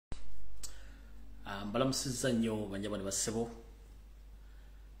Mbalamusiza nnyo banyabane basebo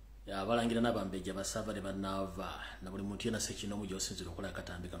abalangira n'abambeja basaba ne banava na buli muntu yena sekino mu gyosinzira okukola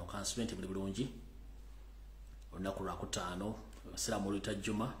akatambi kano kansulenti buli bulungi olunaku lwa kutaano abasiraamu oluyita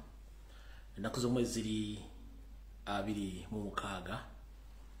jjuma ennaku z'omwezi ziri 26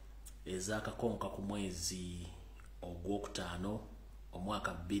 ez'akakonka ku mwezi ogwokutaano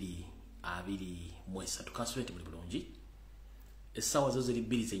omwaka 2023 kansulenti buli bulungi essaawa zo ziri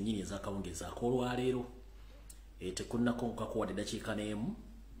 2 zennyini ez'akawungezaako olwaleero tekunnakonka kuwadde eddakiika n'emu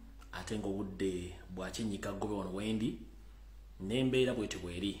ate ng'obudde bwakinnyika gobe wano wendi n'embeera bwete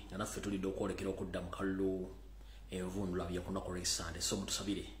bweri nga naffe tulidde okwolekera okudda mu kalulu envunula bya ku nnaku lw'Essande so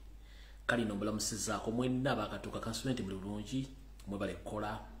mutusabire kali no mbalamusizaako mwenna baakatuuka kansulenti buli bulungi mwebale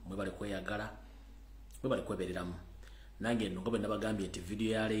kukola mwebale kweyagala mwebale kwebereramu nange nno nga bwe nabagambye nti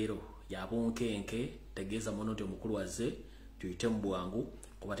vidiyo ya leero ya bunkenke tegeeza muno nti omukulu wazze tuyite mu bwangu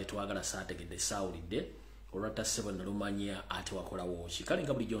kuba tetwagala saategedde saawulidde olwatta ssebo nalumanya ate wakolawo ki kale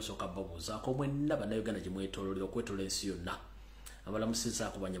nga bulijjo nsooka babuuzaako mwenna bannayuganda gye mwetooloolera okwetoola ensi yonna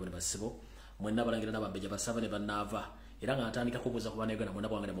abalamusizaako banyabone bassebo mwenna abalangira n'abambeja basaba ne bannaava era nga natandika kubuuza ku bannayuganda mwenna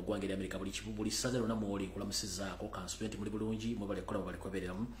bwangane mu ggwanga ery'Amerika buli ssaza lyonna mwoli nkulamusizaako kansulenti muli bulungi mwebale kukola mwebale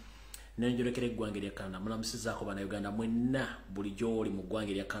kwebereramu nenjolekera eggwanga erya Canada mulamusizaako bannayuganda mwenna bulijjo oli mu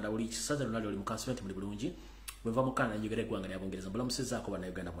ggwanga erya Canada buli ssaza lyonna lyoli mu kansulenti muli bulungi bwenva mu Canada njogera eggwanga lya Bungereza mbulamusizaako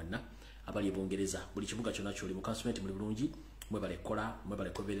bannayuganda mwenna abali e Bungereza buli kibuga kyonna kyoli mu kansulenti muli bulungi mwebale kukola mwebale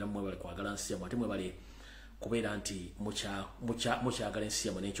kwebereramu mwebale kwagala nsi yammwe ate mwebale kubeera nti mukyagala ensi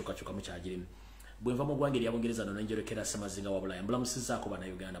yammwe n'enkyukakyuka mukyagirimu bwenva mu ggwanga erya Bungereza no nenjolekera Ssemazinga wa Bulaaya mbulamusizaako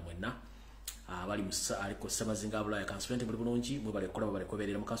bannayuganda mwenna abali aliko Ssemazinga wa Bulaaya kansulenti muli bulungi mwebale kukola mwebale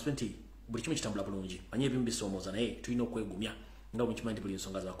kweberera mu kansulenti buli kimu kitambula bulungi manye ebimu bisoomooza naye tulina okwegumya nga bwekimanyi nti buli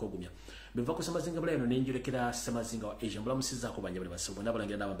nsonga zakwegumya bwenva ku Ssemazinga Bulaaya no nenjolekera Ssemazinga wa Asia mbulamusizaako banyabale basebo bonna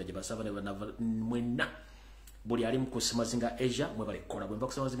abalangira n'abambeja basaba ne mwenna buli ali ku Ssemazinga Asia mwebale kukola bwenva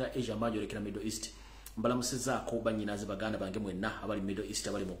ku Ssemazinga Asia mbanjolekera Middle East mbalamusizaako bannyinaze baganda bange mwenna abali Middle East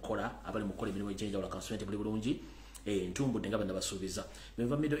abali mu kukola emirimu egy'enjawulo kansulenti buli bulungi ntumbudde nga bwe nabasuubiza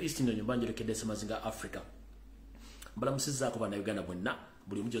bwenva Middle East nno mbanjolekedde Ssemazinga Africa mbalamusizaako bannayuganda mwenna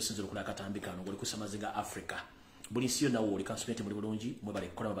buli omu gy'osinzira okukola akatambi kano ng'oli ku Ssemazinga Africa buli nsi yonna wooli kansulenti muli bulungi mwebale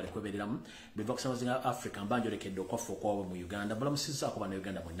kukola mwebale kwebereramu bwenva ku Ssemazinga Africa mbanjolekedde okwafa okwawwe mu Uganda mbalamusizaako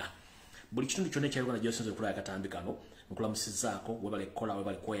bannayuganda mwenna buli kitundu kyonna ekya Uganda gy'osinzira okukola akatambi kano nkulamusizaako webale kukola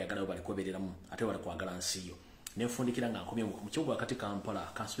webale kweyagala webale kwebereramu ate webale kwagala nsi yo nenfundikira nga nkomye mu kibuga wakati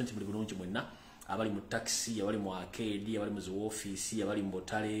Kampala kansulenti muli bulungi mwenna abali mu taxi abali mu arcade abali mu ziwoofiisi abali mu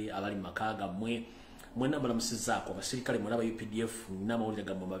butale abali mu maka gammwe mwenna mbalamusizaako abasirikale mwenna aba UPDF n'amawulire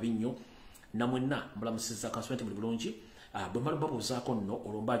gammwe mabinnyo na mwenna mbalamusizaako kansulenti muli bulungi bwe mala babuuzaako nno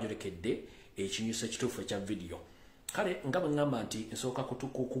olwo mbaajolekedde ekinyuso ekituufu ekya vidiyo kale nga bwe ŋŋamba nti nsooka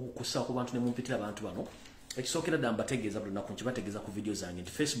kusaa ku bantu ne mumpitira abantu bano ekisookera ddala mbategeeza buli lunaku nkibategeeza ku vidiyo zange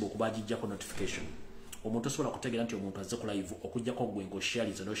nti Facebook bagijjako notification omuntu osobola kutegeera nti omuntu azze ku live okujjako gwe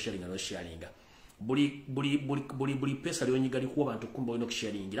ng'osharinza n'osharinga buli pesa lyonyiga likuwa abantu 10 olina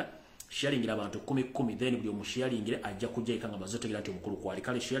okusharingira abantu 10 then buli omusharingire ajja kujja eka nga amaze otegeera nti omukulu kwali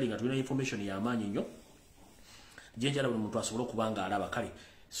kale sharinga tulina information y'amaanyi nnyo gyenjala buli muntu asobole okuba nga alaba kale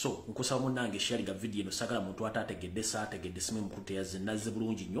so nkusaba munnange sharinga vidiyo eno sagala muntu ataategedde saategedde simu mukulu teyazze nazze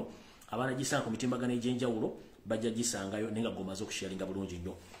bulungi nnyo abaana gisanga ku mitimbagano egy'enjawulo bajja gisangayo naye nga gomaze okusharinga bulungi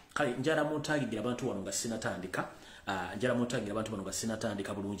nnyo kale njala muntagingira abantu wano nga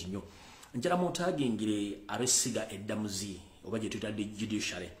sinatandika bulungi nnyo njala muntagingire abessiga eddamuzi oba gye tuyita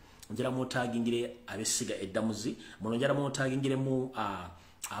judiciary njala muntagingire abessiga eddamuzi muno njala muntagingiremu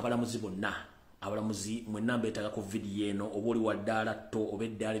abalamuzi bonna abalamuzi mwenna mbeetaaga ku vidiyo eno oba oli wa ddaala tto oba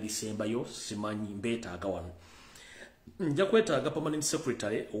eddaala erisembayo simanyi mbeetaaga wano nja kwetaaga permanent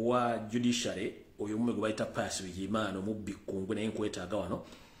secretary wa judiciary oyo mume gwe bayita Pius Bigirimana omubbi kkungwe naye nkwetaaga wano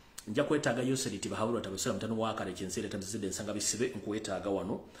nja kwetaaga Yoseliti Bahabulwa tabasira mutano wa kale kyensere tamzide nsanga bisibe nkwetaaga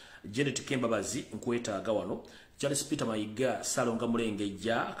wano Janet Kembabazi nkwetaaga wano Charles Peter Mayiga Salonga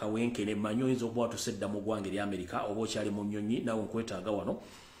Mulengejja Kawenkene Manyonzo obwa tusedda mu ggwanga erya America oba okyali mu nnyonyi nawe nkwetaaga wano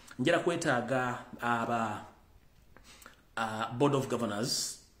njala kwetaaga Board of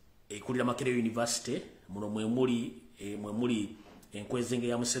Governors ekulira Makerere University muno mwemuli enkwezenge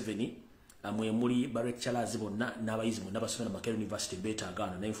ya Museveni mwemuli balecturers bonna n'abayizi bonna basomera Makerere University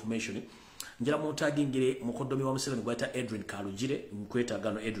beetaagana na information njala muntagingire mukoddomi wa Museveni gwayita Edwin Kalugire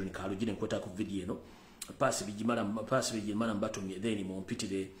nkwetaagano Edwin Kalugire nkwetaaga ku vidiyo eno Pius Bigirimana mbatumye then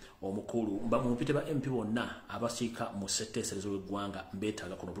mumpitire omukulu mumpite ba MP bonna abasiika mu setteeserezo w'eggwanga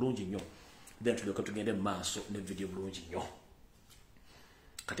mbeetaaga kuno bulungi nnyo then tulyoke tugende mu maaso ne vidiyo bulungi nnyo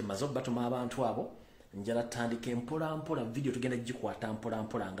kati maze batuma abantu abo njala tandike mpola mpola video tugenda gikwata mpola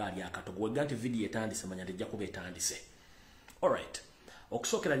mpola ngali akatogo weganti video etandise manya ndijja kuba etandise. Alright,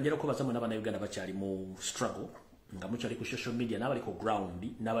 okusokera njera ko bazamu n'abana Uganda bakyali mu struggle nga mukyali ku social media n'abali ku ground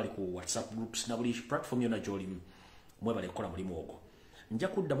n'abali ku WhatsApp groups n'abuli platform yona joli mwebale kola mulimu ogwo. Nja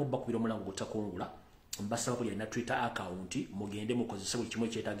kuddamu bakubira omulango gutakungula mbasaba kuli na Twitter account mugende mukozese buli kimwe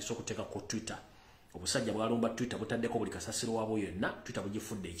kyetagisa okuteeka ku Twitter. Obusajja bwalumba Twitter butaddeko buli kasasiro wabo yonna Twitter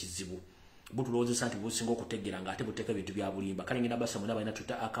bugifudde ekizibu. Butuloze santi busingo kutegera nga ate buteka bintu bya bulimba. Kale ngina basa munaba ina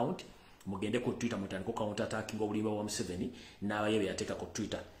Twitter account mugende ku Twitter mutandiko counter attacking obulimba wa Museveni n'abayebe yateka ku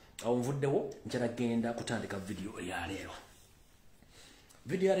Twitter. Awo nvuddewo njala genda kutandika video ya lero.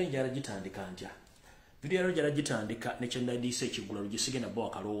 Video ya lero njala gitandika ntya. Video ya lero njala gitandika ne kyenda dise ekigula lugisige na bo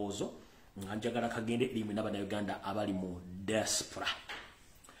akalowoozo nga njagala kagende limu n'abana Uganda abali mu diaspora.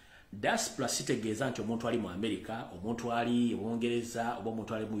 Diaspora sitegeeza nti omuntu ali mu America, omuntu ali mu Bungereza, oba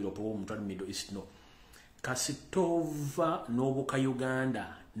omuntu ali mu Europe, oba omuntu ali mu Middle East no. Kasitova n'obuka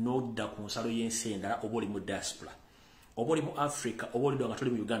Uganda n'odda ku nsalo y'ensi endala oba oli mu diaspora. Oba oli mu Africa, oba oli nga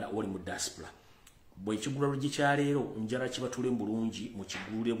toli mu Uganda, oba oli mu diaspora. Bwe ekigula lugi kya leero njala kibatule bulungi,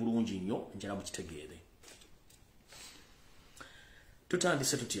 mukigulire bulungi nnyo, njala mukitegeere.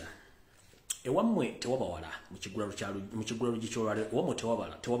 Tutandise tutya. Ewamwe tewabawala mukigula lugi kyolwale ewamwe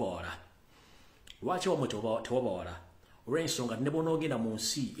tewabawala. Lwaki ewamwe tewabawala? Olw'ensonga ne bonoogenda mu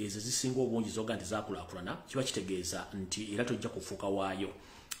nsi ezo zisinga obungi zoga nti zaakulaakulana kiba kitegeeza nti era tojja kufuuka waayo.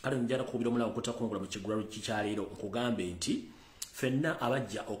 Kale njala kubira omulango kutakungula mu kigula lugi kya leero nkugambe nti fenna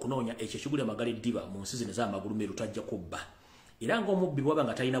abajja okunoonya ekyo ekigula Magala Eddiba mu nsi zino z'amagulu meeru tajja kubba. Era ng'omubbi bwaba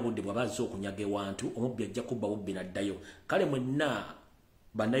nga talina budde bw'aba azze okunyaga ewantu omubbi ajja kubba bubbi n'addayo. Kale mwenna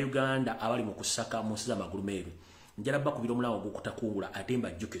Bannayuganda abali mu kusaka mu nsi z'amagulu meeru njala bakubira omulango gw'okutakungula ate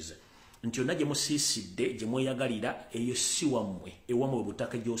mbajjukize nti yonna gye musiisidde gye mweyagalira eyo si wammwe ewamwe bwe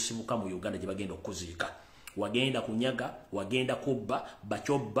butaka gy'osibuka mu Uganda gye bagenda okuziika. Wagenda kunyaga, wagenda kubba,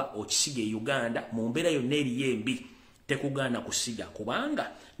 bakyobba okisiga e Uganda mu mbeera yonna eriyo embi tekugaana kusiga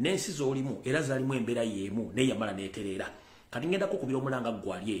kubanga n'ensi z'olimu era zaalimu embeera y'emu n'eyamala n'etereera. Kati ngenda kukubira omulanga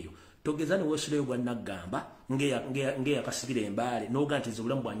gwali eyo togeza ne weesuleyo gwa naggamba ng'eyakasibira embaale n'oga nti nze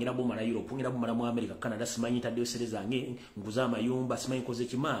obulamu bwange bumala Europe ngenda bumala mu America, Canada, simanyi ntaddeyo sere zange nguza amayumba simanyi nkoze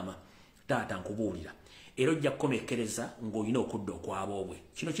kimaama. Taata nkubuulira era ojja kukomekkereza ng'olina okudda okwabobwe.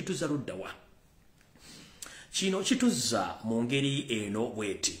 Kino kituzza ludda wa? Kino kituzza mu ngeri eno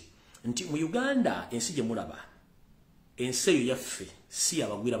bweti nti mu Uganda ensi gye mulaba ensi eyo yaffe si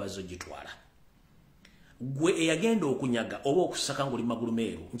abagwira bazogitwala. Gwe eyagenda okunyaga oba okusaka ng'oli magulu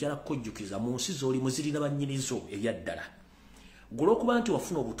meeru njala kukujjukiza mu nsi z'olimu zirina bannyinizo ebyaddala. Gwe olw'okuba nti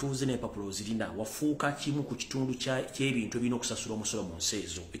wafuna obutuuze n'empapula ozirina wafuuka kimu ku kitundu ky'ebintu ebirina okusasula omusolo mu nsi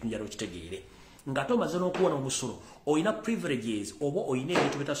ezo ekinjala okitegeere. Ng'ate omaze n'okuwona omusolo olina privileges oba olina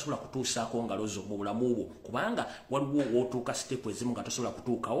ebintu bitasobola kutuusaako ngalo zo mu bulamu bwo kubanga waliwo wootuuka sitepu ezimu nga tosobola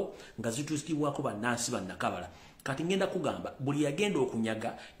kutuukawo nga zituusibwako bannansi bannakabala. Kati ngenda kugamba buli yagenda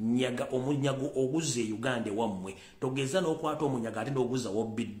okunyaga nyaga omunyago oguzze e Uganda ewammwe. Togeza n'okwata omunyaga ate n'oguzza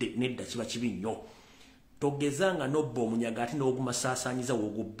wobbidde nedda kiba kibi nnyo. Togeza nga nobba omunyaga ate n'ogumasaasaanyiza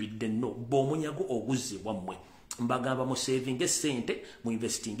wogubbidde nno bba omunyago oguzze ewammwe. Mbagamba mu saving essente mu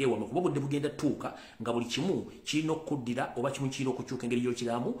investing ewammwe kuba budde bugenda tuuka nga buli kimu kirina okuddira oba kimu kirina okukyuka engeri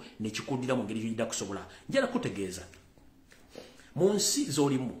y'okiramu ne kikuddira mu ngeri y'ojja kusobola. Njala kutegeeza mu nsi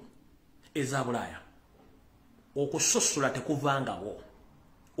z'olimu eza Bulaaya okusosola tekuvangawo,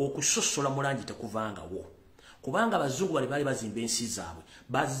 okusosola mu langi tekuvangawo kubanga abazungu bali baali bazimba ensi zaabwe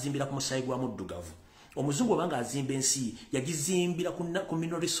bazizimbira ku musaayi gwa muddugavu. Omuzungu obanga azimba ensi yagizimbira ku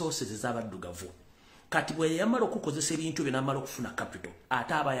mineral resources ez'abaddugavu. Kati bwe yamala okukozesa ebintu bye n'amala okufuna capital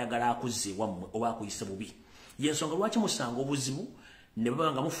ate aba ayagala akuzze wammwe oba akuyise bubi. Y'ensonga lwaki musanga obuzibu ne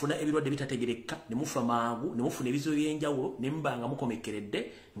baba nga mufuna ebirwadde bitategerekka ne mufa mangu ne mufuna ebizibu by'enjawulo ne muba nga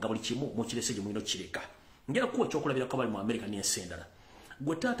mukomekkeredde nga buli kimu mukirese gye mulina okukireka. Ngera kuwa ekyokulabirako bali mu America n'ensi endala.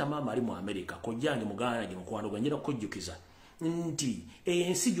 Gwe taata maama ali mu America kojjange muganda gye mukwano gwe njera kukujjukiza nti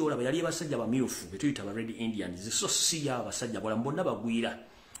ensi gy'olaba yali abasajja bamyufu be tuyita ba Red Indians so si y'abasajja balamu bonna bagwira.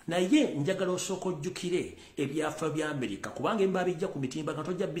 Naye njagala osooka ojjukire ebyafa bya America kubanga emba bijja ku mitimba nga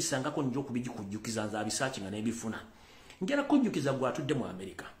tojja bisangako njo okubijjukujjukiza nza bisaaki nga n'ebifuna. Njala kujjukiza gwe atudde mu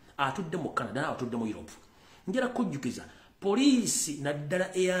America, atudde mu Canada, atudde mu Europe. Njala kujjukiza poliisi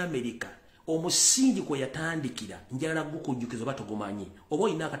naddala ey'America omusingi kwe yatandikira njala gukujjukiza oba togumanyi oba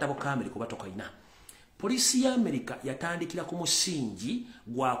olina akatabo ka America oba tokalina. Poliisi ya America yatandikira ku musingi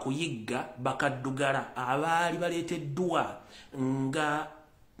gwa kuyigga bakaddugala abaali baleeteddwa nga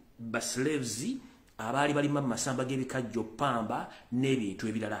baslaves abaali balima masamba g'ebikajjo pamba n'ebintu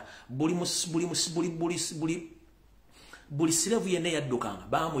ebirala. buli sirevu yenna yaddukanga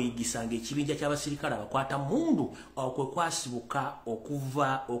baamuyigisanga ekibinja ky'abasirikale abakwata mundu okwe kwasibuka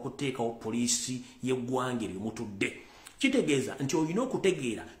okuva okuteekawo poliisi y'eggwanga eryo mutudde. Kitegeeza nti olina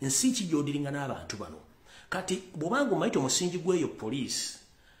okutegeera nsi ki gy'odiringa n'abantu bano. Kati bw'obanga omanyi omusingi gw'eyo poliisi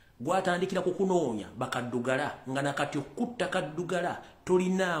gwatandikira ku kunoonya bakaddugala nga nakati okutta kaddugala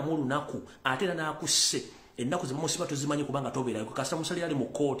tolinaamu lunaku ate era n'akusse ennaku ze musiba tozimanyi kubanga tobeerayo kasita musalira ali mu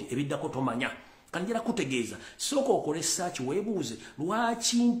kkooti ebiddako tomanya. Kanjira kutegeeza sooka okole search weebuuze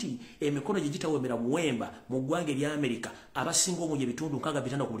lwaki nti emikono gye gitawemera muwemba mu ggwanga erya Amerika abasinga obungi ebitundu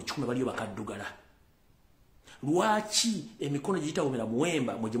 65 ku buli 100 baliyo bakaddugala. Lwaki emikono gye gitawemera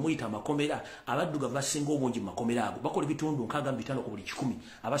muwemba mu gye muyita amakomera abaddugavu basinga obungi mu makomera ago bakola ebitundu 65 ku buli 100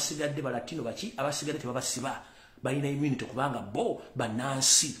 abasigadde balatino baki abasigadde tebabasiba balina immunity kubanga bo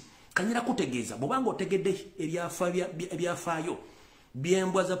banansi. Kanjira kutegeeza bw'obanga otegedde ebyafaayo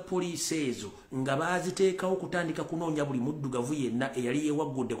byembwa za poliisi ezo nga baaziteekawo kutandika kunoonya buli muddugavu yenna eyali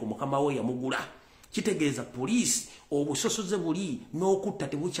yeewaggudde ku mukama we yamugula. Kitegeeza poliisi obusosoze buli n'okutta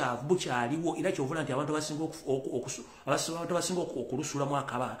bukyaliwo era kyovula nti abantu abasinga okulusulamu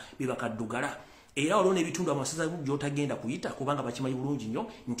akaba bibakaddugala. Era olwo n'ebitundu amasaza gy'otagenda kuyita kubanga bakimanyi bulungi nnyo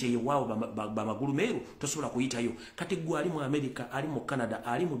nti eyo bamagulu meeru tosobola kuyitayo. Kati gwe ali mu Amerika, ali mu Canada,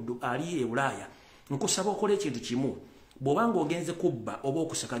 ali e Bulaaya, nkusaba okola ekintu kimu. Bw'obanga ogenze kubba oba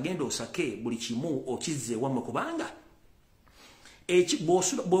okusaka genda osake buli kimu okizze ewammwe kubanga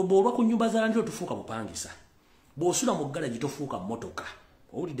bw'olwa ku nnyumba z'alanjiro tofuuka bupangisa. Bw'osula mu ggala gitofuuka mmotoka.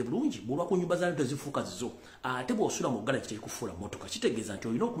 Owulidde bulungi bw'olwa ku nnyumba z'alanjiro zifuuka zizo. Ate bw'osula mu ggala kiterikufuula mmotoka. Kitegeeza nti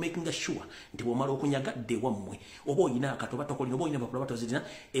olina okumakinga sure nti bw'omala okunyaga dde ewammwe oba olina akatoba tokolina oba olina bakula batozirina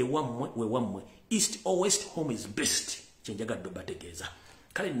ewammwe wewammwe. East or west home is best. Kyenjagadde obategeeza.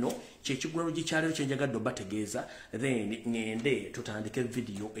 Kale nno kyekigulalo gikyalero kyenjagadde obategeeza then ngende tutandike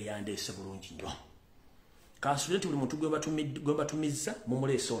video eyandeese bulungi nnyo. Kansule nti buli muntu gwe batumizza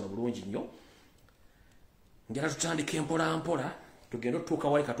mumuleese ono bulungi nnyo. Njala tutandike mpola mpola tugenda otuuka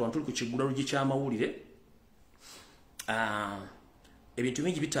wali katwana tuli ku kigulalo gikyamawulire. Ebintu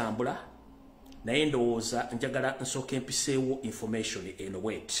bingi bitambula naye ndowooza njagala nsooka empiseewo information eno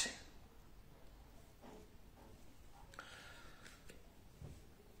wet.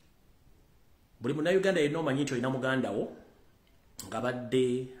 Buli Munnayuganda yenna omanyi nti olina mugandawo nga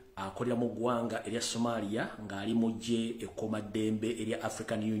badde akolera mu ggwanga erya Somalia ng'ali mu ggye ekkomaddembe erya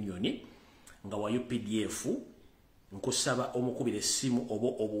African Union nga wa UPDF. Nkusaba omukubira essimu oba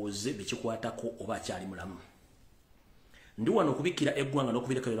obuuze bikikwatako oba akyali mulamu. Ndi wano okubikira eggwanga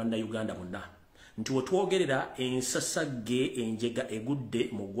n'okubireka Bannayuganda bonna nti we twogerera ensasagge enjega egudde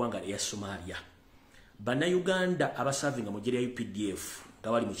mu ggwanga erya Somalia. Bannayuganda abasavinga mu ggye lya UPDF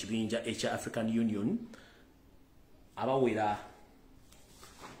nga bali mu kibinja ekya African Union abawera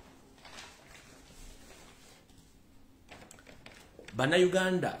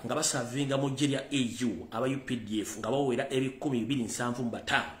Bannayuganda nga basavinga mu ggye lya AU aba UPDF nga bawera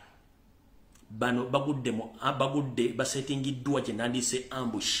 275 bano bagudde basetingiddwa gye nandise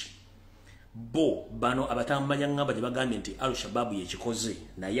ambush. Bo bano abatambanya ngamba gye bagambye nti Al-Shabaab yekikoze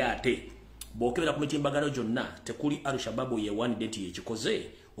naye ate bw'okebera ku mitimbagano gyonna tekuli Al-Shabaab yeewanidde nti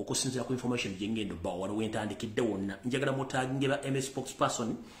yekikoze okusinziira ku information gye ngendo bba wano wentandikidde wonna. Njagala mutaginge ba MS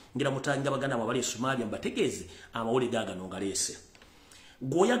spokesperson ngira mutaginge abaganda mu abali e Somalia mbategeeze amawulire gaagano ngaleese.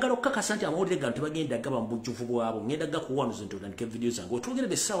 Gwoyagala okukakasa nti amawulire gano tebagenda gaba mu bujjuvu bwabo ngenda gakuwanuza nti otandike video zange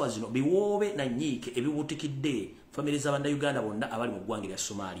wetwogeredde essaawa zino biwoobe na nyiike ebibuutikidde famire z'Abannayuganda bonna abali mu ggwanga lya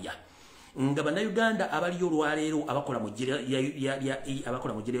Somalia. Nga Bannayuganda abaliyo olwaleero abakola mu ggye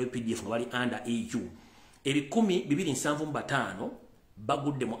lya UPDF nga bali under AU 275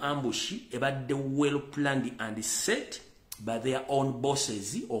 bagudde mu ambushi ebadde well planned and set by their own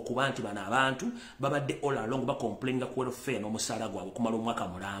bosses okuba nti bano abantu babadde all along bakomplaininga ku welfare n'omusaala gwabwe okumala omwaka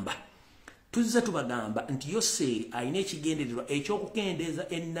mulamba. Tuzze tubagamba nti Yoseeri alina ekigendererwa ekyokukendeeza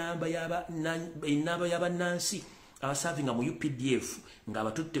ennamba y'abannansi abasavinga mu UPDF nga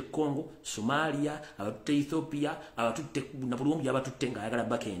abatutte Congo, Somalia, abatutte Ethiopia, abatutte na bulungi abatutte ng'ayagala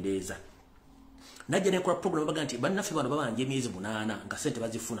bakendeeza. Najja nekola program baga nti bannaffe bano babanja emyezi 8 nga sente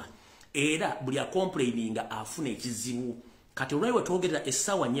bazifuna. Era buli acomplaininga afuna ekizibu. Kati olwawe twogerera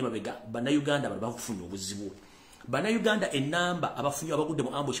essaawa nnyo mabega Bannayuganda bano bafunye obuzibu. Bannayuganda ennamba abafunye abagudde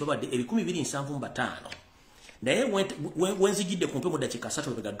mu ambush babadde 275. Naye wenzigidde kumpe mu dakiika 3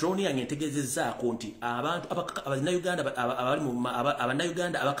 mabega drone yange ntegeezezzaako nti abantu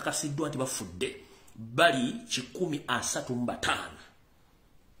Abannayuganda abakakasiddwa nti bafudde bali 135.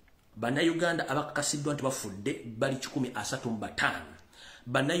 Bannayuganda abakakasiddwa nti bafudde bali 135.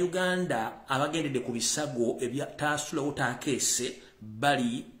 Bannayuganda abagendedde ku bisago ebya taasulawo taakeese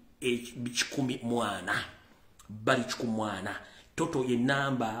bali 140. bali 100 toto ye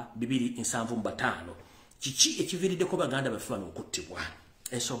namba 275 kiki ekivirideko baganda baffe bano okuttibwa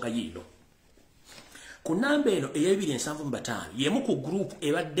ensonga yino ku namba eno eya 275 yemu ku group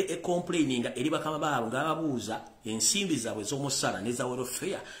ebadde complaininga eri bakama baabo ng'ababuuza ensimbi zaabwe z'omusala ne za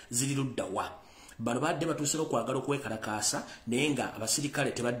welfare ziri luddawa bano badde batuusira okwagala okwekalakaasa naye nga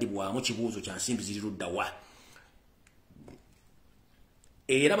abasirikale tebaddibwamu kibuuzo kya nsimbi ziri luddawa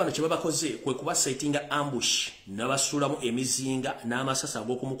era bano kye babakoze kwe kubasaitinga ambush n'abasuulamu emizinga n'amasasi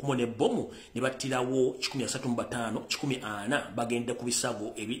ag'okumukumo n'ebbomu ne battirawo 135 140 bagenda ku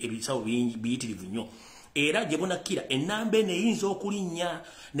bisago ebisago biyitirivu nnyo era gye bunakira ennamba eno eyinza okulinnya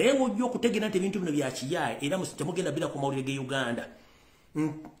naye bw'ojja okutegeera nti ebintu bino bya kiyaaye era temugenda bila ku mawulire ge Uganda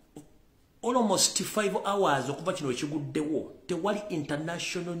almost 5 hours okuva kino ekiguddewo tewali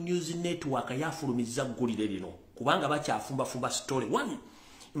international news network yafulumiza ggulire lino kubanga bakyafumba story 1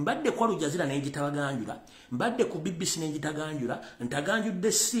 mbadde kwa Lujazira n'engitabaganjula mbadde ku BBC n'engitaganjula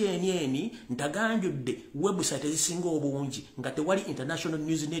ntaganjudde CNN ntaganjudde website ezisinga obungi nga tewali international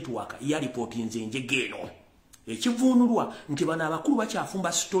news network ya reportinze njegeno ekivuunulwa nti bana abakulu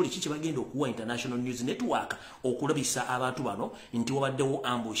bakyafumba story kiki bagenda okuwa international news network okulabisa abantu bano nti wabaddewo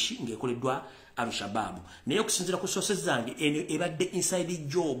ambush ng'ekoleddwa Al-Shabaab naye okusinziira ku sources zange ebadde inside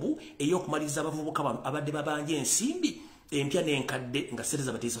job ey'okumaliriza abavubuka bano abadde babanja ensimbi empya n'enkadde nga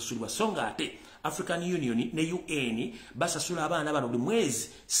sereza bateesasulibwa so nga ate African Union ne UN basasula abaana bano buli mwezi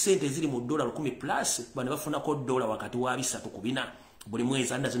sente ziri mu $10 plus bano bafunako $3 wakati wa 3 buli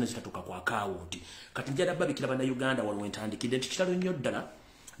mwezi anda zino zitatuka kwa akawunti kati njada babikira bana Uganda wano entandikide nti kitalo nnyo ddala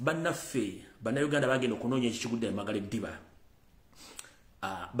bannaffe bana Uganda bagenda okunoonya ekikigudde emagala eddiba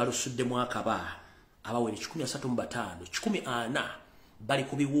balusudde mwakaba abawere 135 140 bali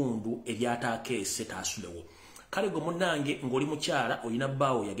ku biwundu ebyatakeese taasulewo kale go munange ng'oli mukyala oyina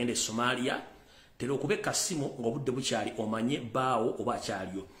bbaawo yagenda e Somalia tera okubeka simu ng'obudde bukyali omanye bbaawo oba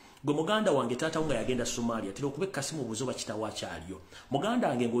akyaliyo gwe muganda wange taata nga yagenda Somalia tera okubeka simu obuuza oba kitawo akyaliyo muganda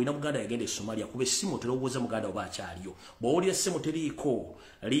wange ng'olina muganda yagenda e Somalia kube simu tera obuuza muganda oba akyaliyo bw'owulira essimu teriiko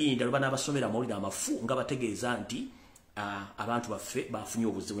linda lwe banaabasomera amawulire amafu nga bategeeza nti abantu baffe bafunye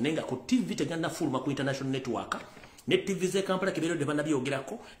obuzibu naye nga ku TV tegenda fuluma ku international network ne TV ze Kampala kibero de bana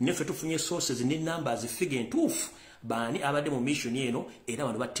byogerako nefe tufunye sources ne numbers figure entuufu baani abadde mu mission eno era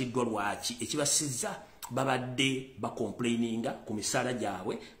bano battiddwa lwaki ekibasizza babadde complaininga ku misala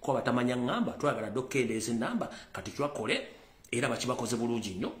gyabwe ko batamanya ngamba twagala dokendeeze namba kati twakole era bakibakoze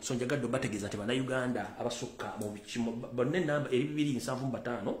bulungi nnyo so njagadde bategeeza ati bana Uganda abasukka mu bonne namba eri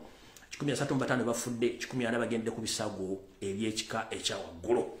 275 135 bafudde 140 bagende ku bisago ebyekika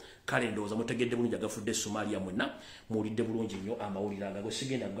ekyawaggulu kale ndowooza mutegedde bulungi agafudde Somalia mwenna muwulidde bulungi nnyo amawulire agago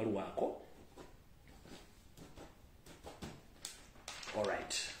sigenda galuwaako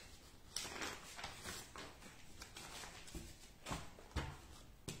alright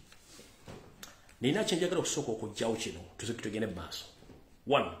nina kyenjagala okusooka okujjawo kino tugende mu maaso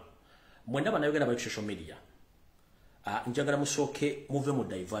 1 mwenda bannayuganda bali ku social media njagala musooke muve mu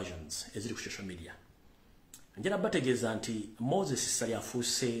diversions eziri ku social media njala bategeeza nti Moses Sali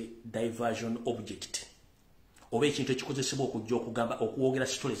afuuse diversion object oba ekintu ekikozesebwa okujja okugamba okuwogera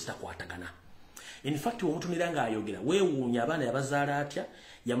story zitakwatagana in fact omutunira nga ayogera weewuunya abaana yabazaala atya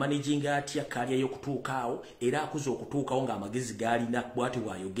yamanaginga atya kaalya y'okutuukaawo era akuze okutuukawo ng'amagezi gaalina bw'ati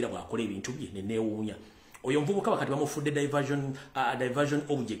bw'ayogera bw'akola ebintu bye neneewuunya oyo mvubuka bakati bamufudde diversion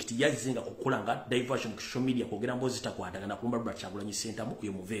object yazinga kukola nga diversion ku social media kwogera mbozi zitakwatagana kulumba Robert Kyagulanyi Ssentamu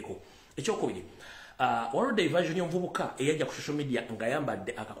oyo muveeko ekyokubiri waliwo diversion y'omuvubuka eyajja ku social media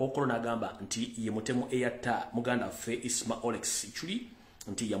ng'ayambadde akakookolo n'agamba nti ye mutemu eyatta muganda waffe Isma Olex Chuli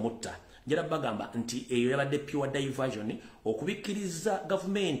nti yamutta njala bagamba nti eyo yabadde pure diversion okubikkiriza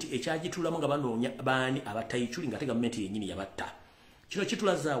gavumenti ekyagitulamu nga banoonya baani abatayichuli ng'ate gavumenti yennyini yabatta kino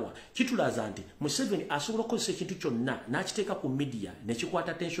kitulaza nti Museveni asobola okukozesa ekintu kyonna n'akiteeka ku media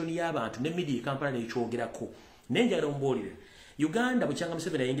nekikwata attention y'abantu ne media e Kampala n'ekyogerako naye njagala ombuulire Uganda bukyanga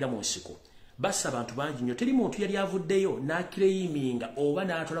Museveni ayingira mu nsiko bassa abantu bangi nnyo teri muntu yali avuddeyo n'akireyiminga oba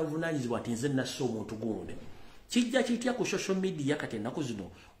n'atola buvunaanyizibwa nti nze nassa omuntu gundi kijja kitya ku social media kati ennaku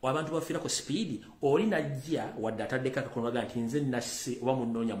zino abantu bafiirako speed oli najja wadde ataddeko akakonoga nti nze nasse oba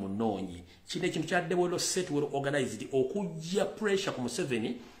munoonya munoonyi kino ekintu kyadde well set well organized okujja pressure ku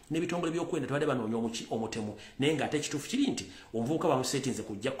Museveni n'ebitongole by'okwenda tebadde banoonya omutemu naye ng'ate ekituufu kiri nti omuvubuka bamusetinze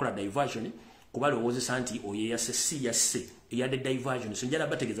kujja kukola diversion kuba lowoozesa nti oyo yasse si yasse eyadde diversion so njala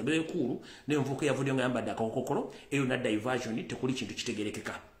bategeeza beekulu naye omuvubuka eyavuddeyo nga yambadde akakokolo eyo na diversion tekuli kintu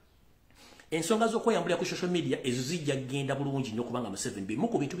kitegerekeka ensonga z'okweyambulira ku social media ezo zijja genda bulungi nnyo kubanga Museveni bimu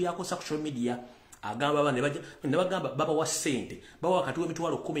ku bintu byakosa ku social media agamba ne bagamba baba wa sente baba wakati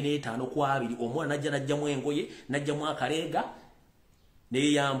w'emitwalo 15 ku 2 omwana najja mu engoye najja mu akalega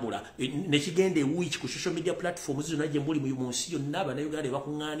ne yambula ne kigende wiki ku social media platforms zino najje mbuli mu nsi yonna aba na Uganda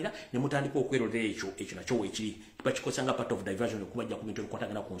bakunganira ne mutandika okwerolera ekyo nakyo wekiri bakikosanga part of diversion okubajja ku bintu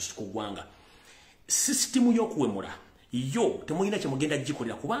ebikwatagana ku gwanga system y'okuwemula yo temuyina kye mugenda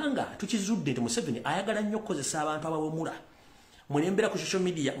gikolera kubanga tukizudde nti Museveni ayagala nnyo okukozesa abantu abawemula mulembera ku social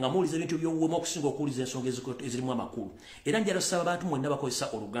media nga muwuliza ebintu by'obuwemu okusinga okuwuliza ensonga ezirimu amakulu era njala kusaba abantu mwenna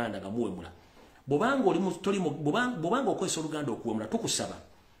bakozesa Oluganda nga muwemula bobanga okozesa Oluganda okuwemula tukusaba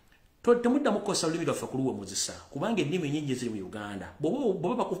temudda mukozesa olulimi lwaffe kuluwemuzisa kubanga ennimi ennyingi eziri mu Uganda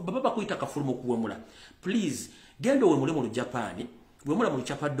baba bakuyita kafulumu okuwemula please genda owemule mu Lujapani wemula mu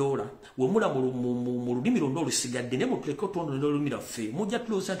Luchapadola wemula mu lulimi lwonna olusigadde ne mutuleke otuwondo n'olulimi lwaffe mujja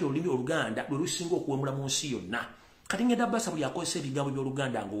tulowooza nti olulimi Oluganda lwe lusinga okuwemula mu nsi yonna kati ngenda basa buli akozesa ebigambo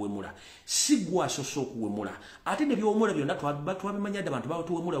by'Oluganda ng'owemula si gwe asoose okuwemula ate ne by'owemula byonna twabimanya dda abantu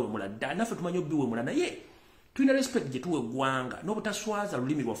batuwemula dda naffe tumanyi obiwemula naye tulina respect gye tuwa eggwanga n'obutaswaza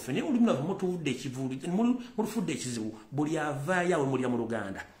lulimi lwaffe naye olulimi lwaffe mulufudde ekizibu buli avaayo awemulira mu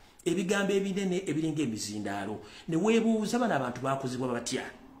Luganda ebigambo ebinene ebiringa emizindaalo ne weebuuza bano abantu bakozebwa batya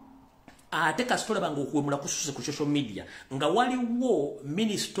ate kasitola banga okuwemula kususe ku social media nga waliwo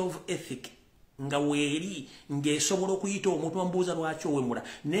Minister of Ethic nga weeri ng'esobola okuyita omuntu bamubuuza lwaki owemula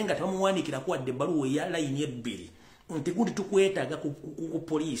naye nga tebamuwandiikirako wadde ebbaluwa eya layini ebbiri nti gundi tukwetaaga ku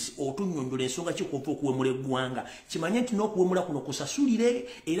poliisi otunnyonnyola ensonga kikopa okuwemula eggwanga kimanye nti n'okuwemula kuno kusasulire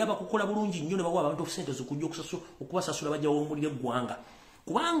era bakukola bulungi nnyo ne bawa abantu sente zokujja okubasasula bajja wawemulira eggwanga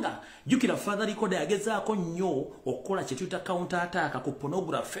kubanga jukira father record yagezaako nnyo okukola kye tuyita counter attack ku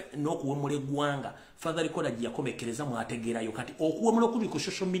pornography n'okuwemula eggwanga father record gye yakomekereza mwategeerayo kati okuwemula okuli ku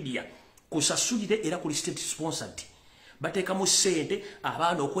social media kusasulire era kuli state sponsored bateka mu sente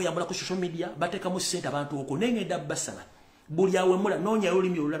abaana okweyambula ku social media bateka mu sente abantu okwo nengenda basala buli awemula noonya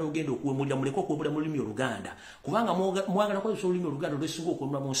olulimi olulala ogenda okuwemulira muleke okuwemula mu lulimi Oluganda kubanga mwagala kukozesa olulimi Oluganda olwesinga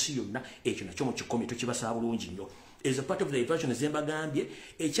okuwemula mu nsi yonna ekyo nakyo mu kikomi tukibasaba bulungi nnyo as a part of the diversion zembagambye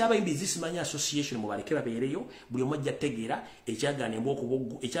ekyabayimbi zisimanya association mubaleke babeereyo buli omu ajja tegeera ekyagaana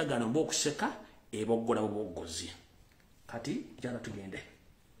embu okuseka eboggola buboggozi kati jana tugende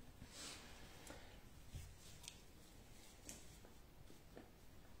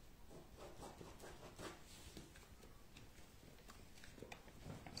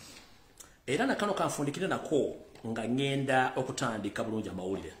era nakano kanfundikire nako nga ngenda okutandika bulungi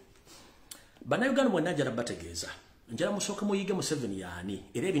amawulire bannayuganda mwenna njala bategeeza njala musooke muyige Museveni yaani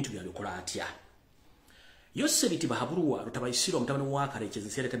era ebintu byabikola atya Yosebiti Bahabulwa Lutabayisiro omutabani wa Karekezi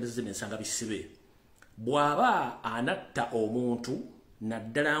nseeretedde ensanga bisibe bw'aba anatta omuntu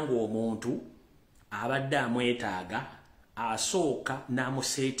naddala ng'omuntu abadde amwetaaga asooka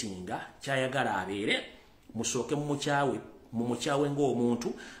n'amuseetinga kyayagala abeere musooke mu mukyawe ng'omuntu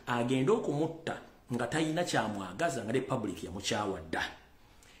agenda okumutta nga tayina kyamwagaza nga republic yamukyawa dda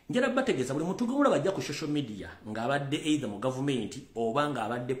njala bategeeza buli muntu gumula bajja ku social media ng'abadde either mu government oba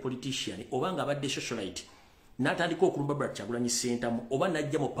ng'abadde politician oba ng'abadde socialite n'atandika okulumba Brat Kyagulanyi Ssentamu oba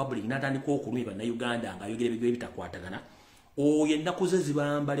n'ajja mu public n'atandika okulumba Bannayuganda ng'ayogera ebigwe ebitakwatagana oyo ennaku ze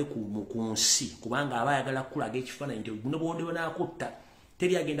zibambale ku nsi kubanga aba ayagala kulaga ekifaananyi nti buno bwonde banaakutta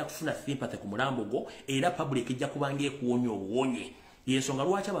teri agenda kufuna sympathy ku mulambo gwo era public ejja kubanga ekuwonye obuwonye yensonga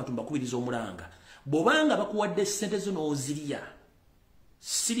lwaki abantu mbakubiriza omulanga bw'obanga bakuwadde ssente zo n'ozirya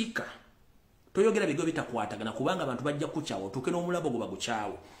sirika toyogera bigwe bitakwatagana kubanga abantu bajja kukyawa otuuke n'omulabo gwo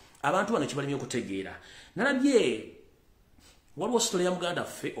bagukyawe abantu bano kibalimye okutegeera nalabye waliwo sitole ya muganda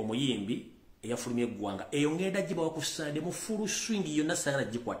ffe omuyimbi eyafulumya eggwanga eyo ngenda gibawa ku Sunday mu full swing yonna sayagala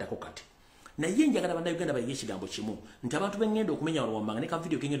gikwatako kati naye njagala Bannayuganda bayige ekigambo kimu nti abantu bengenda okumenya wano wammanga ne ka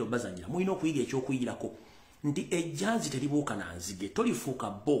video kengenda obazanyira mulina okuyiga ekyokuyirako nti ejjanzi teribuuka na nzige tolifuuka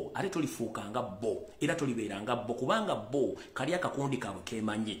bo ate tolifuukanga bo era tolibeeranga bo kubanga bo kali akakundi kaabwe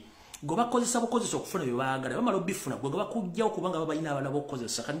kemanyi gwe bakozesa bukozesa okufuna bye baagala bamala obifuna gwe bakujjawo kubanga babalina abalala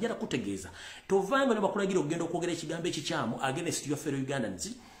b'okukozesa kati njala kutegeeza tovanga ne bakulagira okugenda okwogera ekigambo ekikyamu against your fellow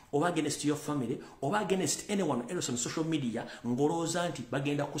Ugandans oba against your family oba against anyone else on social media ngolooza nti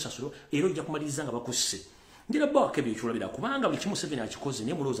bagenda kusasula era ojja kumaliriza nga bakusse njala bawaka ebyekyolabira kubanga buli kimu Museveni akikoze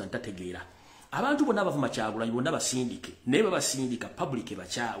naye mulowooza ntategeera abantu bonna bavuma Kyagulanyi bonna basindike naye babasindika public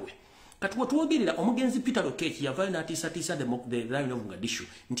bakyawe kati watuwogerera omugenzi Peter Lokeki yavayo n'atiisatiisa the line of Mogadishu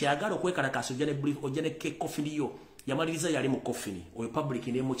nti agala okwekalakaasa ojja ne coffin yo yamaliriza yali mu coffin oyo public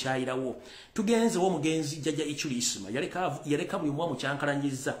nemukyayirawo tugenzewo omugenzi Jjajja Ichuli Isima yaleka buli mwamu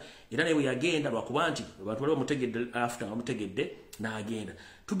kyankalanyiza era naye bwe yagenda lwakuba nti abantu bali bamutegedde after nga bamutegedde n'agenda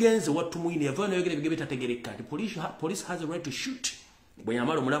tugenze wattumuyine yavayo nayogera ebigebe bitategereka nti police has a right to shoot bwe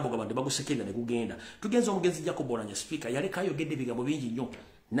yamala omulambo gabande bagusekerera ne gugenda tugenza omugenzi Jacob Olanya speaker yaleka ayogedde ebigambo bingi nnyo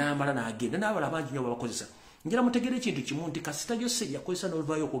n'amala n'agenda n'abala bangi nnyo babakozesa njira mutegere ekintu kimu nti kasita Jose yakozesa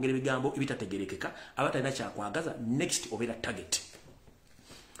n'oluvaayo okwogera ebigambo ebitategerekeka abatalina kyakwagaza next obeera target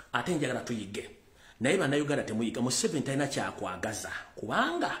ate njagala tuyige naye bannayuganda temuyiga Museveni talina kyakwagaza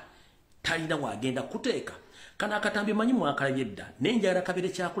kubanga talina wagenda kuteeka kana akatambi manyi mwakalabye edda naye njagala kabeere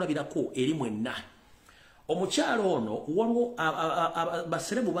kyakulabirako eri mwenna omukyalo ono waliwo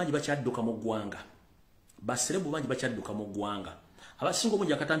baserebu bangi bakyadduka mu ggwanga abasinga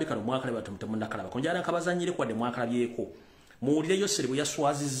omungi akatambi kano mwakalabye temunnakalaba konjala nkabazanyire kwadde mwakalabyeko muwulireyo serebu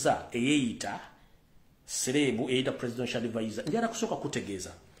yaswazizza eyeeyita serebu eyeeyita presidential advisor njagala kusooka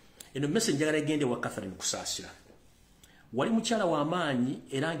kutegeeza eno message njagala egende wa Catherine kusaasira wali mukyala w'amaanyi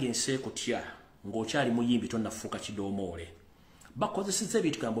era ng'ensi ekutya ng'okyali muyimbi tonnafuuka kidoomoole bakozesezza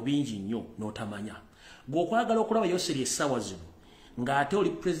ebigambo bingi nnyo n'otamanya gw'okwagala okulaba Yoseri essaawa zino ng'ate oli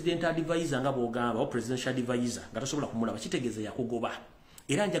president advisor nga bw'ogamba o presidential advisor nga tosobola kumulaba kitegeeza yakugoba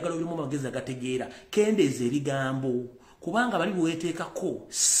era njagala olimu amagezi agategeera kendeeza ebigambo kubanga bali bweteekako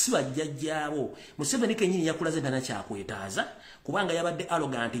si bajjajjaabo Museveni kennyini yakulaze ntana kyakwetaaza kubanga yabadde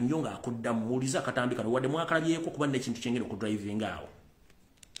arrogant nnyo ng'akudda muwuliza akatambi kano wadde mwakalabyeko kuba n'ekintu kyengeri okudrivinga awo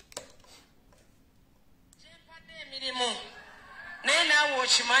naye naawe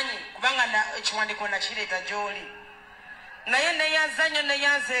okimanyi kubanga ekiwandiiko nakireeta gy'oli naye neyanzanyo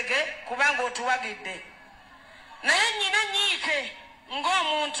neyanzege kubanga otuwagidde naye nnyina nyiike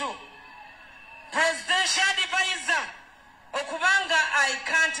ng'omuntu presidential advisor okubanga I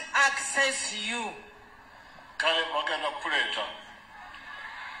can't access you kale bagenda kuleeta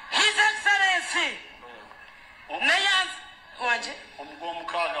His Excellency neyanz wanje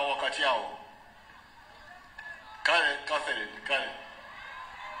omukaaga wakati awo kale Catherine kale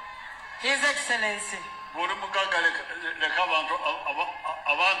His Excellency buli mukaaga leka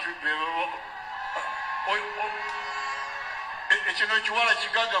abantu ekino ekiwala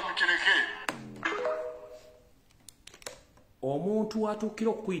kigaga mukireke omuntu atuukira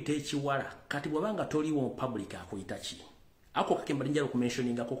okukuyita ekiwala kati bw'abanga toliiwo mu public akuyita ki ako kakemba njala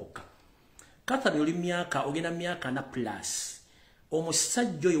okumentioningako kokka Catherine oli myaka ogenda myaka na plus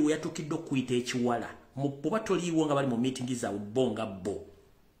omusajja oyo we yatuukidde okukuyita ekiwala bw'oba toliiwo nga bali mu meeting zaabwe bo nga bo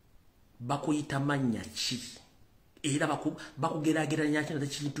bakuyita mannya ki era bakugeraageranya kinate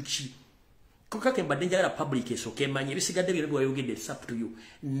kintu ki kokake mbadde njagala public esooka emanya ebisigadde byonna byewayogedde it's up to you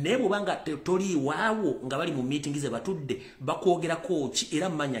naye bw'obanga toliiwaawo nga bali mu meeting ze batudde bakwogerako ki era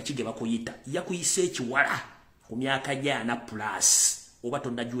mannya ki ge bakuyita yakuyisa ekiwala ku myaka gyana plus oba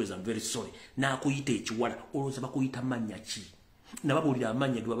tonnagiweza very sorry n'akuyita ekiwala olowooza bakuyita mannya ki nababuulira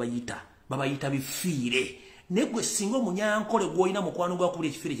amannya ge babayita bifiire naye gwe singa omunyankole gw'olina mukwano gwakubula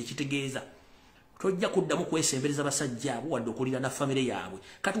ekifiire kyekitegeeza tojja kuddamu kwesembereza basajja abo wadde okulira na famire yaabwe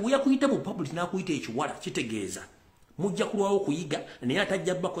kati weyakuyita mu public n'akuyita ekiwala kitegeeza mujja kulwawo okuyiga naye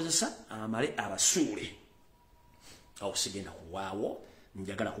atajja bakozesa amale abasuule awo sigenda kulwawo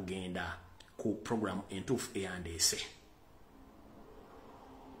njagala kugenda ku program entuufu eyandeese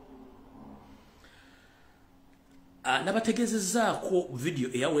nabategezezaako video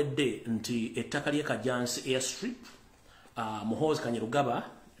eyawedde nti ettaka ly'e Kajansi airstrip Muhoozi Kanyerugaba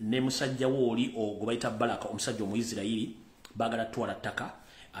ne musajja wooli ogwe bayita Baraka omusajja Omuyisirayiri baagala twala ttaka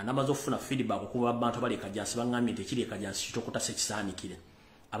namaze okufuna feedback okuva abantu abali e Kajansi baŋŋambye nti ekiri e Kajansi kitokota sekisaanikire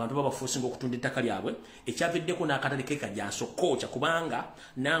abantu babafuusinga okutunda ettaka lyabwe ekyaviddeko n'akatale k'e Kajansi okkookya kubanga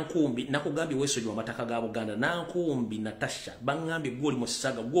Nankumbi nakugambye weesojja w'amataka ga Buganda Nankumbi Natasha baŋŋambye gw'oli mu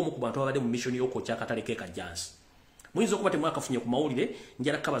Sisaga gw'omu ku bantu abadde mu mission y'okwookya akatale k'e Kajansi muyinza okuba temwakafunye ku mawulire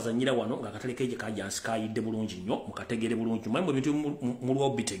njala kabazanyira wano ng'akatale k'e Kajansi kayidde bulungi nnyo mukategeere bulungi mwe mu bintu mulwa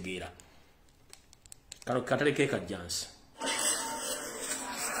obitegeera kano katale k'e Kajansi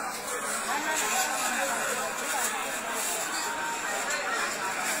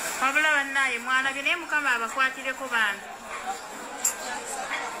wabula bannaye mwalabye naye Mukama abakwatireko bantu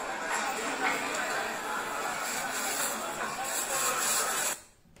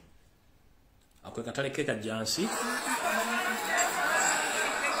akwe katale k'e Kajansi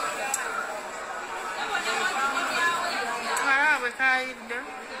bwe kayidde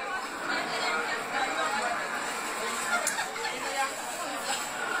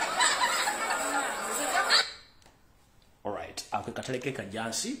alright akwe katale k'e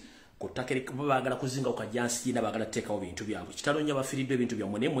Kajansi kuttaka baagala kuzinga ku Kajansi yina baagala teekawo bintu byabwe kitalo nnyo abafiiriddwa ebintu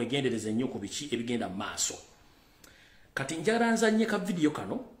byammwe naye mwegendereze nnyo ku biki ebigenda mu maaso kati njagala nzannye ka video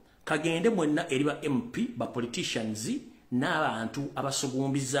kano kagende mwenna eri ba MP ba politicians n'abantu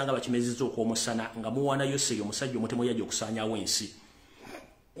abasugumbiza nga bakimezizza okwomusana nga muwana Yoseri omusajja omutemu yajja okusaanyaawo ensi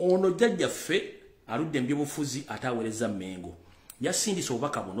ono jjajjaffe aludde mu byobufuzi ate aweereza Mmengo yasindise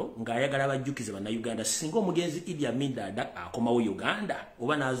obubaka buno ng'ayagala abajjukize bannayuganda singa omugenzi Idi Amin Dada akomawo Uganda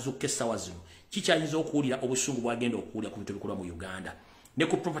oba n'azuuka essaawa zino kikyayinza okuwulira obusungu bw'agenda okuwulira ku bintu ebikolwa mu Uganda ne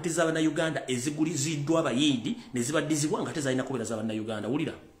ku properties z'abannayuganda eziguliziddwa abayindi ne zibaddizibwa nga tezalina kubeera z'abannayuganda.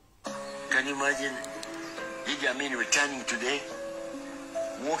 Wulira. Can you imagine Idi Amin returning today,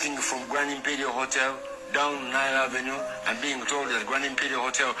 walking from Grand Imperial Hotel down Nile Avenue and being told that Grand Imperial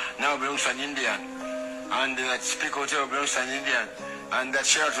Hotel now belongs to an Indian, and that Speak Hotel belongs to an Indian, and that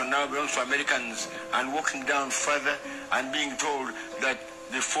Sheraton now belongs to Americans, and walking down further and being told that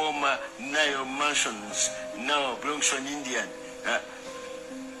the former Nile mansions now belongs to an Indian,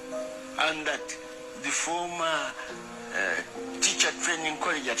 and that the former teacher training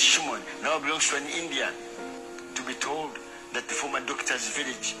college at Shimon now belongs to an Indian, to be told that the former doctor's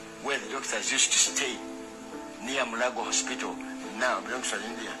village where the doctors used to stay near Mulago Hospital now belongs to an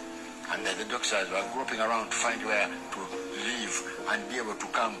Indian, and that the doctors were groping around to find where to live and be able to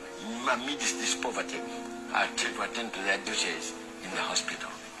come amidst this poverty to attend to their duties in the hospital.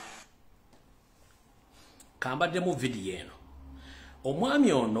 Kambaddemu video eno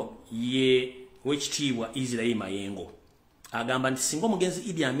omwami ono ye wekitiibwa Israel Mayengo agamba nti singa omugenzi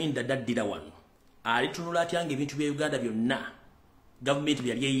Idi Amin Dada addira wano alitunula atyanga ebintu bya Uganda byonna gavumenti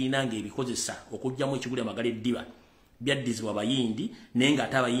byali eyinanga ebikozesa okujjamu ekiguli amagala eddiba byaddizibwa abayindi naye nga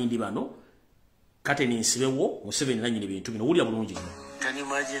ate abayindi bano kate ninsibewo Museveni nannyini bintu bino. Wulira bulungi kino. Can you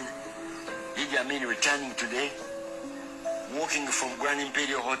imagine Idi Amin returning today, walking from Grand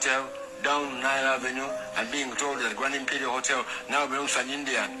Imperial Hotel down Nile Avenue and being told that Grand Imperial Hotel now belongs to an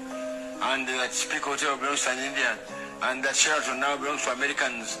Indian, and that Speak Hotel belongs to an Indian, and that Sheraton now belongs to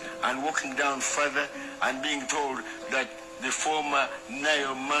Americans, and walking down further and being told that the former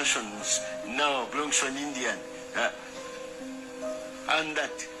Nile mansions now belongs to an Indian, and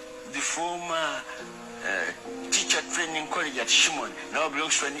that the former teacher training college at Shimon now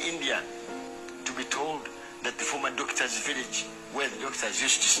belongs to an Indian, to be told that the former doctor's village where the doctors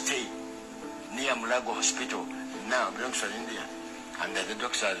used to stay near Mulago Hospital now belongs to an Indian, and that the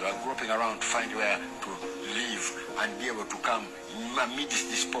doctors were groping around to find where to live and be able to come amidst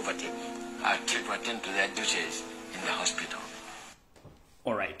this poverty to attend to their duties in the hospital.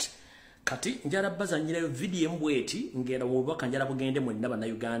 All right. Kati njala bazanyirayo video mbweti ngenda mu bubaka njala bugende mwenna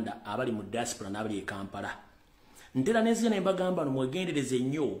bannayuganda abali mu diaspora n'abali e Kampala. Ntera nezija ne mbagamba no mwegendereze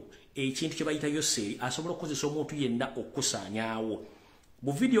nnyo ekintu kye bayita yoseri asobola okukozesa omuntu yenna okusaanyaawo.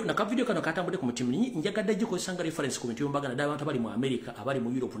 Bu video na ka video kano katambudde ku mutima njagadde gikozesa nga reference ku bintu mbagana ddala abantu abali mu America abali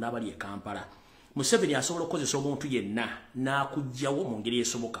mu Europe n'abali e Kampala. Museveni asobola okukozesa omuntu yenna n'akugjawo mu ngeri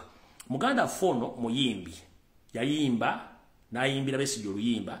esoboka. Muganda Fono muyimbi yayimba nayimbira Besigye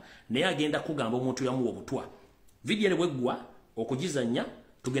oluyimba naye agenda kugamba omuntu yamuwa obutwa. Video ere bweggwa okugizanya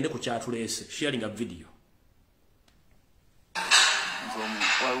tugende ku kyatulese sharing a video.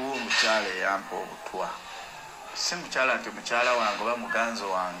 Waliwo omukyala eyampa obutwa, si mukyala nti mukyala wange oba muganzo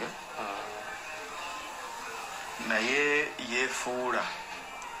wange, naye yeefuula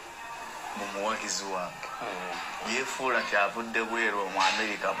mu muwagizi wange, yeefuula nti avudde bweru mu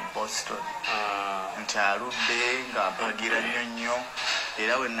America mu Boston, nti aludde ng'ampagira nnyo nnyo,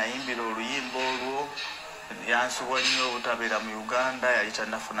 era we nayimbira oluyimba olwo yansubwa nnyo obutabeera mu Uganda, yali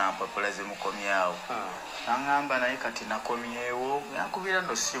tannafuna mpapula zimukomyawo. Nangamba naye kati nakomyewo, yakubira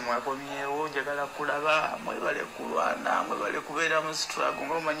no simu yakomyewo, njagala kulaba, mwebale kulwana, mwebale kubeera mu struggle,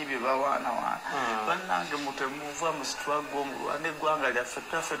 ng'omanyi bye bawaana. Bannange mutemuva mu struggle, mulwane eggwanga lyaffe,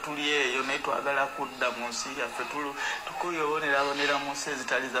 twaffe tuli eyo naye twagala kudda mu nsi yaffe, tukuyobonera mu nsi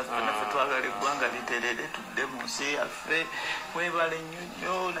ezitali zaffe, naffe twagala eggwanga literere tudde mu nsi yaffe, mwebale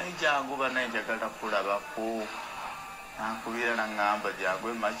nnyo naye jangu banaye njagala kulabako. Nankubira nangamba jangu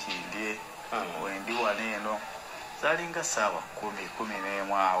emakindye wendi wano eno zalinga saawa 10-11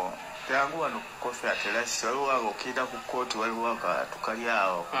 awo, jangu wano ku kofi atelasi waliwo abokira ku kooti, waliwo tukali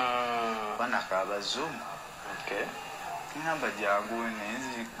awo banaka abazungu. Ngamba jangu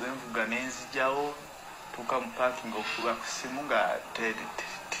nenvuga nenzijawo tuka mu parking okuba ku simu nga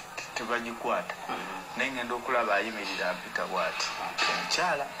tebagikwata, naye ngenda okulaba ayimirira mpita bwati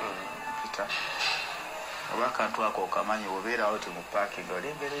omukyala mpita oba akantu ako okamanyi obeerawo ti mu parking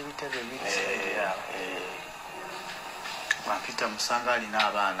olengera ebitebe biriseeyawo. Wampita musanga alina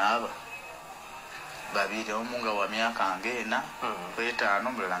abaana aba babiri, omu nga wa myaka nga 4-5,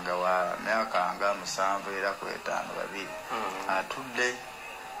 omulala nga wa myaka nga 7 era 5, babiri. Atudde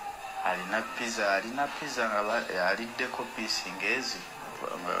alina pizza nga aliddeko piisi ngezi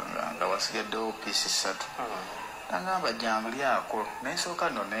nga wasigaddewo piisi 3. nangamba jangu lyako nesooka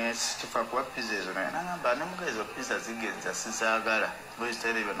no nekifa kuba pizza ezo naye nangamba nemuga ezo pizza zigenza sizaagala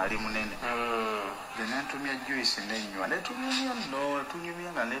bwezitera ebyo nali munene ge nentumya juice nenywa netunyumya nno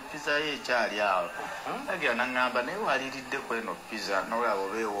tunyumya nga ne pizza ye ekyali awo agira nangamba naye waliiriddeko eno pizza nolaba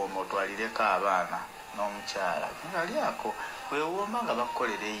obeewooma otwalireko abaana n'omukyala nga lyako weewooma nga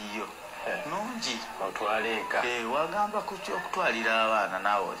bakukolera eyiyo nungi otwaleeka wagamba okutwalira abaana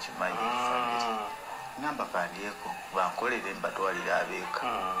naawe okimanyi ngamba kandyeko bankolere mbatwalira abeeka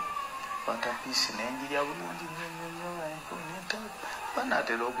pata piisi nenjirya bulungi nnyo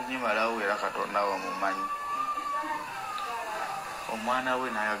banaatera okunyimalawo era katonda wamumanyi omwana we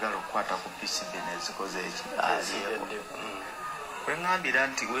nayagala okukwata ku piisi be nezikoze eki alyeko wengambira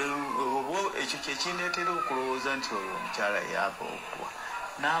nti ekyo kyekindeetera okulowooza nti oyo omukyala yaava okutwa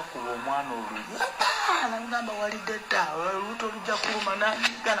nakuba omwana oluyi nagamba walidde dda olubuto olujja kuluma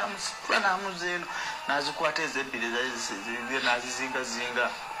nayiga namusitula namuzeeno nazikwata ezebbiri nazizingazinga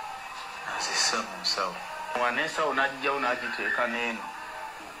nazissa mu nsawo nesawo najjawo nagiteeka neeno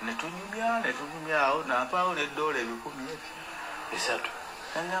netunyumyawo nampaawo neddoola 13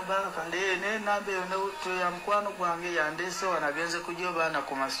 nagamba kale nenamba eyo ya mukwano gwange yandeesewa nagenze kujja baana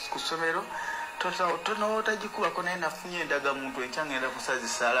ku ssomero tonotagikubako naye nafunye endagamuntu ekyangenda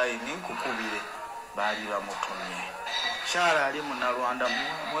kusazisa layini nkukubire baali bamutumye kyala ali munalwanda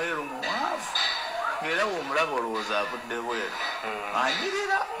mweru muwaavu ng'era womulaba olowooza avudde bweru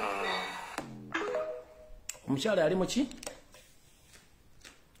anyirira omukyala ali muki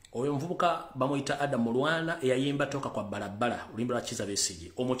oyo omuvubuka bamuyita Adam Mulwana eyayimba toka kwa balabala oluyimba lwa Kiza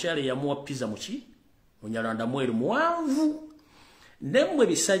Besigye omukyala yamuwa pizza muki munyalwanda mweru muwanvu nemwe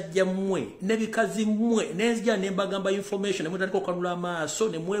bisajja mmwe nebikazi mmwe nezija nembagamba information nemutandika okanula amaaso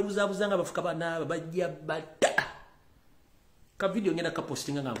nemwebuzabuza nga bafuka banaaba bajja bada ka video ngenda ka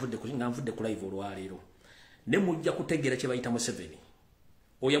postinga nga nvudde ku live olwaleero nemujja kutegeera kye bayita mu 7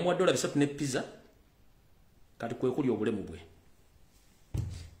 oyamuwa $3 ne pizza kati kwe kuli obulemu bwe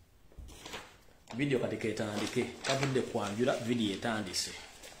video kati ketandike kavudde kwanjula video etandise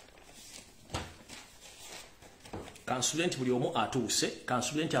Kansulenti buli omu atuuse,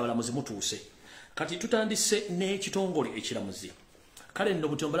 kansulenti abalamuzi mutuuse. Kati tutandise n'ekitongole ekiramuzi. Kale nno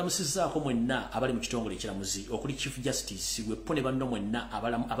buti mbalamusizzaako mwenna abali mu kitongole ekiramuzi okuli Chief Justice wepo ne banno mwenna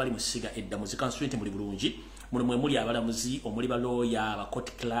abali mu ssiga eddamuzi kansulenti muli bulungi muno mwe muli abalamuzi omuli balooya aba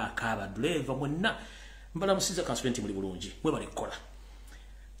court clerk aba driver mwenna mbalamusizza kansulenti muli bulungi mwe bali kukola.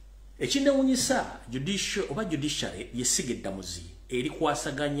 Ekinewunyisa judiciary yessiga eddamuzi eri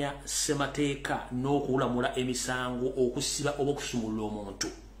kwasaganya semateeka n'okulamula emisango okusiba oba okusumulula omuntu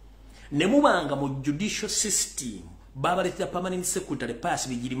ne mubanga mu judicial system babaletera permanent secretary Pass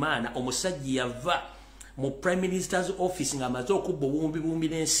Bigirimana omusajja yava mu prime minister's office nga amaze okubba obuwumbi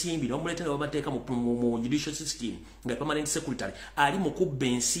n'ensimbi n'omuleetera babateeka mu judicial system nga permanent secretary ali mu kubba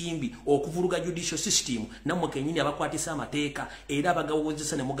ensimbi okuvuluga judicial system nammwe kennyini abakwatisa amateeka era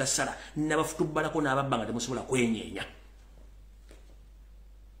abagawozesa ne mugasala n'abafutubbalako n'ababba nga temusobola kwenyeenya.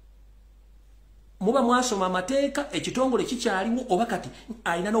 Muba mwasoma amateeka ekitongole kikyaliwo oba kati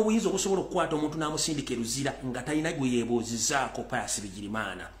alina n'obuyinza okusobola okukwata omuntu n'amusindika eruzira nga talina gwe yeeboozizzaako Pass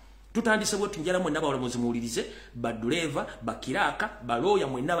Bigirimana. Tutandise bwe tunjala mwenna bawalamuzi muwulirize baduleva bakiraka balooya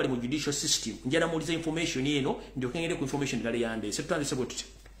mwenna bali mu judicial system njala muwulirize information eno ndyoke ngende ku information endala yandeese tutandise bwe tuti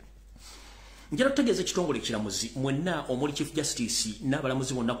njala tutegeeza ekitongole ekiramuzi mwenna omuli Chief Justice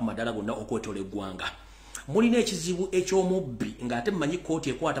n'abalamuzi bonna ku madala gonna okwetoola eggwanga. Mulina ekizibu eky'omubbi ng'ate mmanyi kooti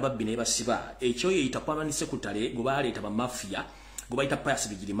ekwata babbi n'ebasiba ekyo yeyita permanent secretary gwe baleeta bamafia gwe bayita Pass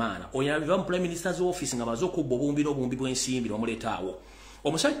Bigirimana oyo abiva mu prime minister's office nga baze okubba obumbi n'obumbi bw'ensimbi n'omuleetaawo.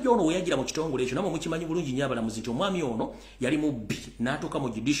 Omusajja ono we yagira mu kitongole ekyo namwe mukimanyi bulungi nnyo abalamuzi nti omwami ono yali mubbi n'atuuka mu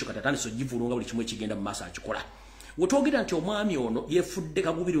judicial kati atandise ogivulunga buli kimu ekigenda mu maaso akikola. Wetwogera nti omwami ono yeefudde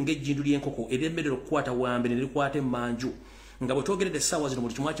kagubiru ng'ejjindu ly'enkoko eryemmerera okukwata wambe ne likwata emmanju nga bwe twogeredde essaawa zino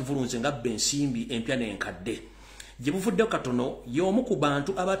buli kimu akivulunze ng'abba ensimbi empya n'enkadde. Gye buvuddeo katono y'omu ku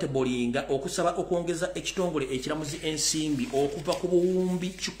bantu abatebolinga okusaba okwongeza ekitongole ekiramuzi ensimbi okuva ku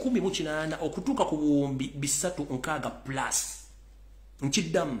buwumbi 180 okutuuka ku buwumbi 360+.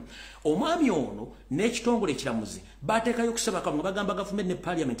 Nkiddamu omwami ono n'ekitongole ekiramuzi bateekayo okusaba kamu bagamba gavumenti ne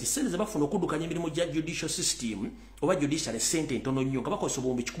parliament sente ze bafuna okuddukanya emirimu gya judicial system oba judicial sente ntono nnyo nga bakozesa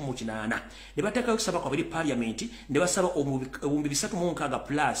obuwumbi 180 ne bateekayo okusaba kwabiri parliament ne basaba obuwumbi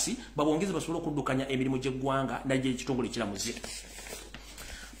 360+ babongeze basobole okuddukanya emirimu gy'eggwanga n'egy'ekitongole ekiramuzi.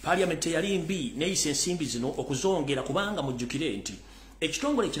 Parliament yali mbi n'eyisa ensimbi zino okuzongera kubanga mujjukire nti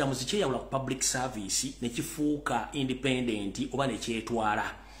ekitongole ekiramuzi kyeyawula ku public service ne kifuuka independent oba ne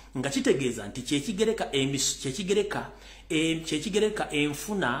kyetwala nga kitegeeza nti kyekigereka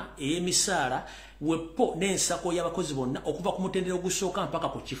enfuna ey'emisaala wepo n'ensako y'abakozi bonna okuva ku mutendera ogusooka mpaka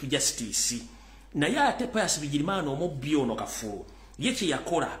ku chief justice naye ate Pius Bigirimana omubbi ono Kafulu ye kye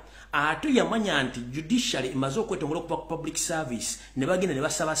yakola ate yamanya nti judiciary imaze okwetongola okuva ku public service ne bagenda ne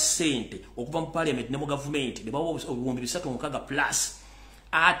basaba ssente okuva mu parliament ne mu government ne bawa 360 plus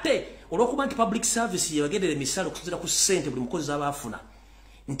ate olwokuba nti public service yebagendera emisalo okusinziira ku ssente buli mukozi abaafuna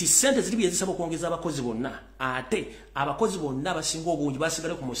nti ssente ziri byezisaba okwongeza abakozi bonna ate abakozi bonna abasinga obungi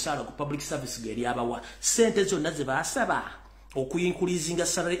basigale ku musaala ku public service geri abawa ssente zonna ze baasaba okuyinkulizinga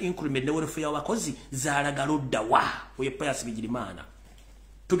salary increment ne welfare y'abakozi zaalagala oddawa oye Pius Bigirimana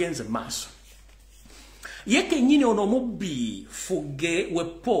tugenze maaso yeke nyine ono mubbi Fuge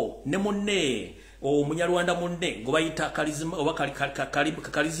wepo ne munne omunyarwanda munne ngo bayita Kalizima oba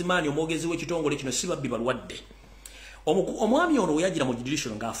Kalizimani omwogezi w'ekitongole kino si babbi balwadde omwami ono yagira mu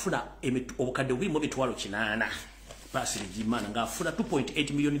judicial ngafuna obukadde buli mu mitwalo 8 Pius Bigirimana ngafuna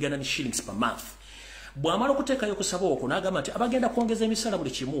 2.8 million Uganda shillings per month bwamala okuteekayo kusaba okwo n'agamba nti abagenda kwongeza emisala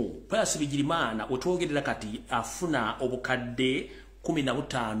buli kimu Pius Bigirimana otwogerera kati afuna obukadde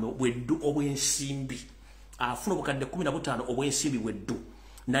 15 bweddu obwensimbi afuna obukadde 15 obwensimbi bweddu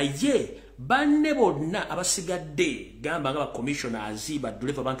naye banne bonna abasigadde gamba nga commissioners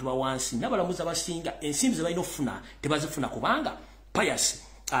baduleva abantu bawansi n'abalamuzi abasinga ensimbi ze balina ofuna tebazifuna kubanga Pius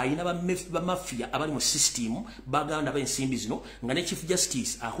ayina ba mafia abali mu system baganda b'ensimbi zino nga ne chief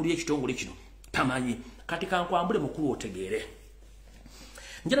justice akulira ekitongole kino tamanyi kati kankwambule mukulu otegeere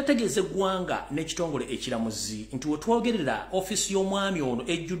njala tegeeze eggwanga n'ekitongole ekiramuzi nti wetwogerera office y'omwami ono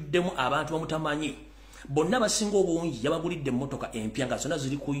ejjuddemu abantu bamutamanyi bonna basinga obungi yabagulidde emmotoka empya nga zonna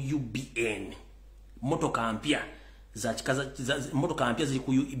ziri ku UBN motoka mpya ziri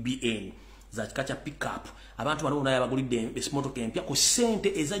ku UBN za kika kya pickup abantu bano bonna yabagulidde emmotoka empya ku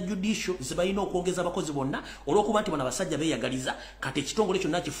ssente eza judicial zibalina okwongeza abakozi bonna olw'okuba nti bano abasajja beeyagaliza kati ekitongole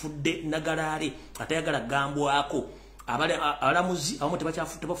kyonna kifudde nagalaale atayagala gambwako abalamuzi abamu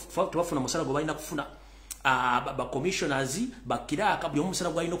tebafuna musala gwe balina kufuna ba commissioners bakiraka buli omusala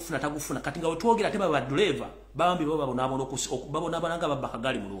gwe balina okufuna tagufuna kati nga wetwogera ate baduleva bambi babonaabonanga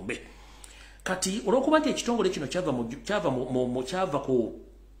babakagali mulumbe kati olw'okuba nti ekitongole kino kyava ku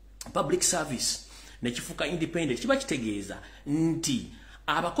public service ne kifuka independent kiba kitegeeza nti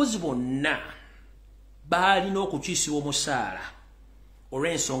abakozi bonna balina okukiisibwa omusaala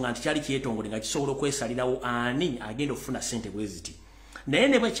olw'ensonga nti kyali kyetongole nga kisobola okwesalirawo ani agenda okufuna ssente bweziti naye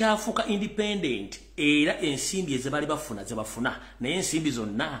ne bwekyafuuka independent era ensimbi ezebaali bafuna zebafuna naye ensimbi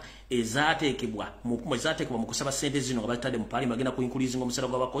zonna ezaateekebwa mu kusaba ssente zino nga bazitadde mu paali bagenda kuinkulizinga omusala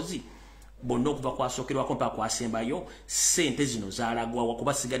gw'abakozi bonna okuva kwasookerwako mpaka kwasembayo ssente zino zaalagwawa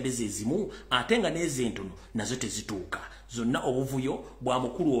kuba sigadde zezimu ate nga n'ezentono nazo tezituuka zonna obuvuyo bwa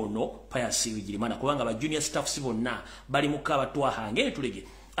mukulu ono Pius Bigirimana kubanga ba junior staffs bonna bali mu kabatwaha ng'etulege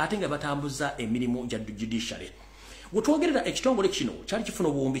ate nga batambuza emirimu gya judiciary wetwogerera ekitongole kino kyali kifuna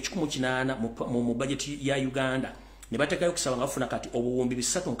obuwumbi 180 mu budget ya Uganda ne bateekayo okusaba nga bafuna kati obuwumbi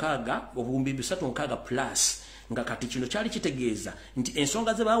 360 plus nga kati kino kyali kitegeeza nti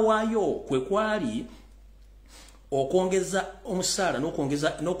ensonga ze bawaayo kwe kwali okwongeza omusaala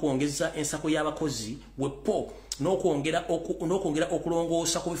n'okwongeza ensako y'abakozi wepo n'okwongera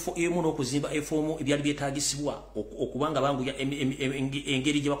okulongoosa ku bifo emu n'okuzimba efoomu ebyali byetaagisibwa okubanga banguya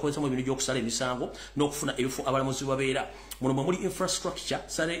engeri gye bakozesamu ebintu gy'okusala emisango n'okufuna ebifo abalamuzi babeera muno mwe muli infrastructure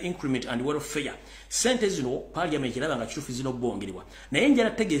salary increment and welfare ssente zino parliament eraba nga kituufu zino obbongerebwa naye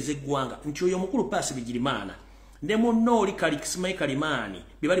njala tegeeza eggwanga nti oyo omukulu Pius Bigirimana ne munnooli Kisimayi Kalimani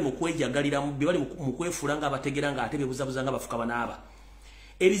bibali mu kwejagaliramu bibali mu kwefuula nga abategera nga ate bebuzabuza nga bafuka banaaba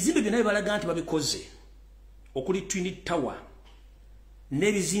ebizimbe byonna bibalaga nti babikoze okuli Twin Tower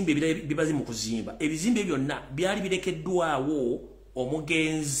n'ebizimbe bibazi mu kuzimba ebizimbe byonna byali birekeddwawo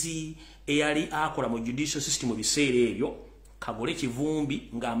omugenzi eyali akola mu judicial system biseera ebyo Kagole Kivumbi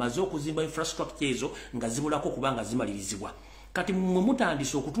ng'amaze okuzimba infrastructure ezo nga zibulako kubanga zimalirizibwa kati mwe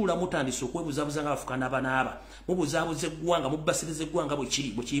mutandise okutuula mutandise okwebuzabuza nga bafuka n'abanaaba mubuzaabuza eggwanga mubasiriza eggwanga bwe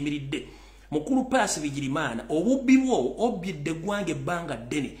kiyimiridde mukulu Pius Bigirimana obubbi bwo obbidde eggwanga ebbanga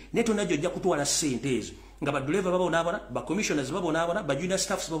ddene naye tonna gy'ojja kutwala ssente ezo nga baduleva babonaabona ba commissioners babonaabona ba junior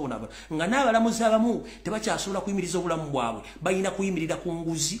staffs babonaabona nga n'abalamuzi abamu tebakyasobola kuyimiriza obulamu bwabwe balina kuyimirira ku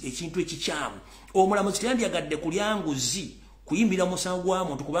nguzi ekintu ekikyamu omulamuzi teyandyagadde kulya nguzi kuyimbira musango gwa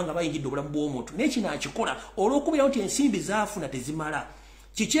muntu kubanga bayingidde obulamu bw'omuntu naye kino akikola olw'okubira nti ensimbi zaafuna tezimala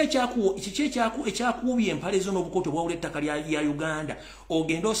kiki ekyakuubya empale zo n'obukooti obwawula ettaka lya Uganda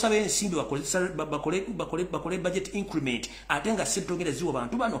ogenda osaba ensimbi bakole budget increment ate nga sentogera ziwa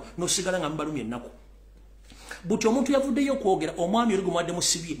bantu bano n'osigala nga mubalumya ennaku buti omuntu yavuddeyo okwogera omwami oli gwe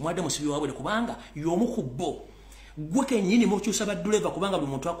mwadde musibye waabwe kubanga y'omu ku bo gwe kenyini mukyusa ba driver kubanga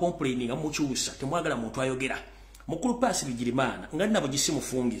buli muntu acomplaining mukyusa temwagala muntu ayogera mukulu Paasi Bigirimana nga nabo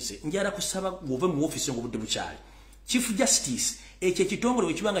gisimufungize njala kusaba gove mu office ngo budde bukyali Chief Justice ekyo kitongole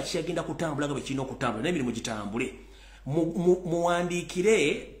wekibanga kiyagenda kutambula nga bekino kutambula n'emirimu gitambule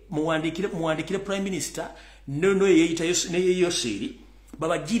muwandikire Prime Minister nono yeyita yoseri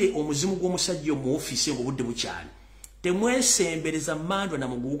babagire omuzimu gw'omusajja mu office ngo budde bukyali temwesembereza mandwa na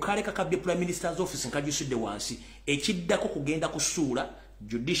mugukale kakabye Prime Minister's office nkajusudde wansi ekiddako kugenda kusuula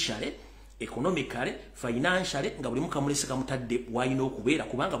judiciary economically financially nga buli mukamulese kamutadde wayina okubeera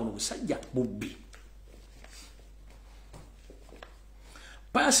kubanga buno busajja bubbi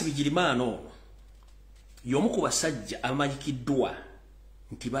Paasi Bigirimana y'omu ku basajja amanyikiddwa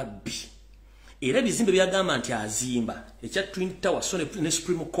nti babbi era ebizimbe byagamba nti azimba ekya Twin Tower so ne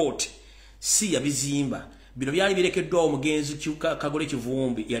Supreme Court si yabizimba bino byali birekeddwawo omugenzi Kagole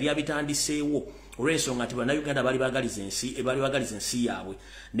Kivumbi yali abitandiseewo olw'ensonga nti bannayuganda bali bagaliza ensi yaabwe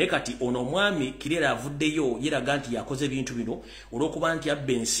ne kati ono omwami Kirera avuddeyo yeraga nti yakoze ebintu bino olw'okuba nti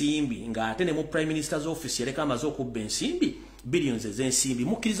abba ensimbi ng'ate ne mu Prime Minister's office yaleka amaze okubba ensimbi billions ez'ensimbi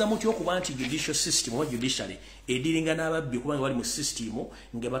mukkiriza mutya okuba nti judicial system oba judiciary ediringa n'ababbi kubanga bali mu system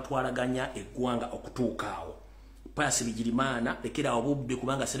nga batwalaganya eggwanga okutuukaawo Paasi Bigirimana lekera obubbi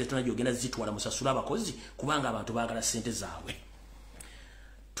kubanga sente tona gyogenda zitwala musasula abakozi kubanga abantu baagala sente zaabwe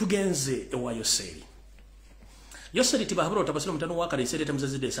tugenze ewa Yoseri tibahabula otabasira mutano wakale sente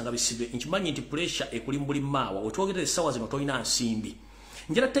temuzazide esanga bisibwe nkimanyi nti pressure ekuli mbuli maawa otwogerere sawa zino toyina nsimbi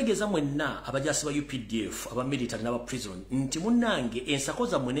njala tegeeza mwenna abajasi ba UPDF aba military n'aba prison nti munnange ensako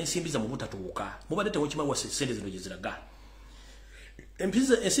zammwe n'ensimbi zammwe butatuuka mubadde temukimawa sente zino gye ziraga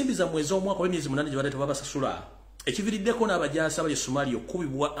ensimbi zammwe ez'omwaka w'emyezi 8 gye badde tebabasasula ekiviriddeko n'abajasi abali Somalia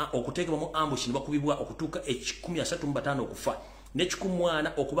okuteekebwa mu ambush ne bakubibwa okutuuka 135 okufa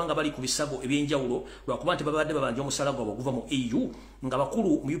n'ekikumwana okubanga bali ku bisago ebyenjawulo lwakuba nti babadde babanja omusala gwabwe okuva mu EU nga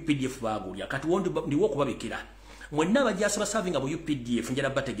bakulu mu UPDF baagulya kati ndiwo okubabikira mwenna abajasi basavinga mu UPDF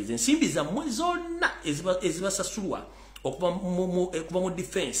njala bategeeza ensimbi zammwe zonna ezibasasulwa okuva mu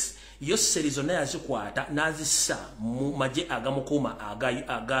defense Yoseri zonna yazikwata n'azissa mu magye agamukuuma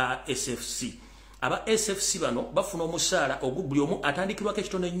aga SFC aba SFC bano bafuna omusaala ogubuli omu atandikirwako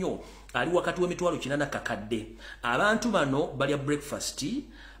ekitono ennyo ali wakati w'emitwalo 8 kakadde abantu bano balya breakfast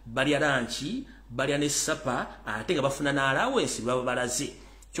balya lunch balya ne supper ate nga bafuna n'allowance baba balaze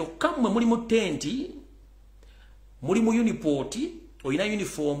kyokka mmwe muli mu tenti muli mu uniport oyina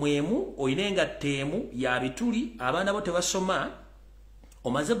uniform emu oyina engato emu ya bituli abaana bo tebasoma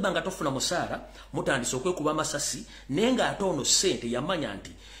omaze ebbanga tofuna musaala mutandise okwekuba amasasi naye ng'ate ono ssente yamanya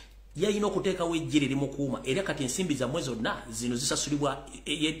nti yayina okuteekawo ejjere limukuuma era kati ensimbi zammwe zonna zino zisasulibwa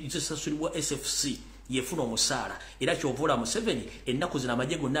SFC yefuna omusaala era kyovoola Museveni ennaku zino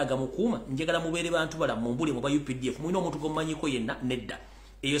amagye gonna agamukuuma njagala mubeere bantu bala mu mbuli mu ba UPDF mulina omuntu gwomumanyiko yenna nedda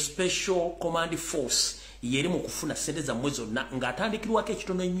eyo special command force yeri mu kufuna sente zammwe zonna ng'atandikirwako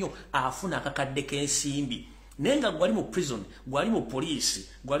ekitono ennyo afuna akakadde k'ensimbi naye nga gwali mu prison gwali mu poliisi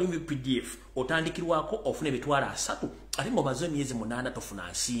gwali mu UPDF otandikirwako ofuna emitwalo 3 ate ng'omaze emyezi 8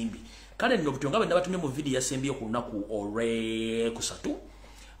 tofuna nsimbi kale nno buto nga bwe nabatumye mu vidiyo yasembye ku lunaku olw'ekusatu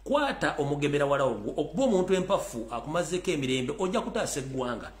kwata omugemera wala ogwo okuba omuntu empafu akumazeeko emirembe ojja kutaasa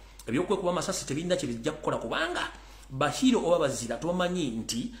eggwanga ebyokwekuba amasasi tebirina kye bijja kukola kubanga bahiro oba bazira tubamanyi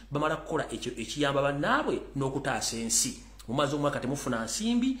nti bamala kukola ekyo ekiyamba bannaabwe n'okutaasa ensi mumaze omwaka temufuna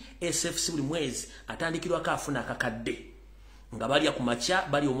nsimbi SFC buli mwezi atandikirwako afuna akakadde nga balya ku makya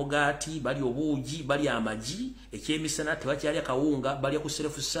bali omugaati bali obuugi bali amagi ekyemisana tebakyalya kawunga balya ku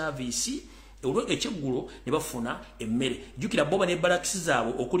self service olwo ekyeggulo ne bafuna emmere jjukira boba ne balakisi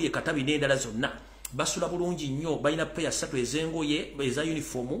zaabwe okuli ekatabi n'endala zonna basula bulungi nnyo balina peya 3 ez'engoye eza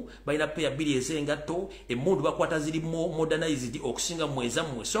uniform balina peya 2 ez'engatto emmundu bakwata ziri modernized okusinga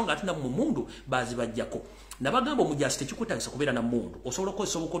mwezammwe so nga ate na mu mundu bazibajjako nabagamba omujasi tekikutagisa kubeera na mundu osobola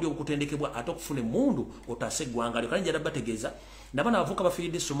okukozesa obukodyo obukutendekebwa ate okufuna emmundu otaasa eggwanga lyo kale njala bategeeza nabana abavuka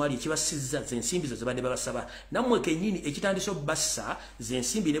bafiiridde Somalia ekibasizza z'ensimbi zo zebadde babasaba nammwe kennyini ekitandisa obbassa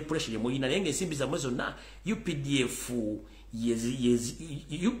z'ensimbi ne pressure yemulina naye ng'ensimbi zammwe zonna UPDF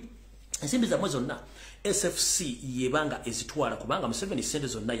ensimbi zammwe zonna SFC yebanga ezitwala kubanga Museveni sente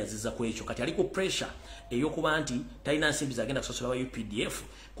zonna yazizza ku ekyo kati ali ku pressure ey'okuba nti talina nsimbi zagenda kusosola wa UPDF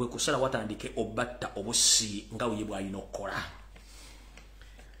kwe kusala watandike obatta obusi nga bwe bwalina okukola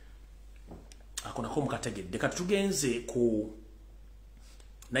ako nako mukategedde kati tugenze ku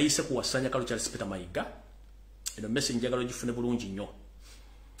nayise kuwasanya Kalo Charles Peter Mayiga eno message njagala gifune bulungi nnyo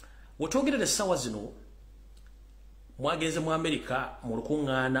wetwogerere essaawa zino mwagenze mu Amerika mu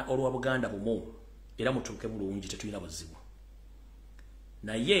lukuŋŋaana olwa Buganda bumu era mutuuke bulungi tetulina buzibu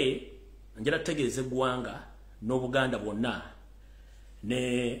naye njala tegeeza eggwanga n'Obuganda bwonna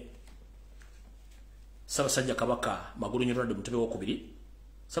ne Ssaabasajja Kabaka Magulu Nyirwadde Mutebe w'okubiri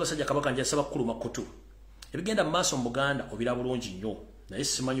Ssaabasajja Kabaka nja saba kkulu makutu ebigenda mu maaso mu Buganda obira bulungi nnyo naye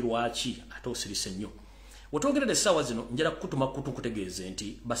simanyi lwaki ate osirise nnyo wetwogeredde essaawa zino njala kutuma kutu kutegeeze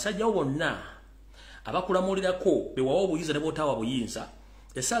nti basajjawo bonna abakulamuulirako bewawa obuyinza ne bootawa buyinza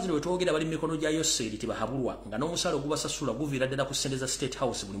essaawa zino wetwogera bali mu mikono gya Yoseeri tibahabulwa nga n'omusaala ogubasasula guviira ddala ku ssente za State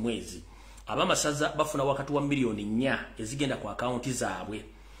House buli mwezi abamasaza bafuna wakati wa miliyoni 4 ezigenda ku akaunti zaabwe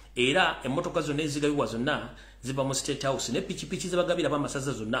era emmotoka zonna ezigabibwa zonna ziva mu State House ne pikipiki zibagabira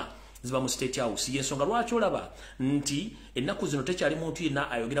abamasaza zonna ziva mu State House yensonga lwaki olaba nti ennaku zino tekyali muntu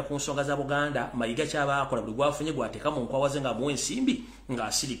yenna ayogera ku nsonga za Buganda mayiga kyabaakola buli gwafunye gwateeka mu nkwawaze nga amuwa ensimbi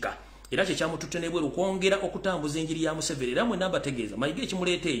ng'asirika era kyekyamututte n'ebweru kwongera okutambuza enjiri ya Museveni era mwenna mbategeeza mayiga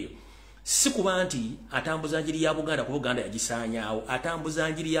ekimuleeta eyo si kuba nti atambuza njiri ya Buganda ku Buganda yagisaanyaawo atambuza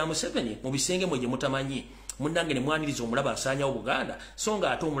njiri ya Museveni mu bisenge mwe gye mutamanyi munnange ne mwaniriza omulaba asaanyaawo Buganda so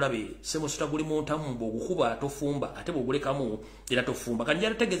nga ate omulabe semusuta guli mu ntamu bw'ogukuba tofumba ate bw'ogulekamu era tofumba kandi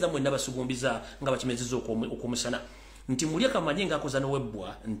yalategeeza mwenna basugumbiza nga bakimeziza okumusana nti mulya kamanyi ng'akoza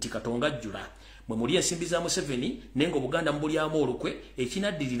n'owebbwa nti Katonga ajjula mwe muli ensimbi za Museveni nenga Obuganda mbulyamu olukwe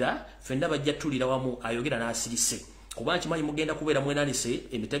ekinaddirira ffenna bajja tulira wamu ayogera n'asirise kuba nkimanyi mugenda kubeera mwenanise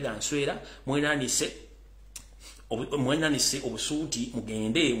emitega nswera mwenanise obusuuti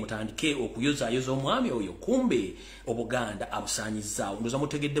mugende mutandike okuyozaayoza omwami oyo kumbe Obuganda abusaanyizaawo ndoza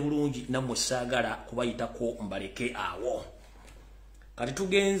mutegedde bulungi nammwe saagala kubayitako mbaleke awo kati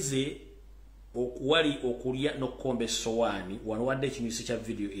tugenze okuwali okulya n'okukomba essowaani wano wadde ekinyusi kya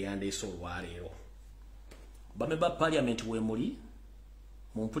vidiyo eyandeese olwaleero bamemba Parliament we muli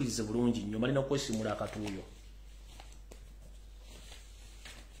mumpulirize bulungi nnyo malina okwesimula akatuuyo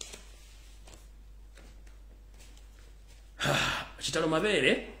kitalo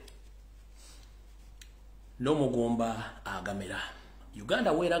mabeere n'omugumba agamera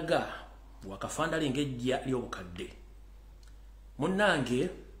Uganda weeraga wakafandali ng'ejja ly'obukadde munnange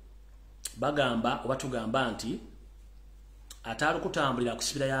bagamba oba tugamba nti ataalukutambulira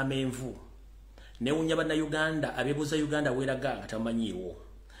kusibira y'amenvu newunya bannayuganda abeebuuza Uganda weeraga nga tamanyiiwo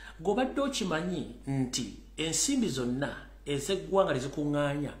gobadde okimanyi nti ensimbi zonna ez'eggwanga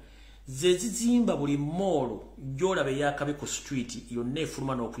lezikuŋŋaanya ze zizimba buli moolo gy'olaba eyakabi ku street yonna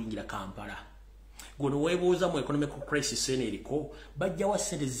efuluma n'okuyingira Kampala gwe weebuuza mu economic crisis eno eriko bajjawa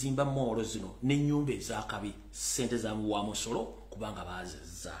ssente zizimba moolo zino n'ennyumba ez'akabi ssente za muwa musolo kubanga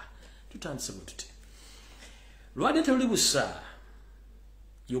baazizza tutandise bwe tuti lwadde teruli busa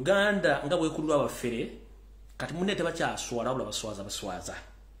Uganda nga bwekulirwa abafere kati munne tebakyaswala wabula baswaza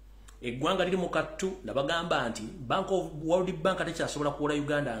eggwanga liri mu kattu nabagamba nti World Bank tekyasobola kuwola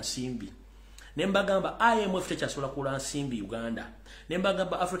Uganda nsimbi ne mbagamba IMF tekyasobola kuwola nsimbi Uganda ne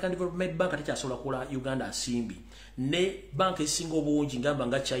mbagamba African Development Bank tekyasobola kuwola Uganda nsimbi ne bank esinga obungi ngamba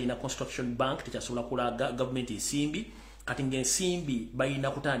nga China Construction Bank tekyasobola kuwola government ensimbi kati ng'ensimbi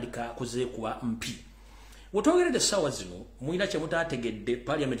bayina kutandika kuzeekuwa mpi wetwogeredde essaawa zino mulina kye mutaategedde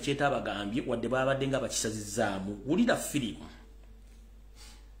Parliament kyetaabagambye wadde babadde nga bakisazizaamu wulira firimu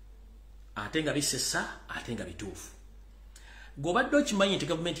ate nga bisesa ate nga bituufu gobadde okimanyi nti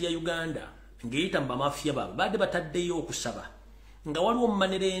gavumenti ya Uganda ng'eyita mu bamafiya baabwe badde bataddeyo okusaba nga waliwo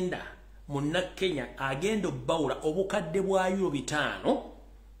Makerere munna Kenya agenda obbawula obukadde bwa euro 5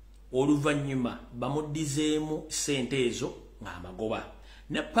 oluvannyuma bamuddizeemu ssente ezo ng'amagoba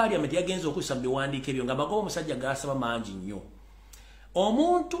ne Parliament yagenza okussa mu biwandiiko ebyo nga amagoba omusajja gaasaba mangi nnyo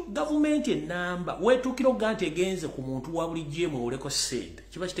omuntu gavumenti enamba weetuukira okuga nti egenze ku muntu wa bulijjo mwewoleko ssente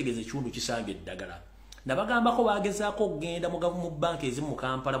kiba kitegeeza ekiwundu kisanga eddagala nabagambako bagezaako okugenda mu banka ezimu mu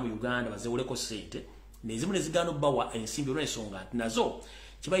Kampala mu Uganda bazewoleko ssente nezimu ne zigaana obbawa ensimbi olw'ensonga nti nazo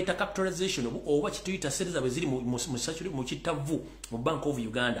kibayita capitalization oba kituyita ssente zaabwe ziri mu kittavu mu Bank of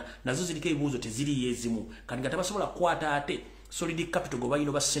Uganda nazo ziriko ebibuuzo teziriyo ezimu kati nga tebasobola kukwata ate solid capital gwe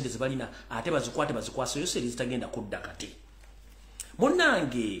balina oba ssente ze balina ate bazikwate bazikwaseyo seri zitagenda kudda kati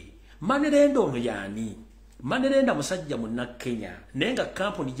munnange Makerere ono yaani Makerere musajja munna Kenya naye nga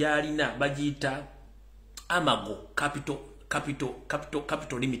kampuni gy'alina bagiyita Amago Capital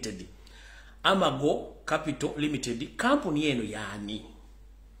Limited Amago Capital Limited kampuni eno yaani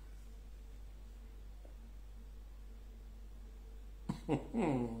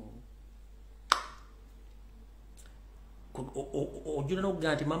ojuna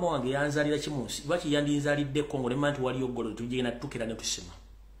n'okugamba nti maama wange yanzaalira kimunsi lwaki yandinzaaliddeko ng'olema nti waliyo ggolo tugenda tukera ne tusima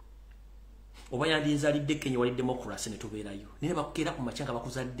oba yandinzaalidde Kenya wali democracy ne tubeerayo naye bakukeera ku makya nga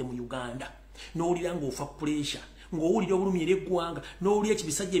bakuzaalidde mu Uganda n'owulira ng'ofa pressure ng'owulira obulumira eggwanga n'owulira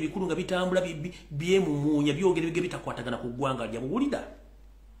ekibisajja ebikulu nga bitambula byemumuunya byogera bige bitakwatagana ku ggwanga lya buwulira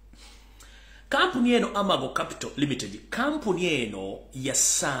Kampuni eno Amago Capital Limited, kampuni eno ya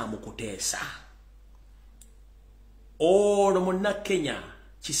Samu Kutesa. Ono muna Kenya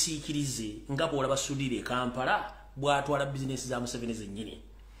kisiikirize nga bwola basudire Kampala bwatwala business za Museveni zennyini.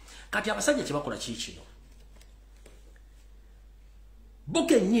 Kati abasajja kye bakola kikino.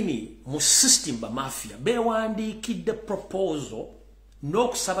 Buke nyini mu system ba mafia bewandikidde proposal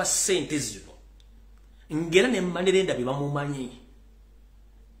n'okusaba ssente zino. Ngera ne Makerere bibamumanyi.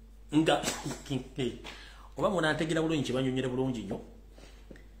 Nga oba munategera bulungi kibanyonyere bulungi nnyo.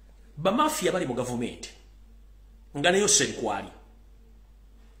 Ba mafia bali mu government. Nga neyo serikwali.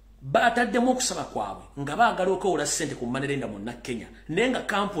 Bataddemu okusaba kwabwe nga baagala okuwola ssente ku Makerere muna Kenya. Nenga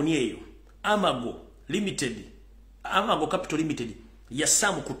kampuni eyo Amago Limited, Amago Capital Limited ya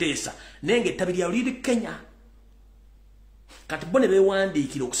Samu Kutesa nenge tabiri ya liri Kenya. Kati bone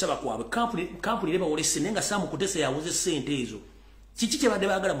bewandikira okusaba kwabwe kampuni leba wolese nenga Samu Kutesa yawoze ssente ezo. Kiki kye badde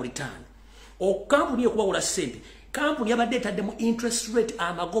baagala mu return. O kampuni okuba wola ssente. Kampuni yabadde etaddemu interest rate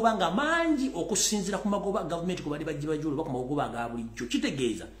amagoba nga mangi okusinzira ku magoba government kubadde bajibajulu bako magoba aga bulijjo.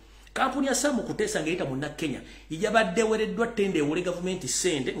 Kitegeeza kampuni ya Samu Kutesa ngeyita mu Kenya yabadde wereddwa tende ewole government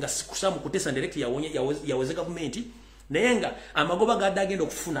ssente nga Samu Kutesa direct yaweze government naye nga amagoba gadde agenda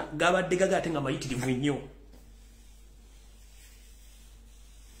okufuna gabadde gagate nga mayitirivu nnyo.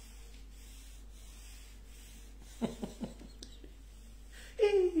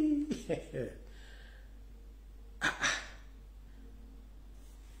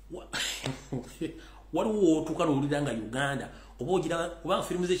 Waliwo tukalulira nga Uganda oba ogira kuba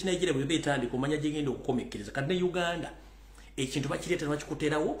firimu ze Nigeria bwe betandika omanya gigenda okukomekereza kati ne Uganda ekintu bakireeta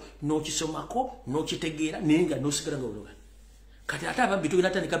bakikuterawo n'okisomako n'okitegeera nenga n'osigala nga ologa kati ate ababbi tugenda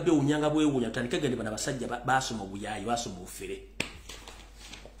tandika bewunyanga bwewunya tandika gende bana basajja basoma obuyayi basoma obufere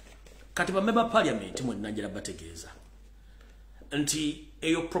kati bamemba parliament mu Nigeria bategeeza nti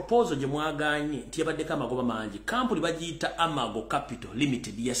eyo proposal gye mwaganye nti yabaddeko amagoba mangi kampuni bagiyita Amago Capital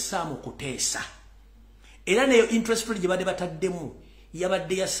Limited ya Samu Kutesa era neyo interest rate gye badde bataddemu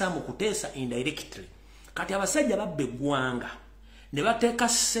yabadde ya Samu Kutesa indirectly. Kati abasajja babbe gwanga ne bateeka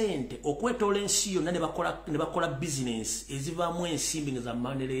ssente okwetoola ensi yonna ne bakola business ezivaamu ensimbi za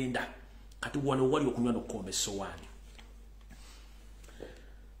Makerere. Kati wano wali okunywa n'okukomba essowaani.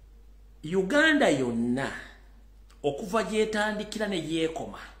 Uganda yonna okuva gyetandikira ne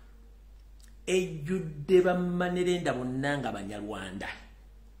yeekoma ejjudde ba Makerere bonna nga Banyarwanda.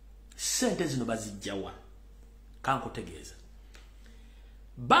 Ssente zino bazijjawa kankutegeeza.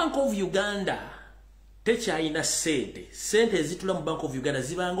 Bank of Uganda tekyayina sente ezitula mu Bank of Uganda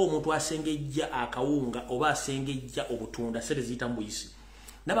zibanga omuntu asengejja akawunga oba asengejja obutunda sente ziyita mu buyisi.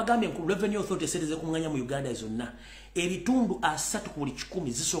 Nabagambye ku Revenue Authority sente zekunganya mu Uganda zonna ebitundu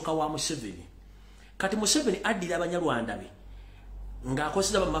 3/10 zisooka wa Museveni. Kati Museveni addira Abanyarwanda be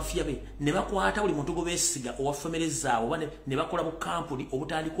ng'akoseza ba mafia be ne bakwata buli muntu gobeesiga owa family zaawo ne bakola mu kampuni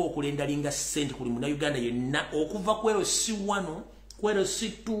obutandika okulendalinga ssente kuli muna Uganda yenna okuva ku LC1 kwero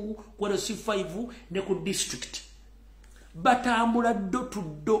C2 kwero C5 ne ku district batambula ddo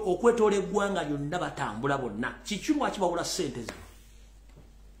tuddo okwetoola eggwanga lyonna batambula bonna kikimu akibawula ssente zino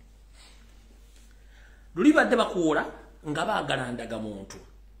luli badde bakuwola nga baagala ndaga muntu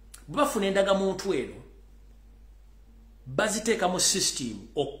bafuna endaga muntu eno baziteeka mu system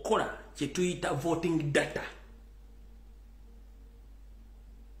okukola kye tuyita voting data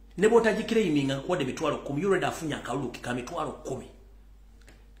ne bw'otagiclaiminga kuwadde emitwalo 10 yoleda afunye akalulu ka mitwalo 10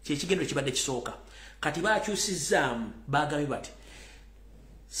 kyekigendo kibadde kisooka kati baakyusizaamu baagambye bati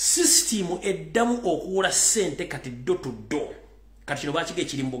system eddamu okuwola ssente kati ddo tuddo kati kino baakiga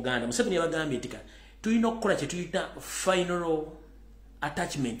ekiri mu Buganda Museveni yabagambye nti tulina okukola kye tuyita final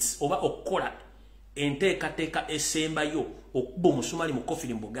attachments oba okukola enteekateeka esembayo okuba omusumali mu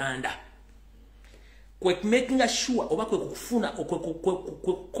coffin mu Buganda kwe making sure oba kwe kufuna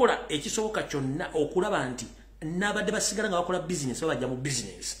okukola ekisoboka kyonna okulaba nti n'abadde basigala nga bakola business babajja mu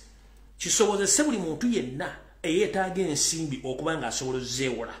business kisobozese buli muntu yenna eyeetaaga ensimbi okuba nga asobola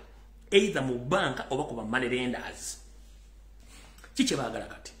zeewola either mu banka oba ku Makerere. Kiki baagala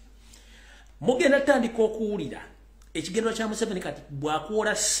kati mugenda tandika okuwulira ekigendo kya Museveni kati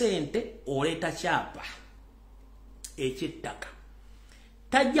bwakuwola ssente oleeta kyapa ekyettaka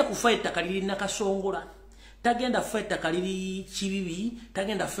tajja kufa ettaka liri Nakasongola tagenda kufa ettaka liri Kibibi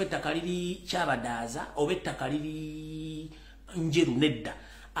tagenda kufa ettaka liri Kyabadaaza oba ettaka liri Njeru nedda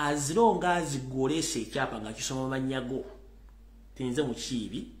azironga azigolesa ekyapa nga kisoma manyago tinze mu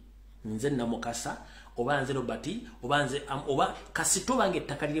Kiibi nze Namukasa oba nze Robert oba nze oba kasito bange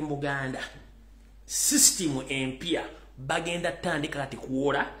ettaka liri mu Buganda system empya bagenda tandika kati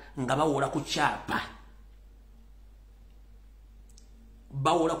kuwola nga bawola ku kyapa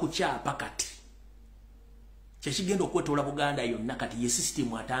bawola ku kyapa kati kyekigenda okwetoola Buganda yonna kati ye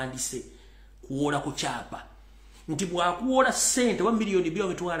system atandise kuwola ku kyapa nti bwakuwola ssente $1 million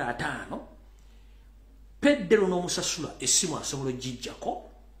 $5 Pedro n'omusasula essimu asobola ogijjako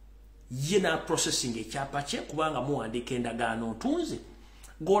ye na processing ekyapa kye kubanga muwandiika endagaano ntunze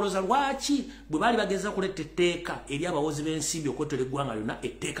goloza lwaki bwe bali bageza kuleta etteeka eri abawozi b'ensimbi okwetoola eggwanga lyonna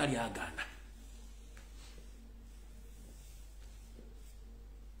etteeka lyagaana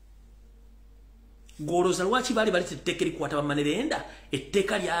goloza lwaki bali baleta etteeka erikwata bamanerenda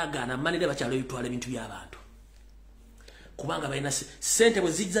etteeka lyagaana manerenda bakyalo ebitwala ebintu by'abantu kubanga balina ssente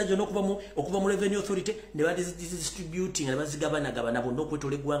bwe zijja zonna okuva mu revenue authority ne badistributing ne bazigabana bonna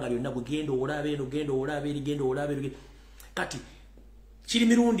okwetoola eggwanga lyonna bwe genda olaba eno genda olaba eri genda olaba eri kati kiri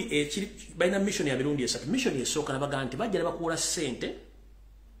mirundi balina mission ya mirundi esatu mission esooka nabaga nti bajja ne bakuwola ssente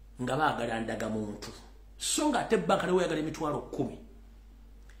nga baagala ndaga muntu so nga ate banka ne weeyagala $10,000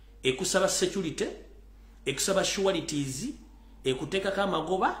 ekusaba security ekusaba sureties ekuteekako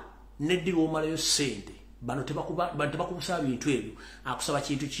amagoba neddi lw'omalayo ssente bano tebakusaba bintu ebyo akusaba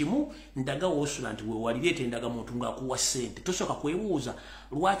kintu kimu ndaga woosula nti weewalireeta endaga muntu ng'akuwa ssente tosooka kwebuuza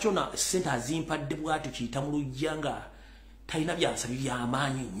lwaki ona ssente azimpadde bwatyo kiyita mu lujja nga talina byansabi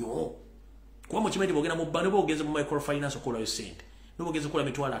by'amaanyi nnyo kuba mukimanyi bwogenda mu bba ne bwogeze mu microfinance okolayo ssente ne bwogeze okola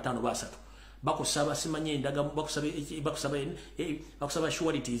 $5,3 bakusaba simanye endaga bakusaba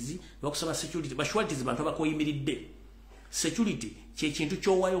sureties bakusaba security sureties bantu abakuyimiridde security kye kintu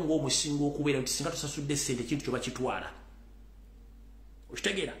ky'owaayo ng'omusingo okubeera nti singa tosasudde ssente ekintu kyoba kitwala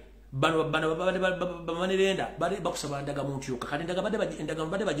okitegeera bano bamanerenda bakusaba ndaga muntu yokka kati endagaano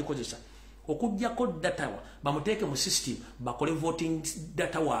badde bagikozesa okuggyako data bamuteeke mu system bakole voting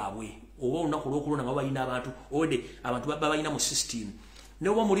data waabwe oba olunaku olw'okulonda nga balina abantu abantu babalina mu system ne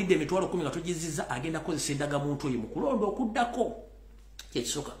oba mulidde $10,000 nga togizizza agenda kozesa endaga muntu oyo mu kulonda okuddako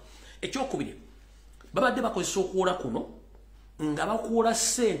kyekisooka ekyokubiri babadde bakozesa okuwola kuno nga bakuwola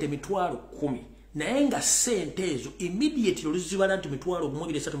ssente $10,000 naye nga ssente ezo immediately oluzibala nti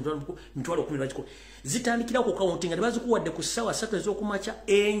 $1,300 zitandikira ku counting nga bazikuwadde ku ssaawa 3 ez'okumakya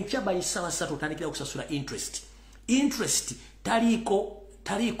enkya bayisaawa 3 otandikira kusasula interest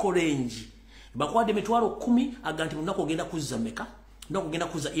taliiko range bakuwadde $10,000 aga nti lunaku ogenda kuzza meka lunaku ogenda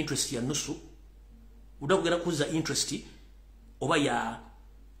kuzza interest ya nusu lunaku ogenda kuzza interest oba ya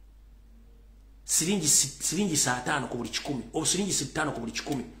siringi 5 ku buli 10 oba siringi 5 ku buli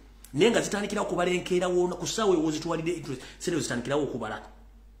 10 naye nga zitandikira okubalenkeera wona ku ssaawa ewo zituwalidde interest sente zitandikirawo okubala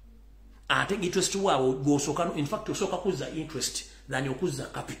ate interest waabwe gw'osooka in fact osooka kuzza interest than okuzza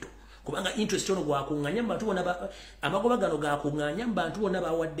capital kubanga interest ono gwakuŋŋanya mu bantu bonna amagoba gano gakuŋŋanya mu bantu bonna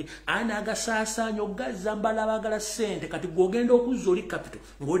bawadde anaagasaasaanya ogazambala abaagala ssente kati gw'ogenda okuzza oli capital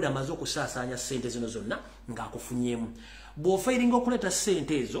ng'olida amaze okusaasaanya ssente zino zonna ng'akufunyemu bw'ofairinga okuleeta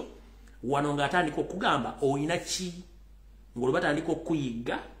ssente ezo wano ng'atandika okugamba oyina ki ng'olwo batandika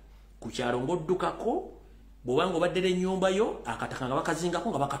okuyigga ku kyalo ng'oddukako bw'obanga obadde n'ennyumba yo akataka nga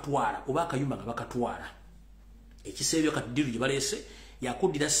bakazingako nga bakatwala oba akayumba nga bakatwala ekiseebyo kati ddiru gye baleese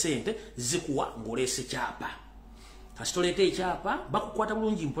yakuddira ssente zikuwa ng'oleese kyapa kasi toleeta ekyapa bakukwata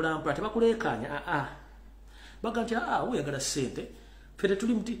bulungi mpolampola tebakuleekaanya baga nti oyagala ssente fe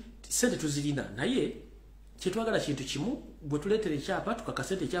tetuli muti ssente tuzirina naye kyetwagala kintu kimu bwe tuleetera ekyapa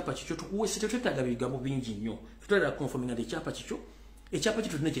tukakasente ekyapa kikyo tukuwese tetwetaaga bigambo bingi nnyo tutolera konfominga nti ekyapa kikyo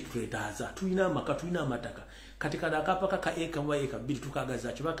tulina kye tutwetaaza tulina amaka tulina amataka kati kada akapaka ka eka mwa eka 2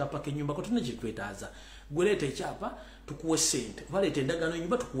 tukagaza kyo bakapaka ennyumba ko tulina kye tutwetaaza gwe leeta ekyapa tukuwe ssente baleeta endagaano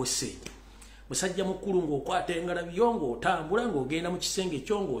ennyumba tukuwe ssente musajja mukulu ng'okwata engala byongo otambula ng'ogenda mu kisenge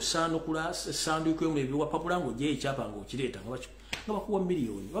ekyo ng'osaanukula essanduuko y'omu ebiwapapula ng'ogyeyo ekyapa ng'okireeta nga bakuwa $1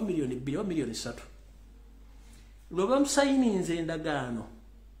 million, $2 million, $3 million. Lwe bamusayininze endagaano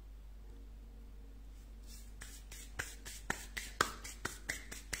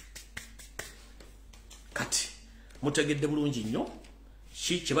kati mutegedde bulungi nnyo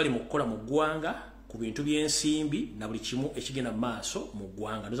kye bali mu kukola mu ggwanga ku bintu by'ensimbi na buli kimu ekigenda mu maaso mu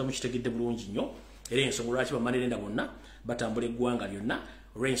ggwanga ndoza mukitegedde bulungi nnyo era ensonga lwaki bamanerenda bonna batambula eggwanga lyonna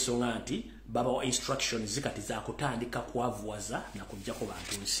olw'ensonga nti babawa instructions kati zakutandika kwavuwaza na kuggyako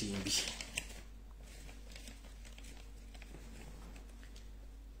bantu nsimbi.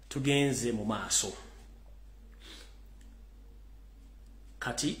 Tugenze mu maaso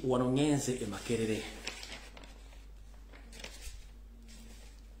kati wano ngenze e Makerere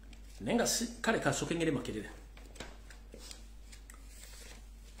nenga kale kasooke ngere Makerere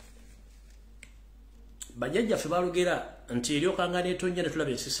bajjajja ffe balugera nti eryokanga neetonnya ne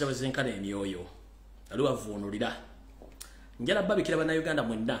tulaba ensisira bazenkana emyoyo ali bavuunulira njala babikira bannayuganda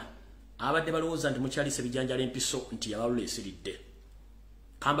mwenna abadde balowooza nti mukyalisa ebijanjala empiso nti yabalula esiridde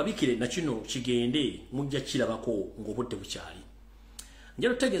kamba bikire na kino kigende mujja kirabako ng'obudde bukyali.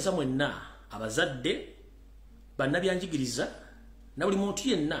 Njalo tegeza mwenna abazadde bannabyanjigiriza na buli muntu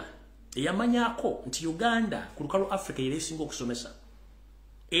yenna eyamanyako nti Uganda ku lukalu Africa yeresinga okusomesa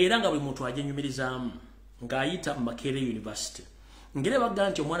era nga buli muntu ajenyumirizaamu ng'ayita Makerere University. Ngere bagamba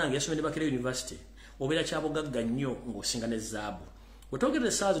nti omwana wange yasomera Makerere University obeera kyabugagga nnyo ng'osinga ne zaabu.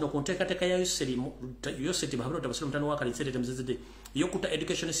 Wetwogerere saa zino ku nteekateeka ya Yoseti Mahabiro Tabasiro mutano wa Kalisere temuzizide yokuta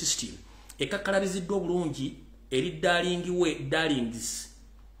education system ekakkalabiziddwa obulungi eri darlings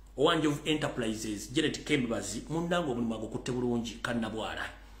Owange of Enterprises Janet Kembabazi munnango omulimu agukutte bulungi kannabwala.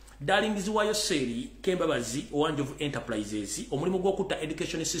 Darlings wa Yoseri Kembabazi Owange of Enterprises omulimu gw'okutta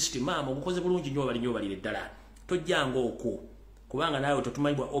education system maama ogukoze bulungi nnyo balire ddala. Tojjanga okwo kubanga naawe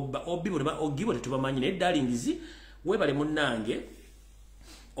totumanyibwa obbi bwe ogibo tetubamanyi naye Darlings webale munnange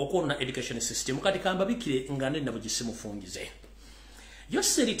okwonna education system kati kamba bikire nga nena bugisimu fungize.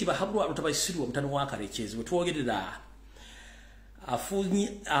 Yoseri tibahabulwa lutabayisirwa mutano wa Kalekezi wetwogerera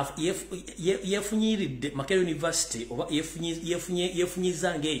yefunyiridde Makerere University oba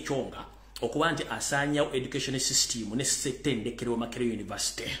yefunyizanga ekyonga okuba nti asaanyawo education system ne setendekero Makerere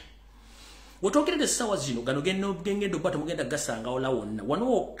University. Wetwogerera essaawa zino gano gengendo bata mugenda gasangawo la wonna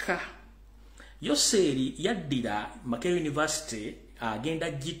wanooka Yoseri yaddira Makerere University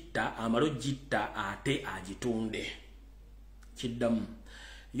agenda jitta amalo jitta ate agitunde kiddamu.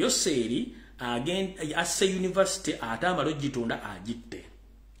 Yoseri agenda asse university ate amalo gitunda agitte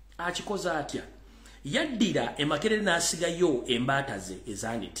akikoza atya yaddira Makerere n'asigayo embaata ze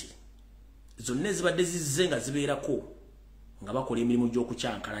ezaniti zonna ezibadde zizze nga zibeerako nga bakola emirimu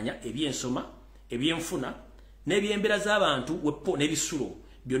gy'okukyankalanya ebyensoma ebyenfuna n'ebyembeera z'abantu wepo n'ebisulo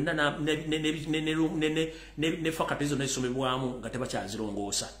byonna ne fakati zonna ezisomebwamu nga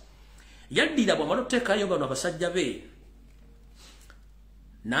tebakyazirongoosa. Yaddira bw'amala okuteekayo bano abasajja be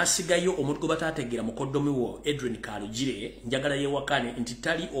n'asigayo omuntu gwe bataategeera mukoddomi wo Edwin Kalugire njagala yeewakane nti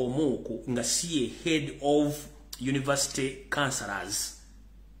tali omuuku nga si ye head of university counselors.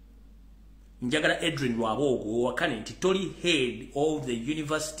 Njagala Edwin Lwaboogo weewakane nti toli head of the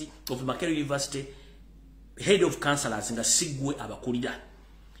University of Makerere University head of counselors nga sigwe abakulira.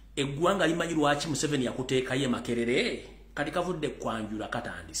 Eggwanga limanyi lwaki Museveni yakuteekayo Makerere kati kavudde kwanjula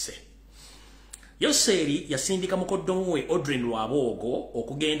katandise. Yoseri yasindika mukoddomu we Odrin Lwaboogo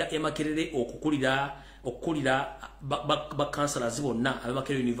okugenda Makerere okukulira ba counselors bonna aba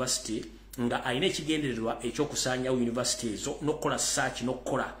Makerere University nga ayina ekigendererwa ekyokusaanyawo university ezo n'okukola search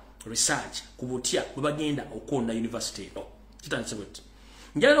n'okukola research ku butya bwe bagenda okwonna university eno. Kitandise bweti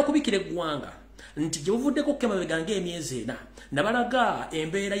njala n'okubikira eggwanga nti gye buvuddeko okukemabega ng'emyezi ena nabalaga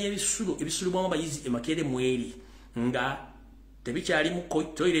embeera y'ebisulibwamu abayizi Makerere mweri nga tebikyali mu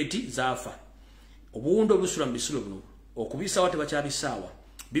toilet zaafa. Obuwundo obusula mu bisulo buno okubisaawa tebakyabisaawa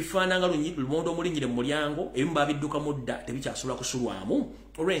bifaananga lumondo omulinyire mu mulyango ebimu babidduka mudda tebikyasobola kusulwamu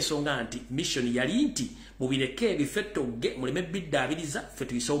olw'ensonga nti mission yali nti mubireke ebifettogge muleme biddaabiriza ffe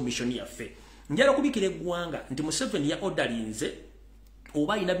tuyisewo mission yaffe. Njala okubikira eggwanga nti Museveni ya odalinze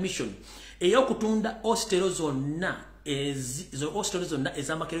oba ayina mission ey'okutunda hostelo zonna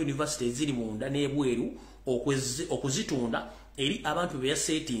eza Makerere University eziri munda n'ebweru okuzitunda eri abantu be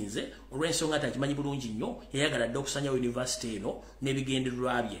yasetinze olw'ensonga nti akimanyi bulungi nnyo yayagala dde okusanyawo university eno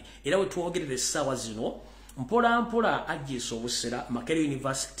n'ebigendererwa bye. Era we twogerera essaawa zino mpola mpola aggiisa obusera Makerere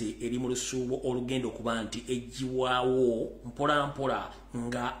University eri mu lusuubo olugenda okuba nti eggiwaawo mpola mpola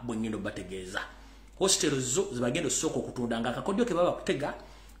nga bwe ngendo bategeeza. Hostelo zo zibagenda osooka okutunda nga akakodyo ke baba kutega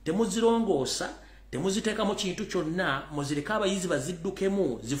temuzirongoosa temuziteekamu kintu kyonna muzireka abayizi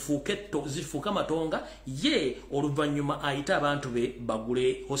baziddukemu zifuuke amatonga ye oluvannyuma ayite abantu be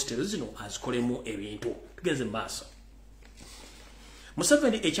bagule hostelo zino azikolemu ebintu. Tugenze mu maaso.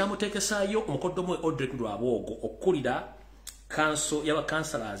 Museveni ekyamuteekesaayo omukoddomu we Odrick Lwaboogo okukulira kanso y'aba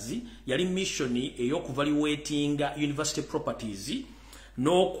counselors yali mission ey'okuvaluatinga university properties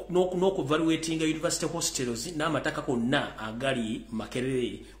n'okuvaluatinga university hostels n'amataka konna agali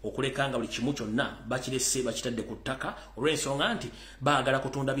Makerere okuleka nga buli kimu kyonna bakirese bakitadde ku ttaka olw'ensonga nti baagala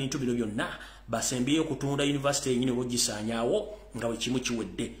kutunda bintu bino byonna basembyeyo kutunda university yenyini bogisaanyaawo nga buli kimu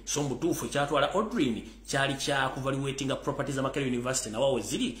kiwedde. So mutuufu ekyatwala Odrin kyali kya kuvaluatinga properties za Makerere University nawawe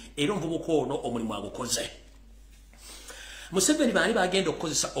ziri era omuvubuka ono omulimu agukoze. Museveni baali bagenda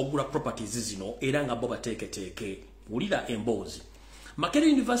okukozesa ogula properties zino era nga bo bateeketeeke wulira emboozi.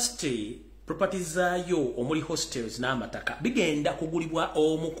 Makerere University properties zaayo omuli hostels n'amataka bigenda kugulibwa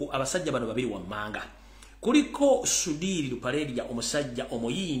omu ku abasajja bano babiri wammanga. Kuliko Sudiri Luparedia omusajja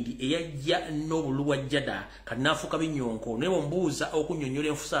omuyindi eyajja n'obuluwa jjada kanaafuka binyonko ne mbuuza okunnyonnyola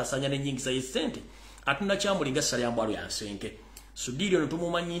enfusaasanya n'ennyingiza y'essente atunda kyamulinga Salyambwalo ya Nsenke. Sudiri ono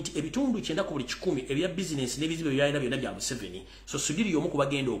tumumanyi nti ebitundu 9 ku buli 10 ebya business n'ebizibu byalina byonna bya Museveni. So Sudiri omu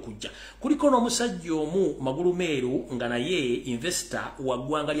kubagenda okujja. Kuliko n'omusajja omu magulu meeru nga naye investor wa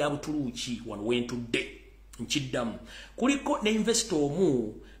ggwanga lya Butuluuki wano wentudde nkiddamu. Kuliko ne investor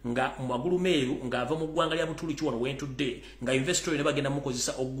omu nga magulu meeru nga ava mu ggwanga lya Butuluuki wano wentudde nga investor ne bagenda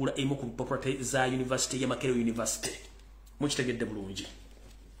mukozesa okugula emu ku property za University ya Makerere University. Mukitegedde bulungi.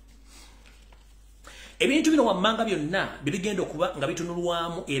 Ebintu bino wammanga byonna bibigenda okuba nga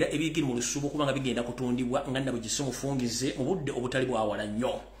bitunulwamu era ebigiri mu lusuubo kuba nga bigenda kutundibwa nga nabo gisimufungize mu budde obutali bwawala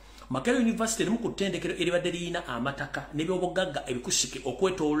nnyo. Makerere University limu ku ttendekero eribadde liyina amataka n'ebyobugagga ebikusike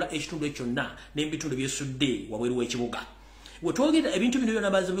okwetoola ekitundu ekyonna n'ebitundu byesudde wabweru w'ekibuga. We twogera ebintu bino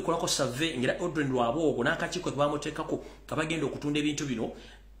byonna baza bikolako survey ngera Odren Lwaboogo n'akakiiko ke bamuteekako kabagenda okutunda ebintu bino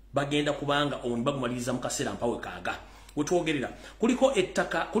bagenda kubanga omulimu bagumaliriza mu kaseera mpawe kaaga. We twogerera kuliko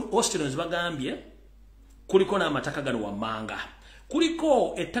ettaka Australians bagambye kuliko n'amataka gano wammanga.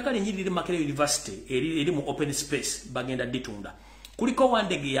 Kuliko ettaka linyiriri Makerere University eri mu open space bagenda ditunda. Kuliko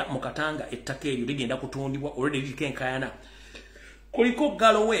Wandegeya mu Katanga ettaka eryo ligenda kutundibwa already likenkayana. Kuliko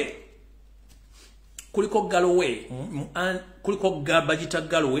Galloway kuliko Bagita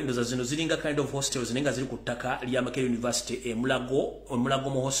Galloway ndoza zino ziringa kind of hostels nenga ziri ku ttaka lya Makerere University Mulago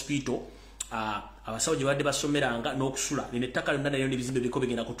mu hospital abasawo gye badde basomeranga n'okusula lino ettaka lyonna nayo n'ebizimbe biriko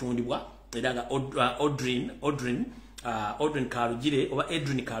bigenda kutundibwa era nga Odrin Kalugire oba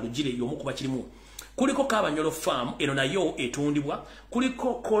Edrin Kalugire y'omu kuba kirimu. Kuliko Kabanyolo Farm eno nayo etundibwa.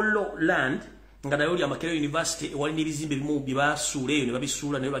 Kuliko Kolo Land nga nayo lya Makerere University wali n'ebizimbe bimu bye basuula eyo ne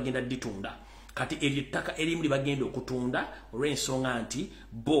babisuula nayo bagenda ditunda. Kati eryo ettaka erimu libagenda okutunda olw'ensonga nti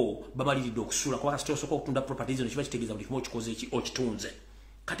bo babaliridde okusuula kuba kasita osooka okutunda properties eno kiba kitegeeza buli kimu okikoze eki okitunze.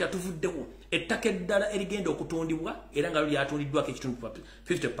 Kati atuvuddewo ettaka eddala erigenda okutundibwa era nga lyatundiddwako ekitundu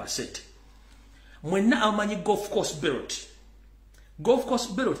 50%. Mwenna amanyi Golf Course Belt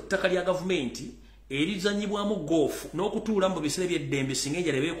ettaka lya gavumenti erizanyibwamu golf n'okutuulamu mu biseera by'eddembe singa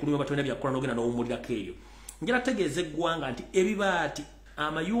enjala eba ekuluma batonda byakola n'ogenda n'owummulirako eyo. Njala tegeeza eggwanga nti ebibaati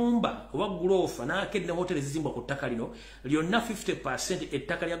amayumba oba guloofa n'akedde ne hoteli zizimbwa ku ttaka lino lyonna 50%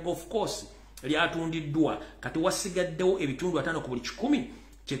 ettaka lya Golf Course lyatundiddwa. Kati wasigaddewo ebitundu 5 ku buli 10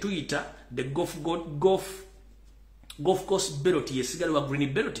 kye tuyita the Golf Course Belt yesigale wa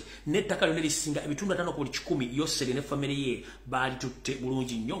Green Belt n'ettaka lyonna lisinga ebitundu 5 ku buli 10 Yosere ne family ye baali tutte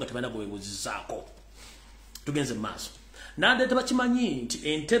bulungi nnyo nga tebalina gwebuuzizaako. Tugenze maaso. Nade tebakimanyi nti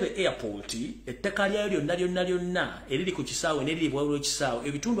Entebbe Airport ettaka lyayo lyonna eriri ku kisaawe n'eriri bwawulo kisaawe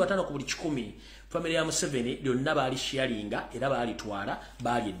ebitundu 5 ku buli 10 family ya Museveni lyonna baali sharinga era baalitwala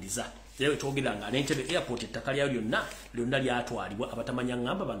baalieddiza. Era twogera nga Entebbe Airport ettaka lyayo lyonna lyatwalibwa abatamanya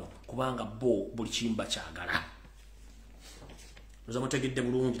ngamba bano kubanga bo buli kimba kyagala. Mutegedde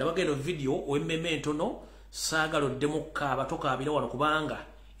bulungi nabagenda video owemmeme entono saagala oddemu kaaba tokaabira wano kubanga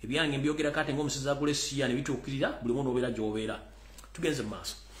ebyange mbyogera kate ng'omusizi agulesiya ne bituukirira buli muntu obeera gy'obeera. Tugenze mu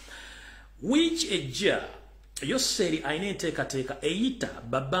maaso. Which ejja Yoseri ayina enteekateeka eyita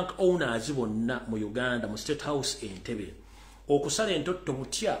bank owners bonna mu Uganda mu State House Entebbe okusala entotto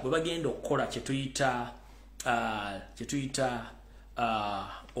butya bwe bagenda okukola kye tuyita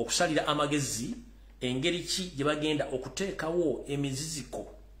okusalira amagezi engeri ki gye bagenda okuteekawo emiziziko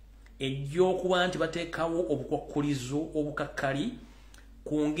egy'okuba nti bateekawo obukwakkulizo obukakkali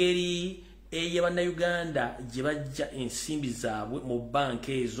ku ngeri ey'Abannayuganda gye bajja ensimbi zaabwe mu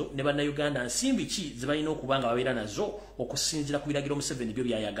banka ezo ne Bannayuganda nsimbi ki ze balina okuba nga babeera nazo okusinziira ku biragiro Museveni byo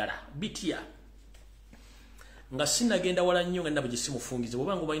byayagala bitya. Nga sinagenda wala nnyo nga nabo gye simufungize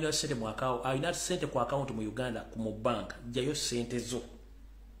bw'oba nga balina ssente alina ssente ku akawunti mu Uganda mu banka jjayo ssente zo.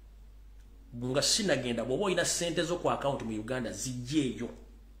 Nga sinagenda bw'oba olina ssente zo ku akawunti mu Uganda zijjeeyo.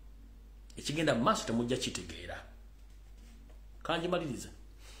 Ekigenda mu maaso temujja kitegeera. Kanjimaliriza.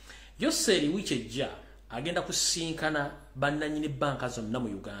 Yoseri wichejja agenda kusinkana bannanyini banka zonna mu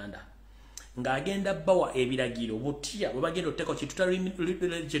Uganda. Ng'agenda bawa ebiragiro butya bwe bagenda oteeka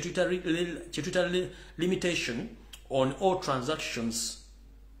kyetuita limitation on all transactions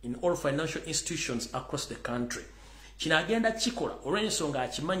in all financial institutions across the country. Kino agenda kikola olw'ensonga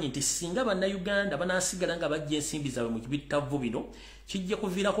akimanyi nti singa Bannayuganda banaasigala nga bajja ensimbi zaabwe mu bitavvu bino kijja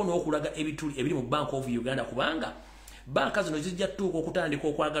kuviirako n'okulaga ebituli ebiri mu Bank of Uganda kubanga banka zino zijja tuuka okutandika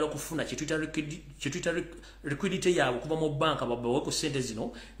okwagala okufuna kyetuita liquidity yaabwe kuva mu banka babawe ku ssente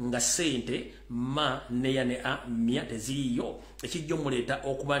zino nga ssente neya ne mya teziriyo ekijja omuleeta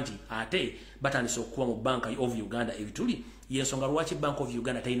okuba nti ate batandise okukuba mu Bank of Uganda ebituli. Yensonga lwaki Bank of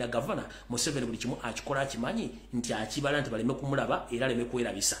Uganda talina gavana Museveni buli kimu akikola akimanyi nti akibala nti baleme kumulaba era aleme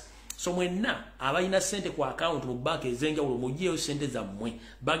kwerabisa. So mwenna abalina ssente ku account mu banka ez'enjawulo mugyeyo ssente zammwe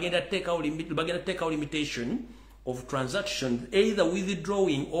bagenda teekawo limitation of transaction either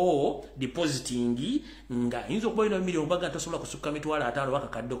withdrawing or depositing nga inzo kuba ino milioni baga tosobola kusukka mitwala 5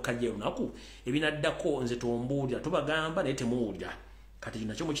 bakakadde okajja lunaku ebinaddako nze tombuulira tubagamba naye temuwulira kati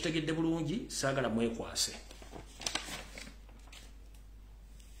kino nakyo mukitegedde bulungi saagala mwekwase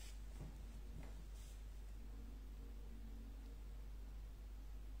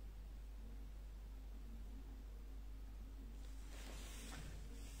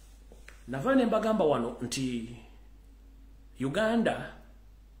navane mbagamba wano nti Uganda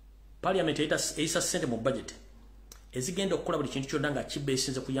Parliament eisa sente mu budget ezigenda okukola buli kintu kyonna nga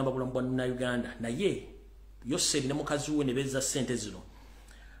kibeesinze kuyamba bulamu bwa na Uganda naye Yoseri ne mukazi we ne beza sente zino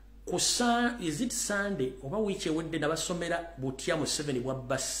kusa is it Sunday oba wiiki ewedde nabasomera butya mu 7 bwa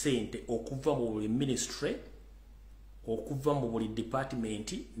basente okuva mu buli ministry okuva mu buli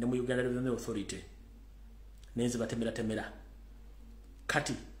department ne mu Uganda Revenue Authority nenze batemera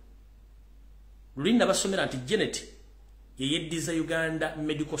kati Lulinda basomera nti Janet yeyeddiza Uganda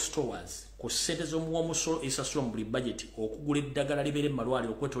Medical Stores ku sente z'omuwomusolo esasula mu buli budget okugula eddagala libere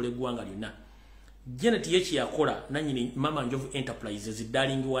malwaliro okwetola eggwanga lyonna. Janet yeki yakola nanyini Mama Njovu Enterprises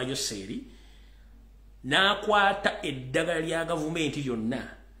dalingi wa Yoseri n'akwata eddagala lya gavumenti lyonna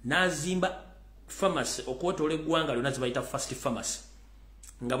n'azimba pharmacy okwetola eggwanga lyonna zibayita First Pharmacy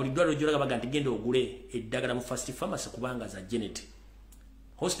nga buli ddwaliro gy'olaga baga nti genda ogule eddagala mu First Pharmacy kubanga za Janet.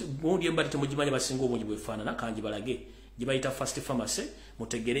 Host bondi yembali temujimanya basingo obungi bwefaanana kanji balage gibayita First Pharmacy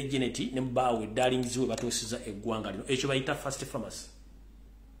mutegere Janet ne mbawe darling ziwe batosiza eggwanga lino ekyo bayita First Pharmacy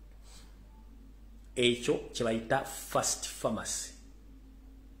ekyo kye bayita First Pharmacy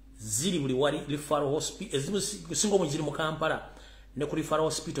ziri buli wali referral hospital ezimu singo mu ziri mu Kampala ne ku referral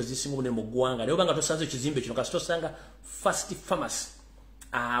hospital zisingo ne mu ggwanga leo banga tosanze ekizimbe kino kasi tosanga First Pharmacy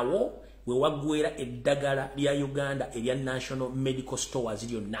awo we wagwera eddagala lya Uganda elya National Medical Stores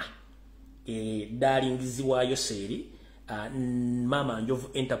lyonna dalingizi wa Yoseri Mama Njovu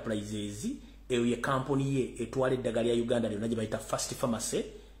Enterprises eyo ye company ye etwala eddagala lya Uganda lyonna gye bayita First Pharmacy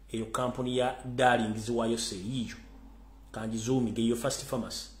eyo company ya dalingizi wa Yoseri yiyo kanji zoomi geyo First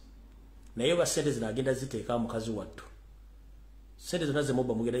Pharmacy naye ba sente zinagenda ziteeka mukazi wattu sente zonna ze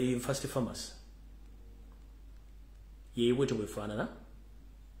moba mugenda eyo First Pharmacy yewe to befaanana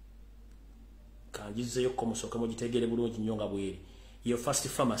kanjizeyo komusoka mu gitegere bulungi nnyo nga bweri yo First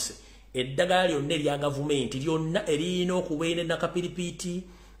Pharmacy eddagala lyonna erya gavumenti lyonna erina okubeera na kapiripiti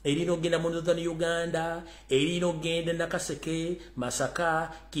erina ogenda mu Northern Uganda erina ogenda na Kaseke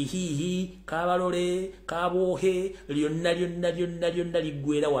Masaka Kihihi Kabalole Kabohe lyonna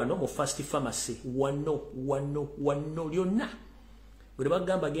ligwera wano mu First Pharmacy wano lyonna bwe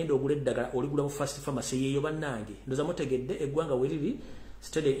bagamba genda ogula eddagala oligula mu First Pharmacy yeyo bannange ndoza mutegedde eggwanga weriri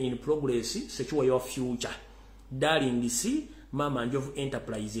study in progress secure your future darling si Mama Njovu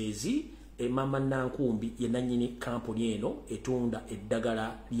Enterprises Mama Nankumbi ye nanyini company eno etunda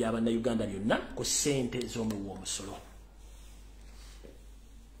eddagala lya bana Uganda lyonna ku sente z'omuwo omusolo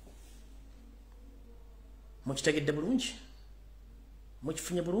mukitegedde bulungi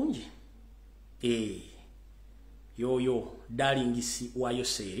mukifunye bulungi yoyo darling si wa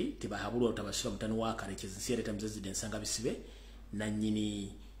Yoseri tibahabulwa otabasira mutani wa Karekezi nsiyere tamzezi densanga bisibe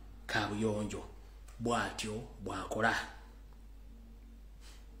nanyini kabuyonjo bwatyo bwakola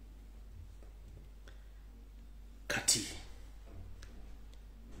kati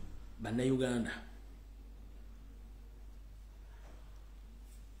bana Uganda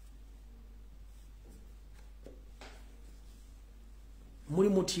muri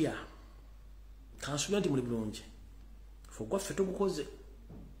mutya kansuubira nti muli bulungi fogwaffe tugukoze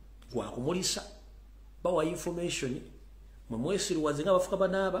gwakumulisa bawa information mwesiriwaze nga bafuka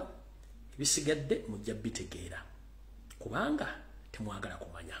banaaba ebisigadde mujja bitegeera kubanga temwagala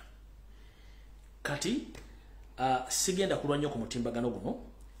kumanya kati sigenda kulwanya ku mutimbagano guno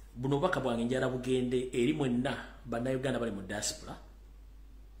buno baka bwange njala bugende eri mwenna bana Uganda bali mu diaspora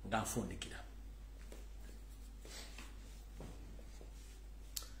nga nfundikira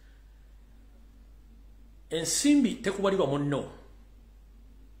ensimbi tekubalirwa munno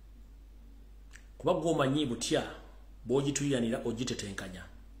kuba gwomanyi butya bwogituyanira ogitetenkanya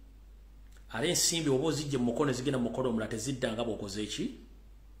ale ensimbi oba ozijje mu mukono zigenda mu mukono omulala teziddanga bw'okoze eki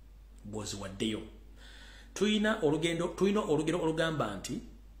bw'oziwaddeyo tuyina olugero olugamba nti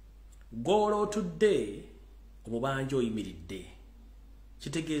gw'ola otudde omubanja oyimiridde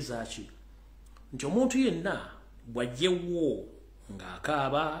kitegeeza ki nti omuntu yenna bw'ajjewo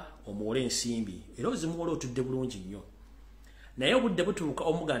ng'akaaba omuwola ensimbi era ozimuwola otudde bulungi nnyo naye obudde butuuka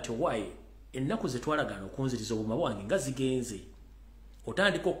omuga nti owaaye ennaku ze twalagaana okunziriza obuma bwange nga zigenze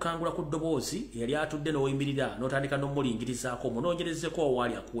otandika okukangula ku ddoboozi yali atudde n'oyimirira n'otandika n'omulingirizaako munoonyerezeko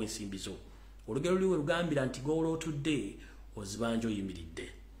owaali akuwa ensimbi zo olugero luliwe lugambira nti golo today ozibanja oyimiridde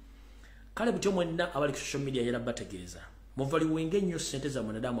kale butyo mwenna abali ku social media yera bategeeza muvali wenge nnyo ssente za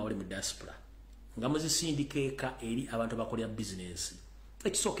mwanadamu abali mu diaspora nga muzisindikeeka eri abantu abakolera business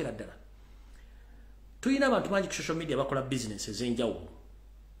ekisookera ddala tulina abantu bangi ku social media bakola business ez'enjawulo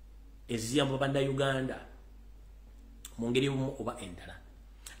eziyamba bannayuganda mu ngeri emu oba endala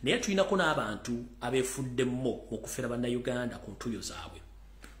naye tulinako n'abantu abeefuddemmo mu kufera bannayuganda ku ntuyo zaabwe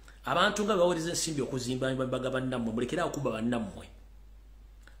abantu nga baweereza ensimbi okuzimba embaga bannammwe mulekerawo okuba bannammwe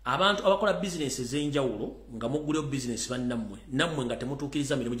abantu abakola business ez'enjawulo nga mugguleo business bannammwe nammwe nga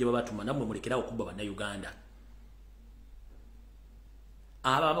temutuukiriza mirimu gye babatuma nammwe mulekerawo okuba bannayuganda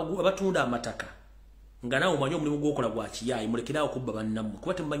abatunda amataka nga nawe omanyi omulimu gw'okola gwa kiyaayi mulekerawo okuba bannammwe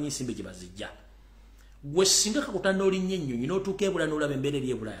kuba temumanyi ensimbi gye bazijja gwe singa kakutanda olinnyo ennyonyi n'otuuka ebula n'olaba embeera eri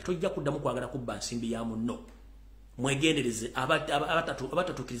ebulaya tojja kuddamu kwagala kubba nsimbi ya munno mwegendereze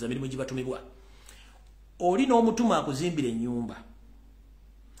abatatuukiriza mirimu gye batumibwa oli n'omutuma akuzimbira ennyumba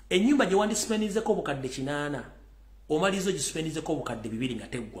gye wandisipendizeko obukadde 8 omaliza ogisipendizeko obukadde 2 nga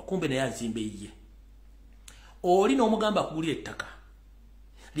teggwa kumbe naye azimba eyiye oli n'omugamba akugulira ettaka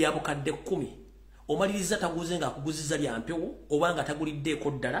lya bukadde 10 omaliriza taguze nga akuguziza lya mpewo oba nga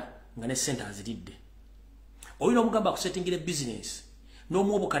taguliddeeko ddala nga ne ssente aziridde oli n'omugamba akusetingira business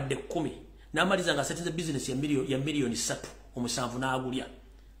n'omuwa obukadde 10 n'amaliza nga asetinze business ya miliyoni 3 omusanvu n'agulya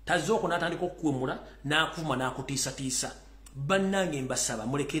tazze okwo n'atandika okukwemula n'akuvuma n'akutiisatiisa bannange mbasaba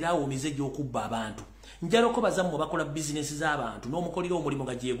mulekerawo mize gy'okubba abantu njaloko bazammwe bakola business z'abantu n'omukolera omulimu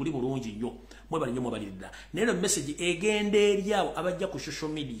nga gyeguli bulungi nnyo mwebali nnyo mwebalirira naye no message egenda eri abo abajja ku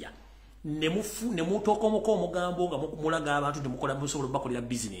social media ne mutookomuko omugambo nga mulaga abantu temukola musobola bakolera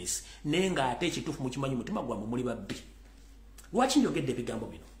business naye ng'ate ekituufu mukimanyi mutima gwammwe muli babbi lwaki njogedde ebigambo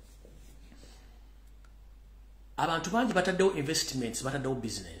bino abantu bangi bataddewo investments bataddewo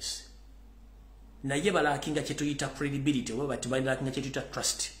business naye balakinga kye tuyita credibility oba bati balakinga kye tuyita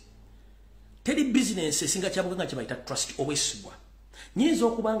trust teri business esinga kyabuga nga kye bayita trust obwesigwa nyinza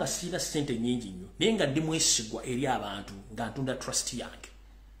okuba nga sirina ssente nnyingi nnyo naye nga ndi mwesigwa eri abantu nga ntunda trust yange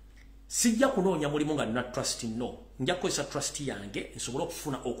sijja kunoonya mulimu nga nina trust no nja kukozesa trust yange nsobole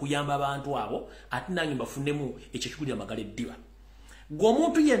okufuna okuyamba abantu abo ate nange mbafunemu ekyo kikulira amagala eddiba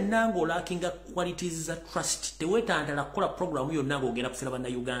ng'omuntu yenna ng'olakinga qualities za trust teweetantala kukola programu yonna ng'ogenda kufera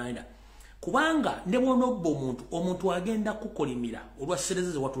bannayuganda kubanga ne bw'onobba omuntu agenda kukolimira olwa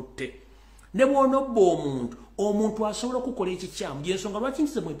ssereze ze watutte ne bw'onobba omuntu asobola okukola ekikyamu gyensonga lwaki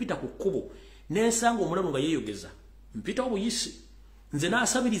nkize mwempita ku kkubo n'ensanga omulalu nga yeeyogeza mpita obuyisi nze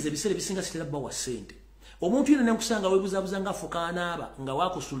n'asabiriza ebiseera ebisinga sitera bba wa ssente omuntu yenna nenkusanga weebuzaabuza ng'afuka anaaba nga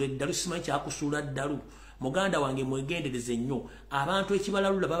waakusuula eddalu simanyi kyakusuula ddalu muganda wange mwegendereze nnyo abantu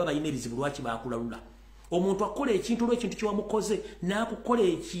ekibalalula baba balina ebizibu lwaki baakulalula omuntu akola ekintu olw'ekintu kyewamukoze n'akukola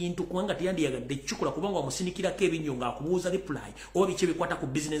ekintu kubanga teyandiyagadde kikikola kubanga wamusindikirako ebinnyo ng'akubuuza reply oba biki ebikwata ku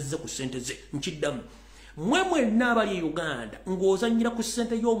bizinesi ze ku ssente ze nkiddamu mmwe mwenna abali e Uganda ng'ozannyira ku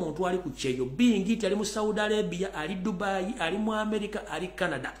ssente y'omuntu ali ku kyeyo bingi ti ali mu Saudi Arabia ali Dubai ali mu America ali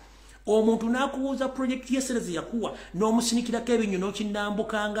Canada omuntu n'akubuuza projekiti y'essereze yakuwa n'omusindikirako ebinnyo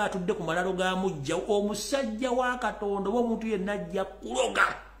n'okinnambuka nga atudde ku malalo ga mujja omusajja wa Katonda oba omuntu yenna ajja kuloga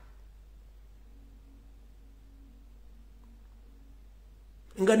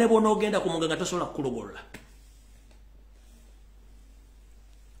nga ne bw'onoogenda ku muganga tosobola kukulogolola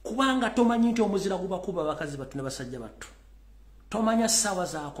kubanga tomanyi nti omuzira gubakuba abakazi battu ne basajja battu tomanya ssaawa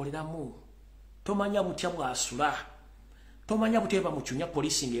zaakoleramu tomanya butya bw'asula tomanya butya bamucunya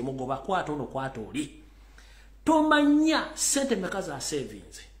poliisi ng'emugoba kwata ono kwata oli tomanya ssente meka za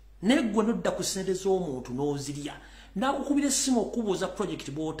savings naye ggwe nodda ku ssente z'omuntu n'ozirya n'akukubira essimu okubuuza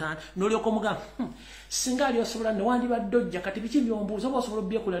projekiti bw'otaana n'olyoka omugamba singa ali osobola newandibadde ojja kati biki byombuuza oba osobola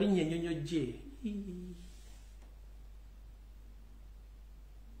obbyekula linnya ennyonyo gye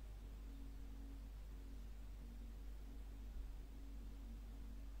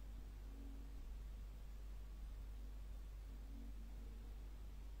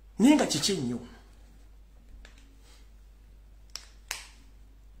naye nga kiki nnyo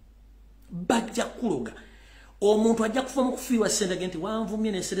bajja kuloga omuntu ajja kufa mu kufiirwa ssente ge nti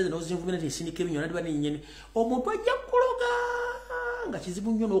wanvumye n'ensereze n'ozinvumye n'ensindika ebinnyo nadiba n'ennyeni omuntu ajja kuloga nga kizibu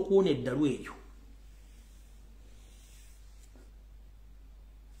nnyo n'okuwona eddalu eyo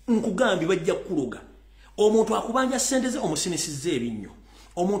nkugambye bajja kuloga omuntu akubanja ssente ze omusinisizza ebinnyo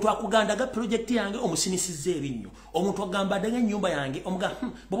omuntu akugandaga projekiti yange omusinisizza ebinnyo omuntu agamba daga ennyumba yange omugamba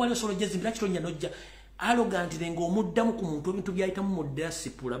bw'oba ali osobola ogyezimbira kitonya n'ojja alogantire ng'omuddamu ku muntu ebintu byayitamu mu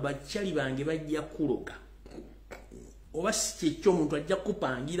diaspora bakyali bange bajja kuloga oba si kyekyo omuntu ajja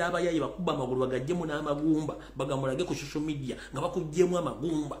kupangira abayayi bakuba amagulu bagajjemu n'amagumba bagamulage ku social media nga bakugyemu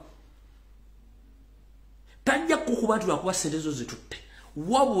amagumba tajja kukuba nti lwakuba ssente zo zitutte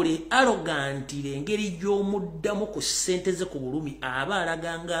wabule arrogantire engeri gy'omuddamu ku ssente ze ku bulumi aba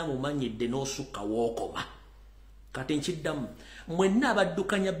alaganga amumanyidde n'osukka wookoma kati nkiddamu mwenna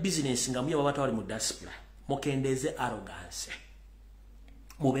abaddukanya bizinensi nga muye babatawali mu diaspora mukendeeze arrogance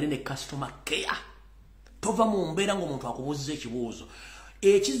mubeere ne customer care tova mu mbeera ng'omuntu akubuuziza ekibuuzo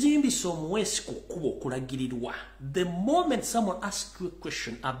ekizimbisa omuweesi ku kkubo okulagirirwa the moment someone asks you a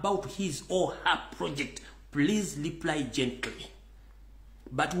question about his or her project please reply gently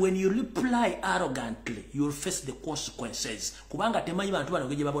but when you reply arrogantly you'll face the consequences kubanga temanyi bantu bano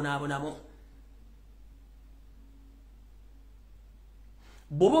gye babonaabonamu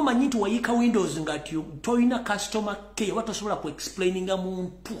bw'oba omanyi nti wayiika windows nga toyina customer care oba tosobola ku explaininga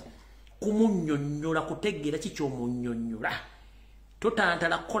muntu kumunnyonnyola kutegeera kikyomunnyonnyola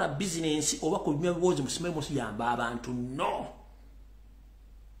totantala kukola bizinensi oba kunywa ebiwoozi musimaye musiyamba abantu no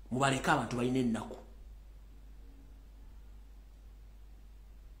mubaleke abantu balina ennaku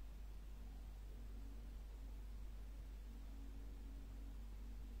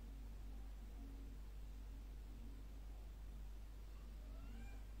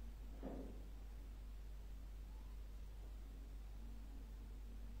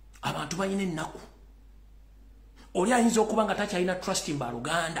abantu balina ennaku oli ayinza okuba nga takyalina trust mba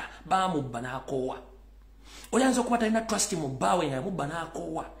Luganda bamubba n'akoowa oli ayinza okuba talina trust mu bbaawe nga yamubba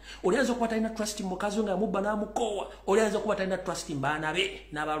n'akoowa oli ayinza okuba talina trust mu mukazi we nga yamubba n'amukoowa oli ayinza okuba talina trust mu baana be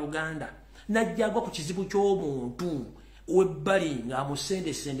n'abaluganda najja agwa ku kizibu ky'omuntu webbali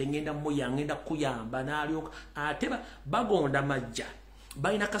ng'amusendesende ngenda muya ngenda kuyamba n'alyoka ate bagonda majja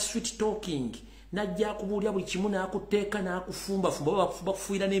balina ka sweet talking najja kubuulya buli kimu n'akuteeka n'akufumbafumba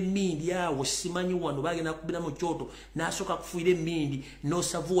bakufuuyira n'emmindi awo simanyi wano bagenda kubira mu kyoto n'asooka kufuuyira emmindi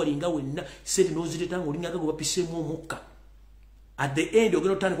n'osavuwalinga wenna sente n'ozireta ng'olinga gwe bapiseemu omukka at the end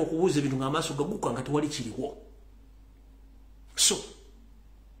ogenda otandika okubuuza ebintu ng'amaaso gaguka nga tewali kiriwo so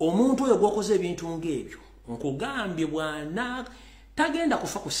omuntu oyo gwokoze ebintu ng'ebyo nkugambye bwana tagenda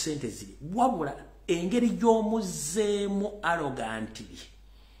kufa ku ssente ziri wabula engeri gy'omuzzeemu arrogantly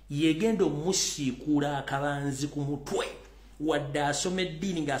yegenda omusiikuula akabanzi ku mutwe wadde asoma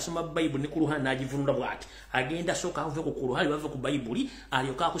eddiini ng'asoma bayibuli ne ku luhali n'agivunula bw'ati agenda sooka ave ku luhali bave ku bayibuli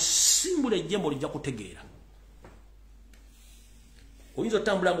alyoka akusimbula ejjembo lijja kutegeera oyinza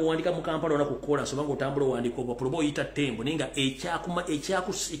otambula ng'owandika mu Kampala ona ku kolansi oba ng'otambula owandika obwapula oba oyita tembo naye nga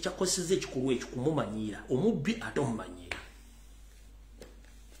ekyakoseza ekikolwa ekyo kumumanyiira omubbi ate omumanyiira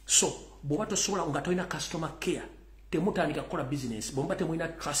so bw'oba tosobola nga tolina customer care temutandika kukola business bomba temulina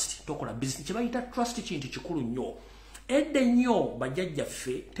trust tokola business kyebayita trust kintu kikulu nnyo edda ennyo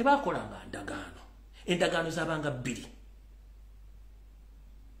bajjajjaffe tebakolanga ndagaano endagaano zabanga bbiri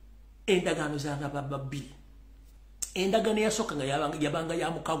endagaano zagababa bbiri endagaano eyasooka nga yabanga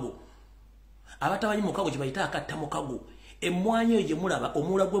ya mukago abatabanyi mukago kyebayita akatta mukago emmwanyi eyo gye mulaba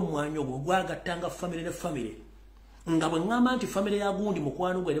omuwula gw'emmwanyi ogwo gwagattanga famire ne famire nga bwe ngamba nti famire ya gundi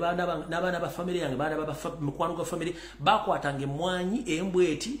mukwano gwe n'abaana ba famire yange baana mukwano gwa famire bakwatanga emmwanyi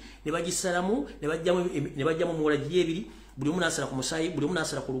embweti ne bagisalamu ne bajjamu muwala gyebiri buli omu n'asala ku musaayi buli omu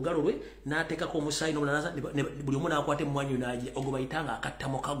n'asala ku lugalo lwe n'ateekako omusaayi buli omu n'akwata emmwanyi n'agya ogwo bayitanga akatta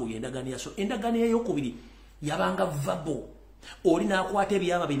mukago y'endagaano yaso endagaano ey'okubiri yabanga vabo oli n'akwata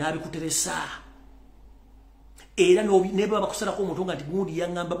ebyama bye n'abikuteresa era ne baba bakusalako omuntu nga nti gundi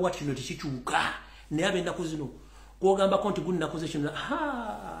yaŋŋamba bwati kino tekikyuka naye ab'ennaku zino kwogambako nti gundi nakoze kino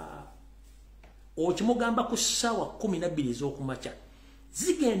okimugamba ku ssaawa 12 ez'okumakya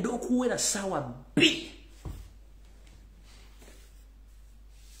zigenda okuwera ssaawa 2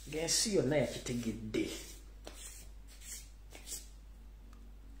 ng'ensi yonna yakitegedde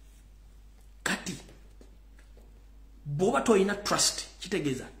kati bw'oba toyina trust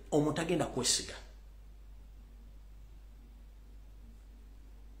kitegeeza omuntu agenda kwesiga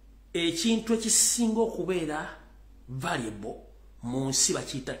ekintu ekisinga okubeera valuable mu nsi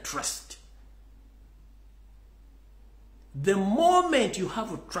bakiyita trust. The moment you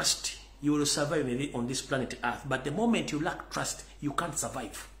have trust, you will survive maybe on this planet Earth. But the moment you lack trust, you can't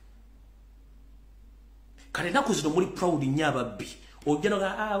survive. Kale naku zino muli proud nnyo ababbi. Ojja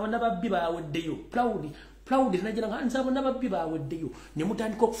nga abana babbi baweddeyo. Proud najja nga nze abana babbi baweddeyo. Ne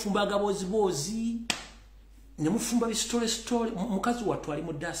mutandika okufumba agaboozi. Ne mufumba bi story. Mukazi wattu ali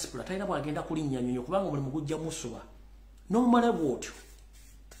mu diaspora talina bwagenda kulinnya nnyonyo kubanga omulimu gujja musuba. N'omumala bw'otyo.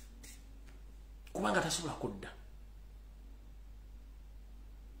 Kubanga tasobola kudda.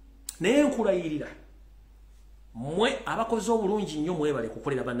 Naye nkulayirira mwe abakoze obulungi nnyo mwebale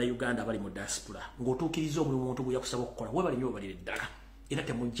kukolera bannayuganda abali mu diaspora ng'otuukiriza omulimu omuntu gwe yakusaba okukola webale nnyo webalire ddala era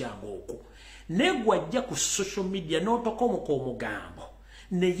temujjanga okwo naye gw'ajja ku social media n'otokomoka omugambo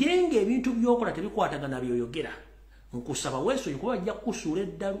Naye ebintu byokola tebikwatagana byoyogera. Nkusaba weso kuba ajja kusuula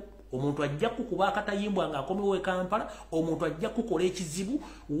eddalu. Omuntu ajja kukuba akatayimbwa nga akomewo e Kampala, omuntu ajja kukola ekizibu,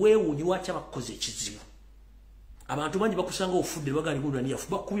 weewuunyi lwaki abakoze ekizibu. Abantu bangi bakusanga ofudde bagani gundi ani yafu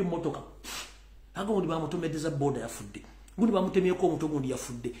bakubye emmotoka. Aga gundi bamutomedeza boda yafudde. Gundi bamutemyeko omutwe gundi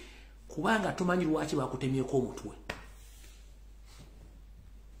yafudde. Kubanga tomanyi lwaki bakutemyeko omutwe.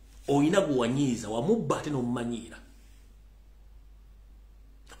 Oyina guwanyiza wamubba ate n'omumanyiira.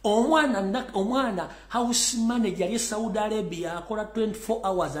 Omwana house manager ali Saudi Arabia akola 24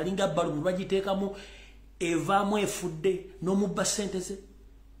 hours alinga balumu bagiteekamu evaamu efudde n'omubba ssente ze.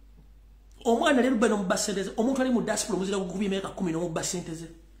 Omwana lero bano mubba ssente ze. Omuntu ali mu diaspora muzira kugubya emyaka 10 n'omubba ssente ze.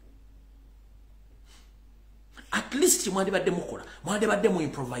 At least mwandibadde mukola, mwandibadde mu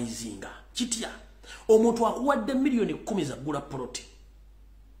improvisinga. Kitya omuntu akuwadde milioni 10 za gula ploti.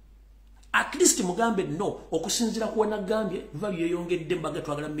 At least mugambe no okusinzira ku wanagambye value yeyongedde mbaga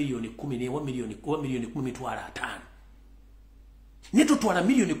twagala milioni 10 ne wa milioni 10 twala 5. Neto twala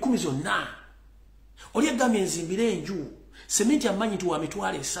milioni 10 zonna. Oli agambye nzimbire enju, sementi amanyi tu wa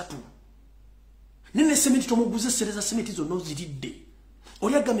mitwala 3. Nene sementi tomuguze sereza sementi zo noziridde.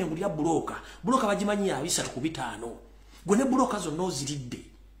 Oli agambye ngulya buloka bagimanyi ya 3 ku 5. Gwe ne buloka zo noziridde.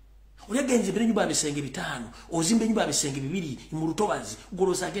 Oli genze bere nyumba bisenge 5, ozimbe nyumba bisenge 2 mu lutobazi,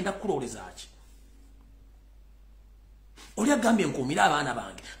 goloza agenda kuloleza aki. Oli agambye nkumira abaana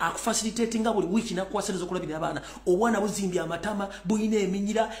bange, akufacilitating buli wiki nakuwasereza okulabira abaana, obwana buzimbi amatama, buyina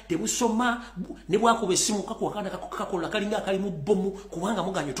eminyira, tebusoma, ne bwakuba essimu kakwakana kakola kalinga akali mu bomu kubanga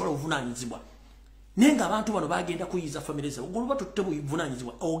muganye tola obuvunanyizibwa. Nenga abantu bano bagenda kuyiza family zaabwe, goloba tutte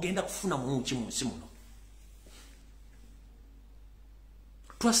buvunanyizibwa, ogenda kufuna mu ki mu nsi muno.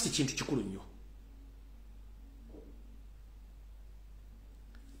 Trust kintu kikulu nnyo.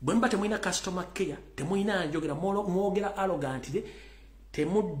 Bwemba temwina customer care, temwina njogera mwogera arrogantly,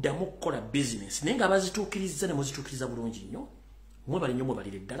 temudda mukola business. Nenga abazituukiriza ne muzituukiriza bulungi nnyo. Mwebale nnyo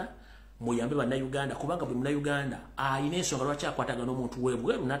mwebalire ddala. Muyambe bannayuganda kubanga buli munnayuganda ayina ensonga lwaki akwatagana n'omuntu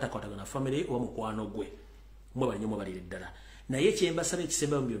webweru n'atakwatagana family oba mukwano gwe. Mwebale nnyo mwebalire ddala. Naye kyembasaba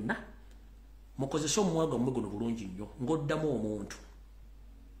ekisembayo byonna mukozese omumwaga mumwe guno bulungi nnyo ng'oddamu omuntu.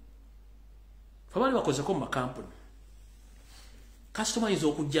 Fabali bakozeko mu makampuni. Customer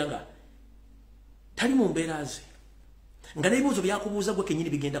okujja nga tali mu mbeera ze. Nga n'ebibuuzo byakubuuza gwe kennyini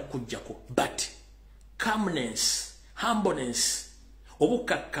bigenda kukujjako. But calmness, humbleness,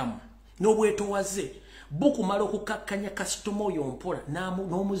 obukakkamu n'obwetoowaze bukumala okukakkanya customer oyo mpola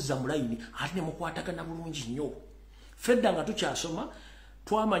n'omuzza mu layini ate ne mukwatagana bulungi nnyo. Fedda nga tukyasoma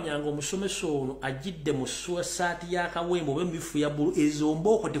twamanyanga omusomesa ono ajjidde mu saati y'akawembo oba emifu ya bbulu ezo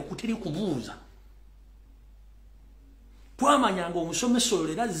mbooko tekuteri kubuuza. Twamanyanga omusomesa oyo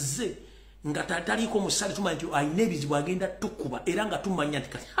leero azze nga tataliko musali tumanya nti ayina ebizibu agenda tukuba era nga tumanya nti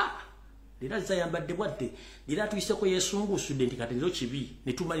kati leero azze ayambadde bwadde leero atuyiseko yeesunguusudde nti kati leero kibi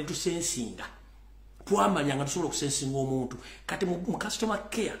ne tumanya tusensinga. Twamanyanga tusobola okusensinga omuntu. Kati mu customer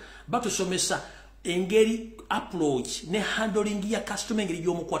care batusomesa engeri approach ne handling ya customer engeri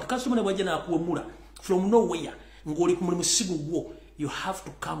gy'omukwata. Customer ne bwajja n'akuwemula from nowhere ng'oli ku mulimu sigu gwo, you have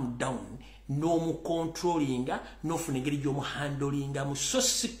to calm down. No mu controllinga, no funa engeri gy'omu handlinga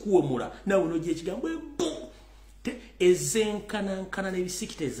musosi kuwemula nawe n'ogira ekigambo ezenkanankana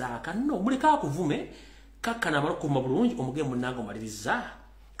n'ebisikite zaaka. No muleka akuvume kakkana amala okuvuma bulungi omugemu munnange omaliriza.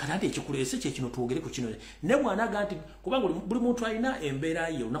 Kati ate ekikuleese kye kino twogere ku kino. Ne bw'anaga nti kubanga buli muntu alina embeera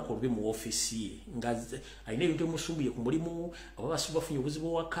ye olunaku olubi mu ofiisi ye nga alina ebintu ebimusumbuye ku mulimu oba bafunye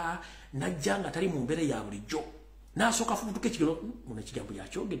obuzibu waka najja nga tali mu mbeera ya bulijjo. Nasooka fubutuka ekigero muno ekigambo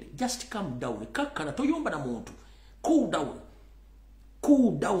yakyogedde. Just calm down. Kakkana toyomba na muntu. Cool down.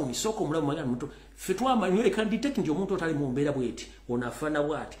 Cool down. Sooka omulamu magana muntu. Ffe twamanyi can detect nti omuntu otali mu mbeera bw'eti. Onafana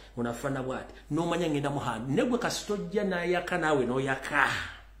bw'ati. Onafana bw'ati. N'omanya ngenda muhandi. Ne gwe kasi tojja n'ayaka naawe n'oyaka.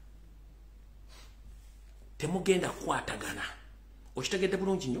 Temugenda kukwatagana. Okitegedde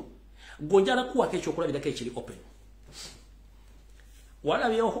bulungi nnyo. Gonjala kuwako ekyokulabirako ekiri open.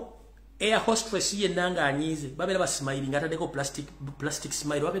 Walabyeho air hostess yenna nga anyize babera basmile nga atadeko plastic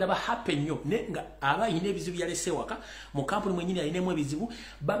smile babera ba happy nnyo nga aba ine ebizibu yalese waka mu company mwenyini alinemu ebizibu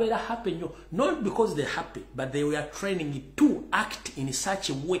babera happy nnyo, not because they're happy but they were training to act in such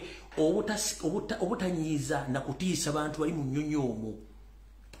a way obutanyiza na kutiisa abantu bali mu nnyonyomo.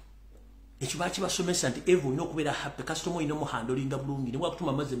 Ekyo bakibasomesa nti evo ino okubeera happy customer ino mu handlinga bulungi ne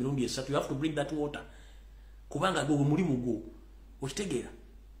bwakutuma amazzi emirundi 3 you have to bring that water kubanga gwo mulimu gwo okitegeera.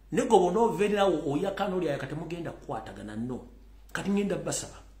 Nego bono verira oya kanoli ayakate mugenda kukwatagana no. Kati ngenda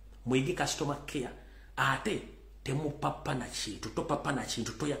basaba mwege customer care ate temupapa na kintu topapa na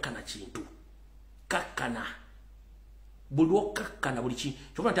kintu toyaka na kintu kakkana bulwo kakkana buli ki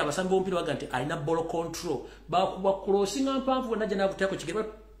kyokka nti abasambi b'omupiira baga nti alina ball control bakuba crossinga mpanvu wonna gye naavutako kigere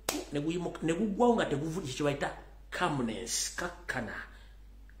ne guggwawo nga kye bayita calmness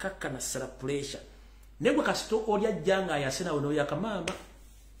kakkana sala pressure naye gwe kasito oli ajja nga ayasenawe n'oyakamamba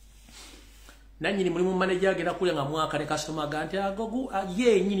nanyini mulimu manager agenda kulya nga mwaka ne customer ga nti agogu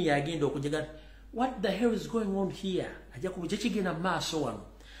ye nyini yagenda okujega what the hell is going on here ajja kubuje kigenda maaso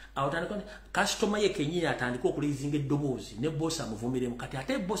wano awatandika customer ye kenyini atandika okulizinga eddobozi ne boss amuvumiremu kati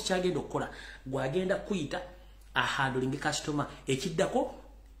ate boss kyagenda okukola gwagenda kuyita ahandling customer ekiddako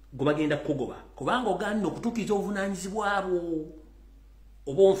gobagenda kugoba kubanga oganda okutukiza obuvunanyizibwa abo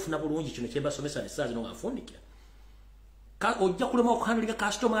oba onfuna bulungi kino kyembasomesa ne saa zino nga nfundikira ojja kulema okuhandlinga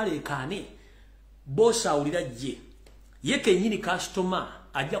customer alekaane boss awulira je ye kenyini customer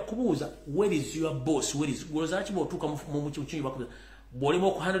ajja kubuuza where is your boss goloza kibo otuuka mu kinyonyi bakubuuza bw'olema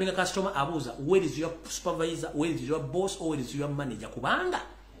okuhandlinga customer abuuza where is your supervisor where is your boss or where is your manager kubanga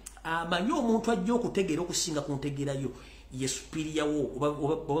amanyi omuntu ajja okutegeera okusinga ku ntegeerayo ye superior wo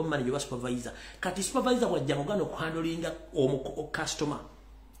oba manager oba supervisor kati supervisor bw'ajja ogenda okuhandlinga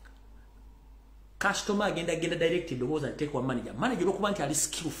customer agenda directed eddoboozi ateeka wa manager olwokuba nti ali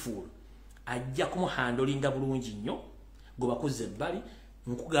skillful ajja kumuhandlinga bulungi nnyo gwe bakuze ebbali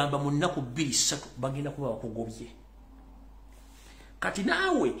nkugamba mu nnaku 2-3 bagenda kuba bakugobye kati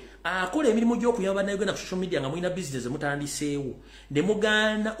naawe akola emirimu gy'okuyamba bannayuganda ku social media nga mulina business mutandiseewo ne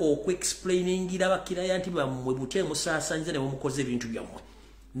mugaana okweexplainingira bakiraya nti bammwe butya musaasanyiza ne bamukoze ebintu byammwe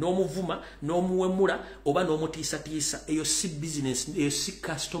n'omuvuma n'omuwemula oba n'omutiisatiisa eyo si business eyo si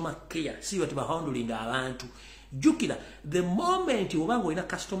customer care si bati bahandling abantu jukira the moment oba ng'olina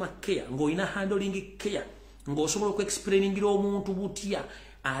customer care ng'olina handling care ng'osobola okuexplainingira omuntu butya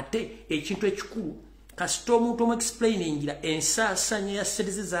ate ekintu ekikulu kasita omuntu omuexplainingira ensaasanya ya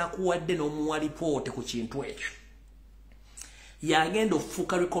sente zaakuwadde n'omuwa lipooti ku kintu ekyo yagenda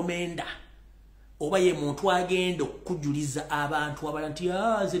okufuuka recommenda oba ye muntu agenda okujuliza abantu abala nti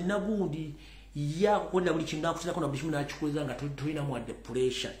nze nagundi yakukolera buli kintu nakutirako na buli kimu nakikuliza nga tulina muwadde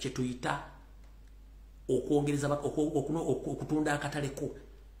pressure kye tuyita okwongereza okutunda akataleko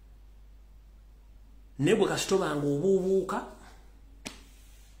naye bwe kasita obanga obuubuuka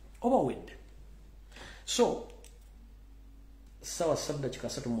oba wedde so sawa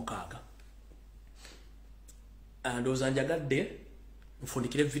 7:36 ndowooza njagadde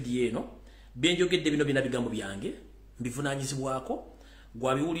nfundikire vidiyo eno byenjogedde bino byonna bigambo byange mbivunaanyizibwako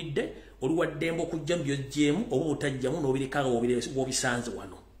gwabiwulidde oluwaddembe okujja mubyojjeemu oba obutajjamu n'obireka w'obisanze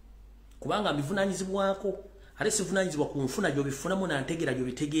wano kubanga mbivunaanyizibwako ate sivunaanyizibwa ku nfuna gy'obifunamu nantegeera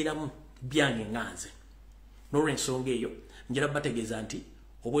gy'obitegeeramu byange nganze n'olw'ensonga eyo njala bategeeza nti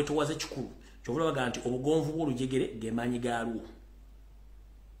obwetowaze kikulu kyovula baga nti obugonvu bw'olujegere gemaanyi gaalwo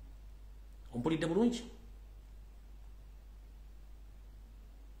ompulidde bulungi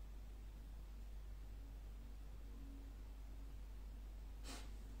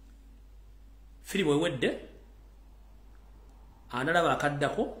firimu ewedde analaba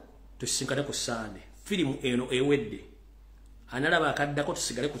akaddako tusisinkane ku sande firimu eno ewedde analaba akaddako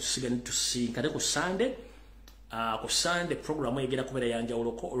tusinkane ku sande ku sande programu egenda kubeera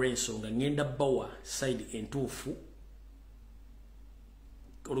yanjawuloko olw'ensonga ngenda bawa side entuufu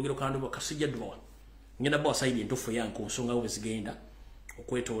olugero kanduba kasijja ddubawa ngenda bawa side entuufu yange ku nsonga bwe zigenda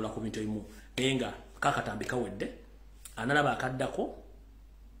okwetoola ku bintu ebimu naye nga kakatambi kawedde analaba akaddako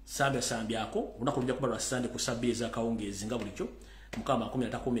sambyako olunaku lujja kuba lwa sande ku sabbiri ez'akawungeezi nga bulijjo mukama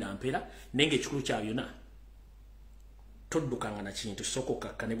 13 mpeera naye ng'ekikulu kya byonna toddukanga na kintu sooka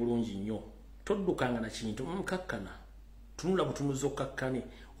okkakkane bulungi nnyo toddukanga na kintu kakkana tunula butunuza okkakkane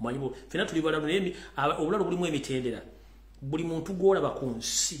omanyi fena tuli balalu naye obulalu bulimu emitendera buli muntu gw'olaba ku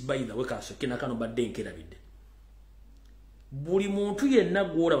nsi bayitha wekasoke nakano badde nkerabidde buli muntu yenna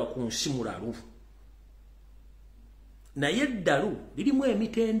gw'olaba ku nsi mulalu naye eddalu lirimu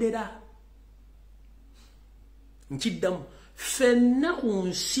emitendera nkiddamu ffenna ku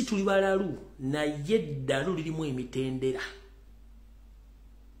nsi tuli balalu naye eddalu lirimu emitendera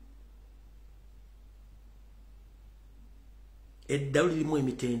eddalu lirimu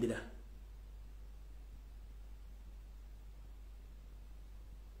emitendera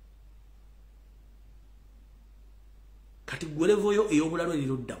kati gwe levoyo ey'obulalu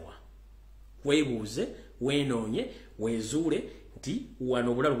eriruddawa weebuuze weenoonye weezuule nti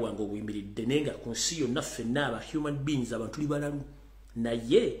wano obulalu bwange obuyimiridde naye nga ku nsi yonna ffenna aba human beings abantu tuli balalu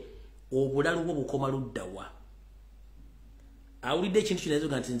naye obulalu bwo bukoma luddawa awulidde ekintu kinazo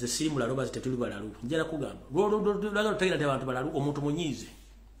nga nti nze siri mulalu bazi tetuli balalu njala kugamba lwagala tutegera nti abantu balalu omuntu munyiize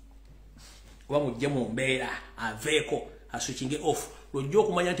oba mujje mu mbeera aveeko aswikinge off lwojja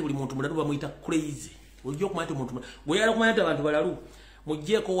okumanya nti buli muntu mulalu bamuyita crazy ojjo kumanya omuntu bwe yala kumanya abantu balalu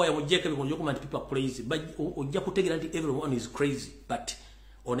mujjeko waya mujjeko bikonjo kumanya people are crazy but ojja kutegera nti everyone is crazy but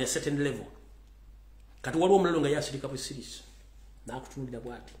on a certain level kati waliwo omulalo nga yasirika bu series nakutunulira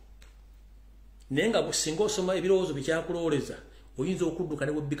bwati nenga busingo osoma ebirowoozo bikyakulowoleza oyinza okudduka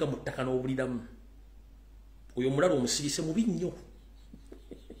ne webbika mu ttaka n'obuliramu oyo omulalo omusirise mubi nnyo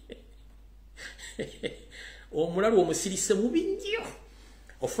omulalo omusirise mubi nnyo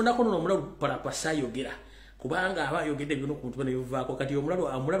ofunako nono omulalo palapasa ayogera kubanga aba ayogedde byonna ku muntu bane bivaako kati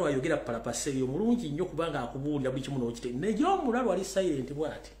omulalo ayogera palapasa eyo mulungi nnyo kubanga akubuulira buli kimu n'okite naye omulalo ali silent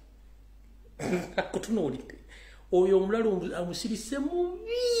bwati akutunuulidde oyo omulalo amusirise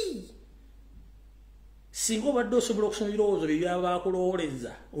mubi singa obadde osobola okusoma ebirowoozo bye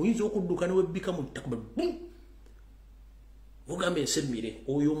byabaakulowoleza oyinza okudduka ne webbika mu ttaka ogamba ensemmire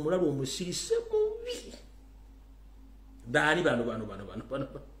oyo omulalo omusirise mubi daani bano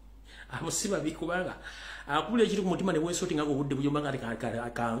amusiba bikubanga akubula ekiri ku mutima ne weesoti nga obudde buyomba nga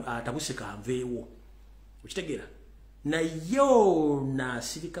atabuse kanveewo okitegeera naye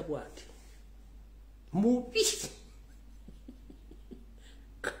naasirika bwati mubi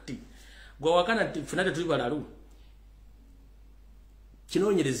kati gwe wakana ffenna tetuli balalu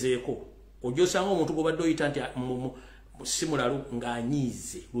kinoonyerezeeko ojja osanga omuntu gw'obadde oyita nti si mulalu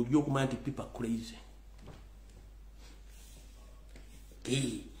ng'anyiize lwojja okumanya nti people crazy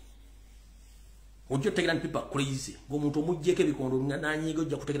ojja otegera nti people crazy ng'omuntu omuggyeko ebikondo nanyiiga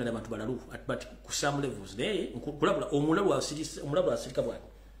ojja kutegera nti abantu balalu but ku some levels naye kulabula omulalu asirika bwati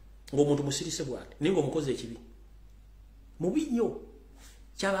ng'omuntu musirise bwati naye ng'omukozi ekibi mubi nnyo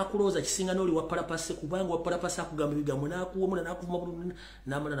kyabakulooza kisinga n'oli wapalapase kubanga wapalapase akugamba ebigambo n'akuwomula n'akuvuma bulungi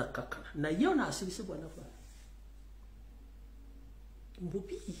n'amala nakkakkana naye naasirise bwanafa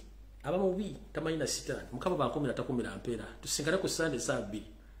mubi aba mubi tamanyi na sitaani mukama bankomera takumira mpeera tusingane ku Sunday saa 2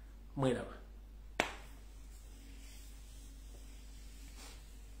 mweraba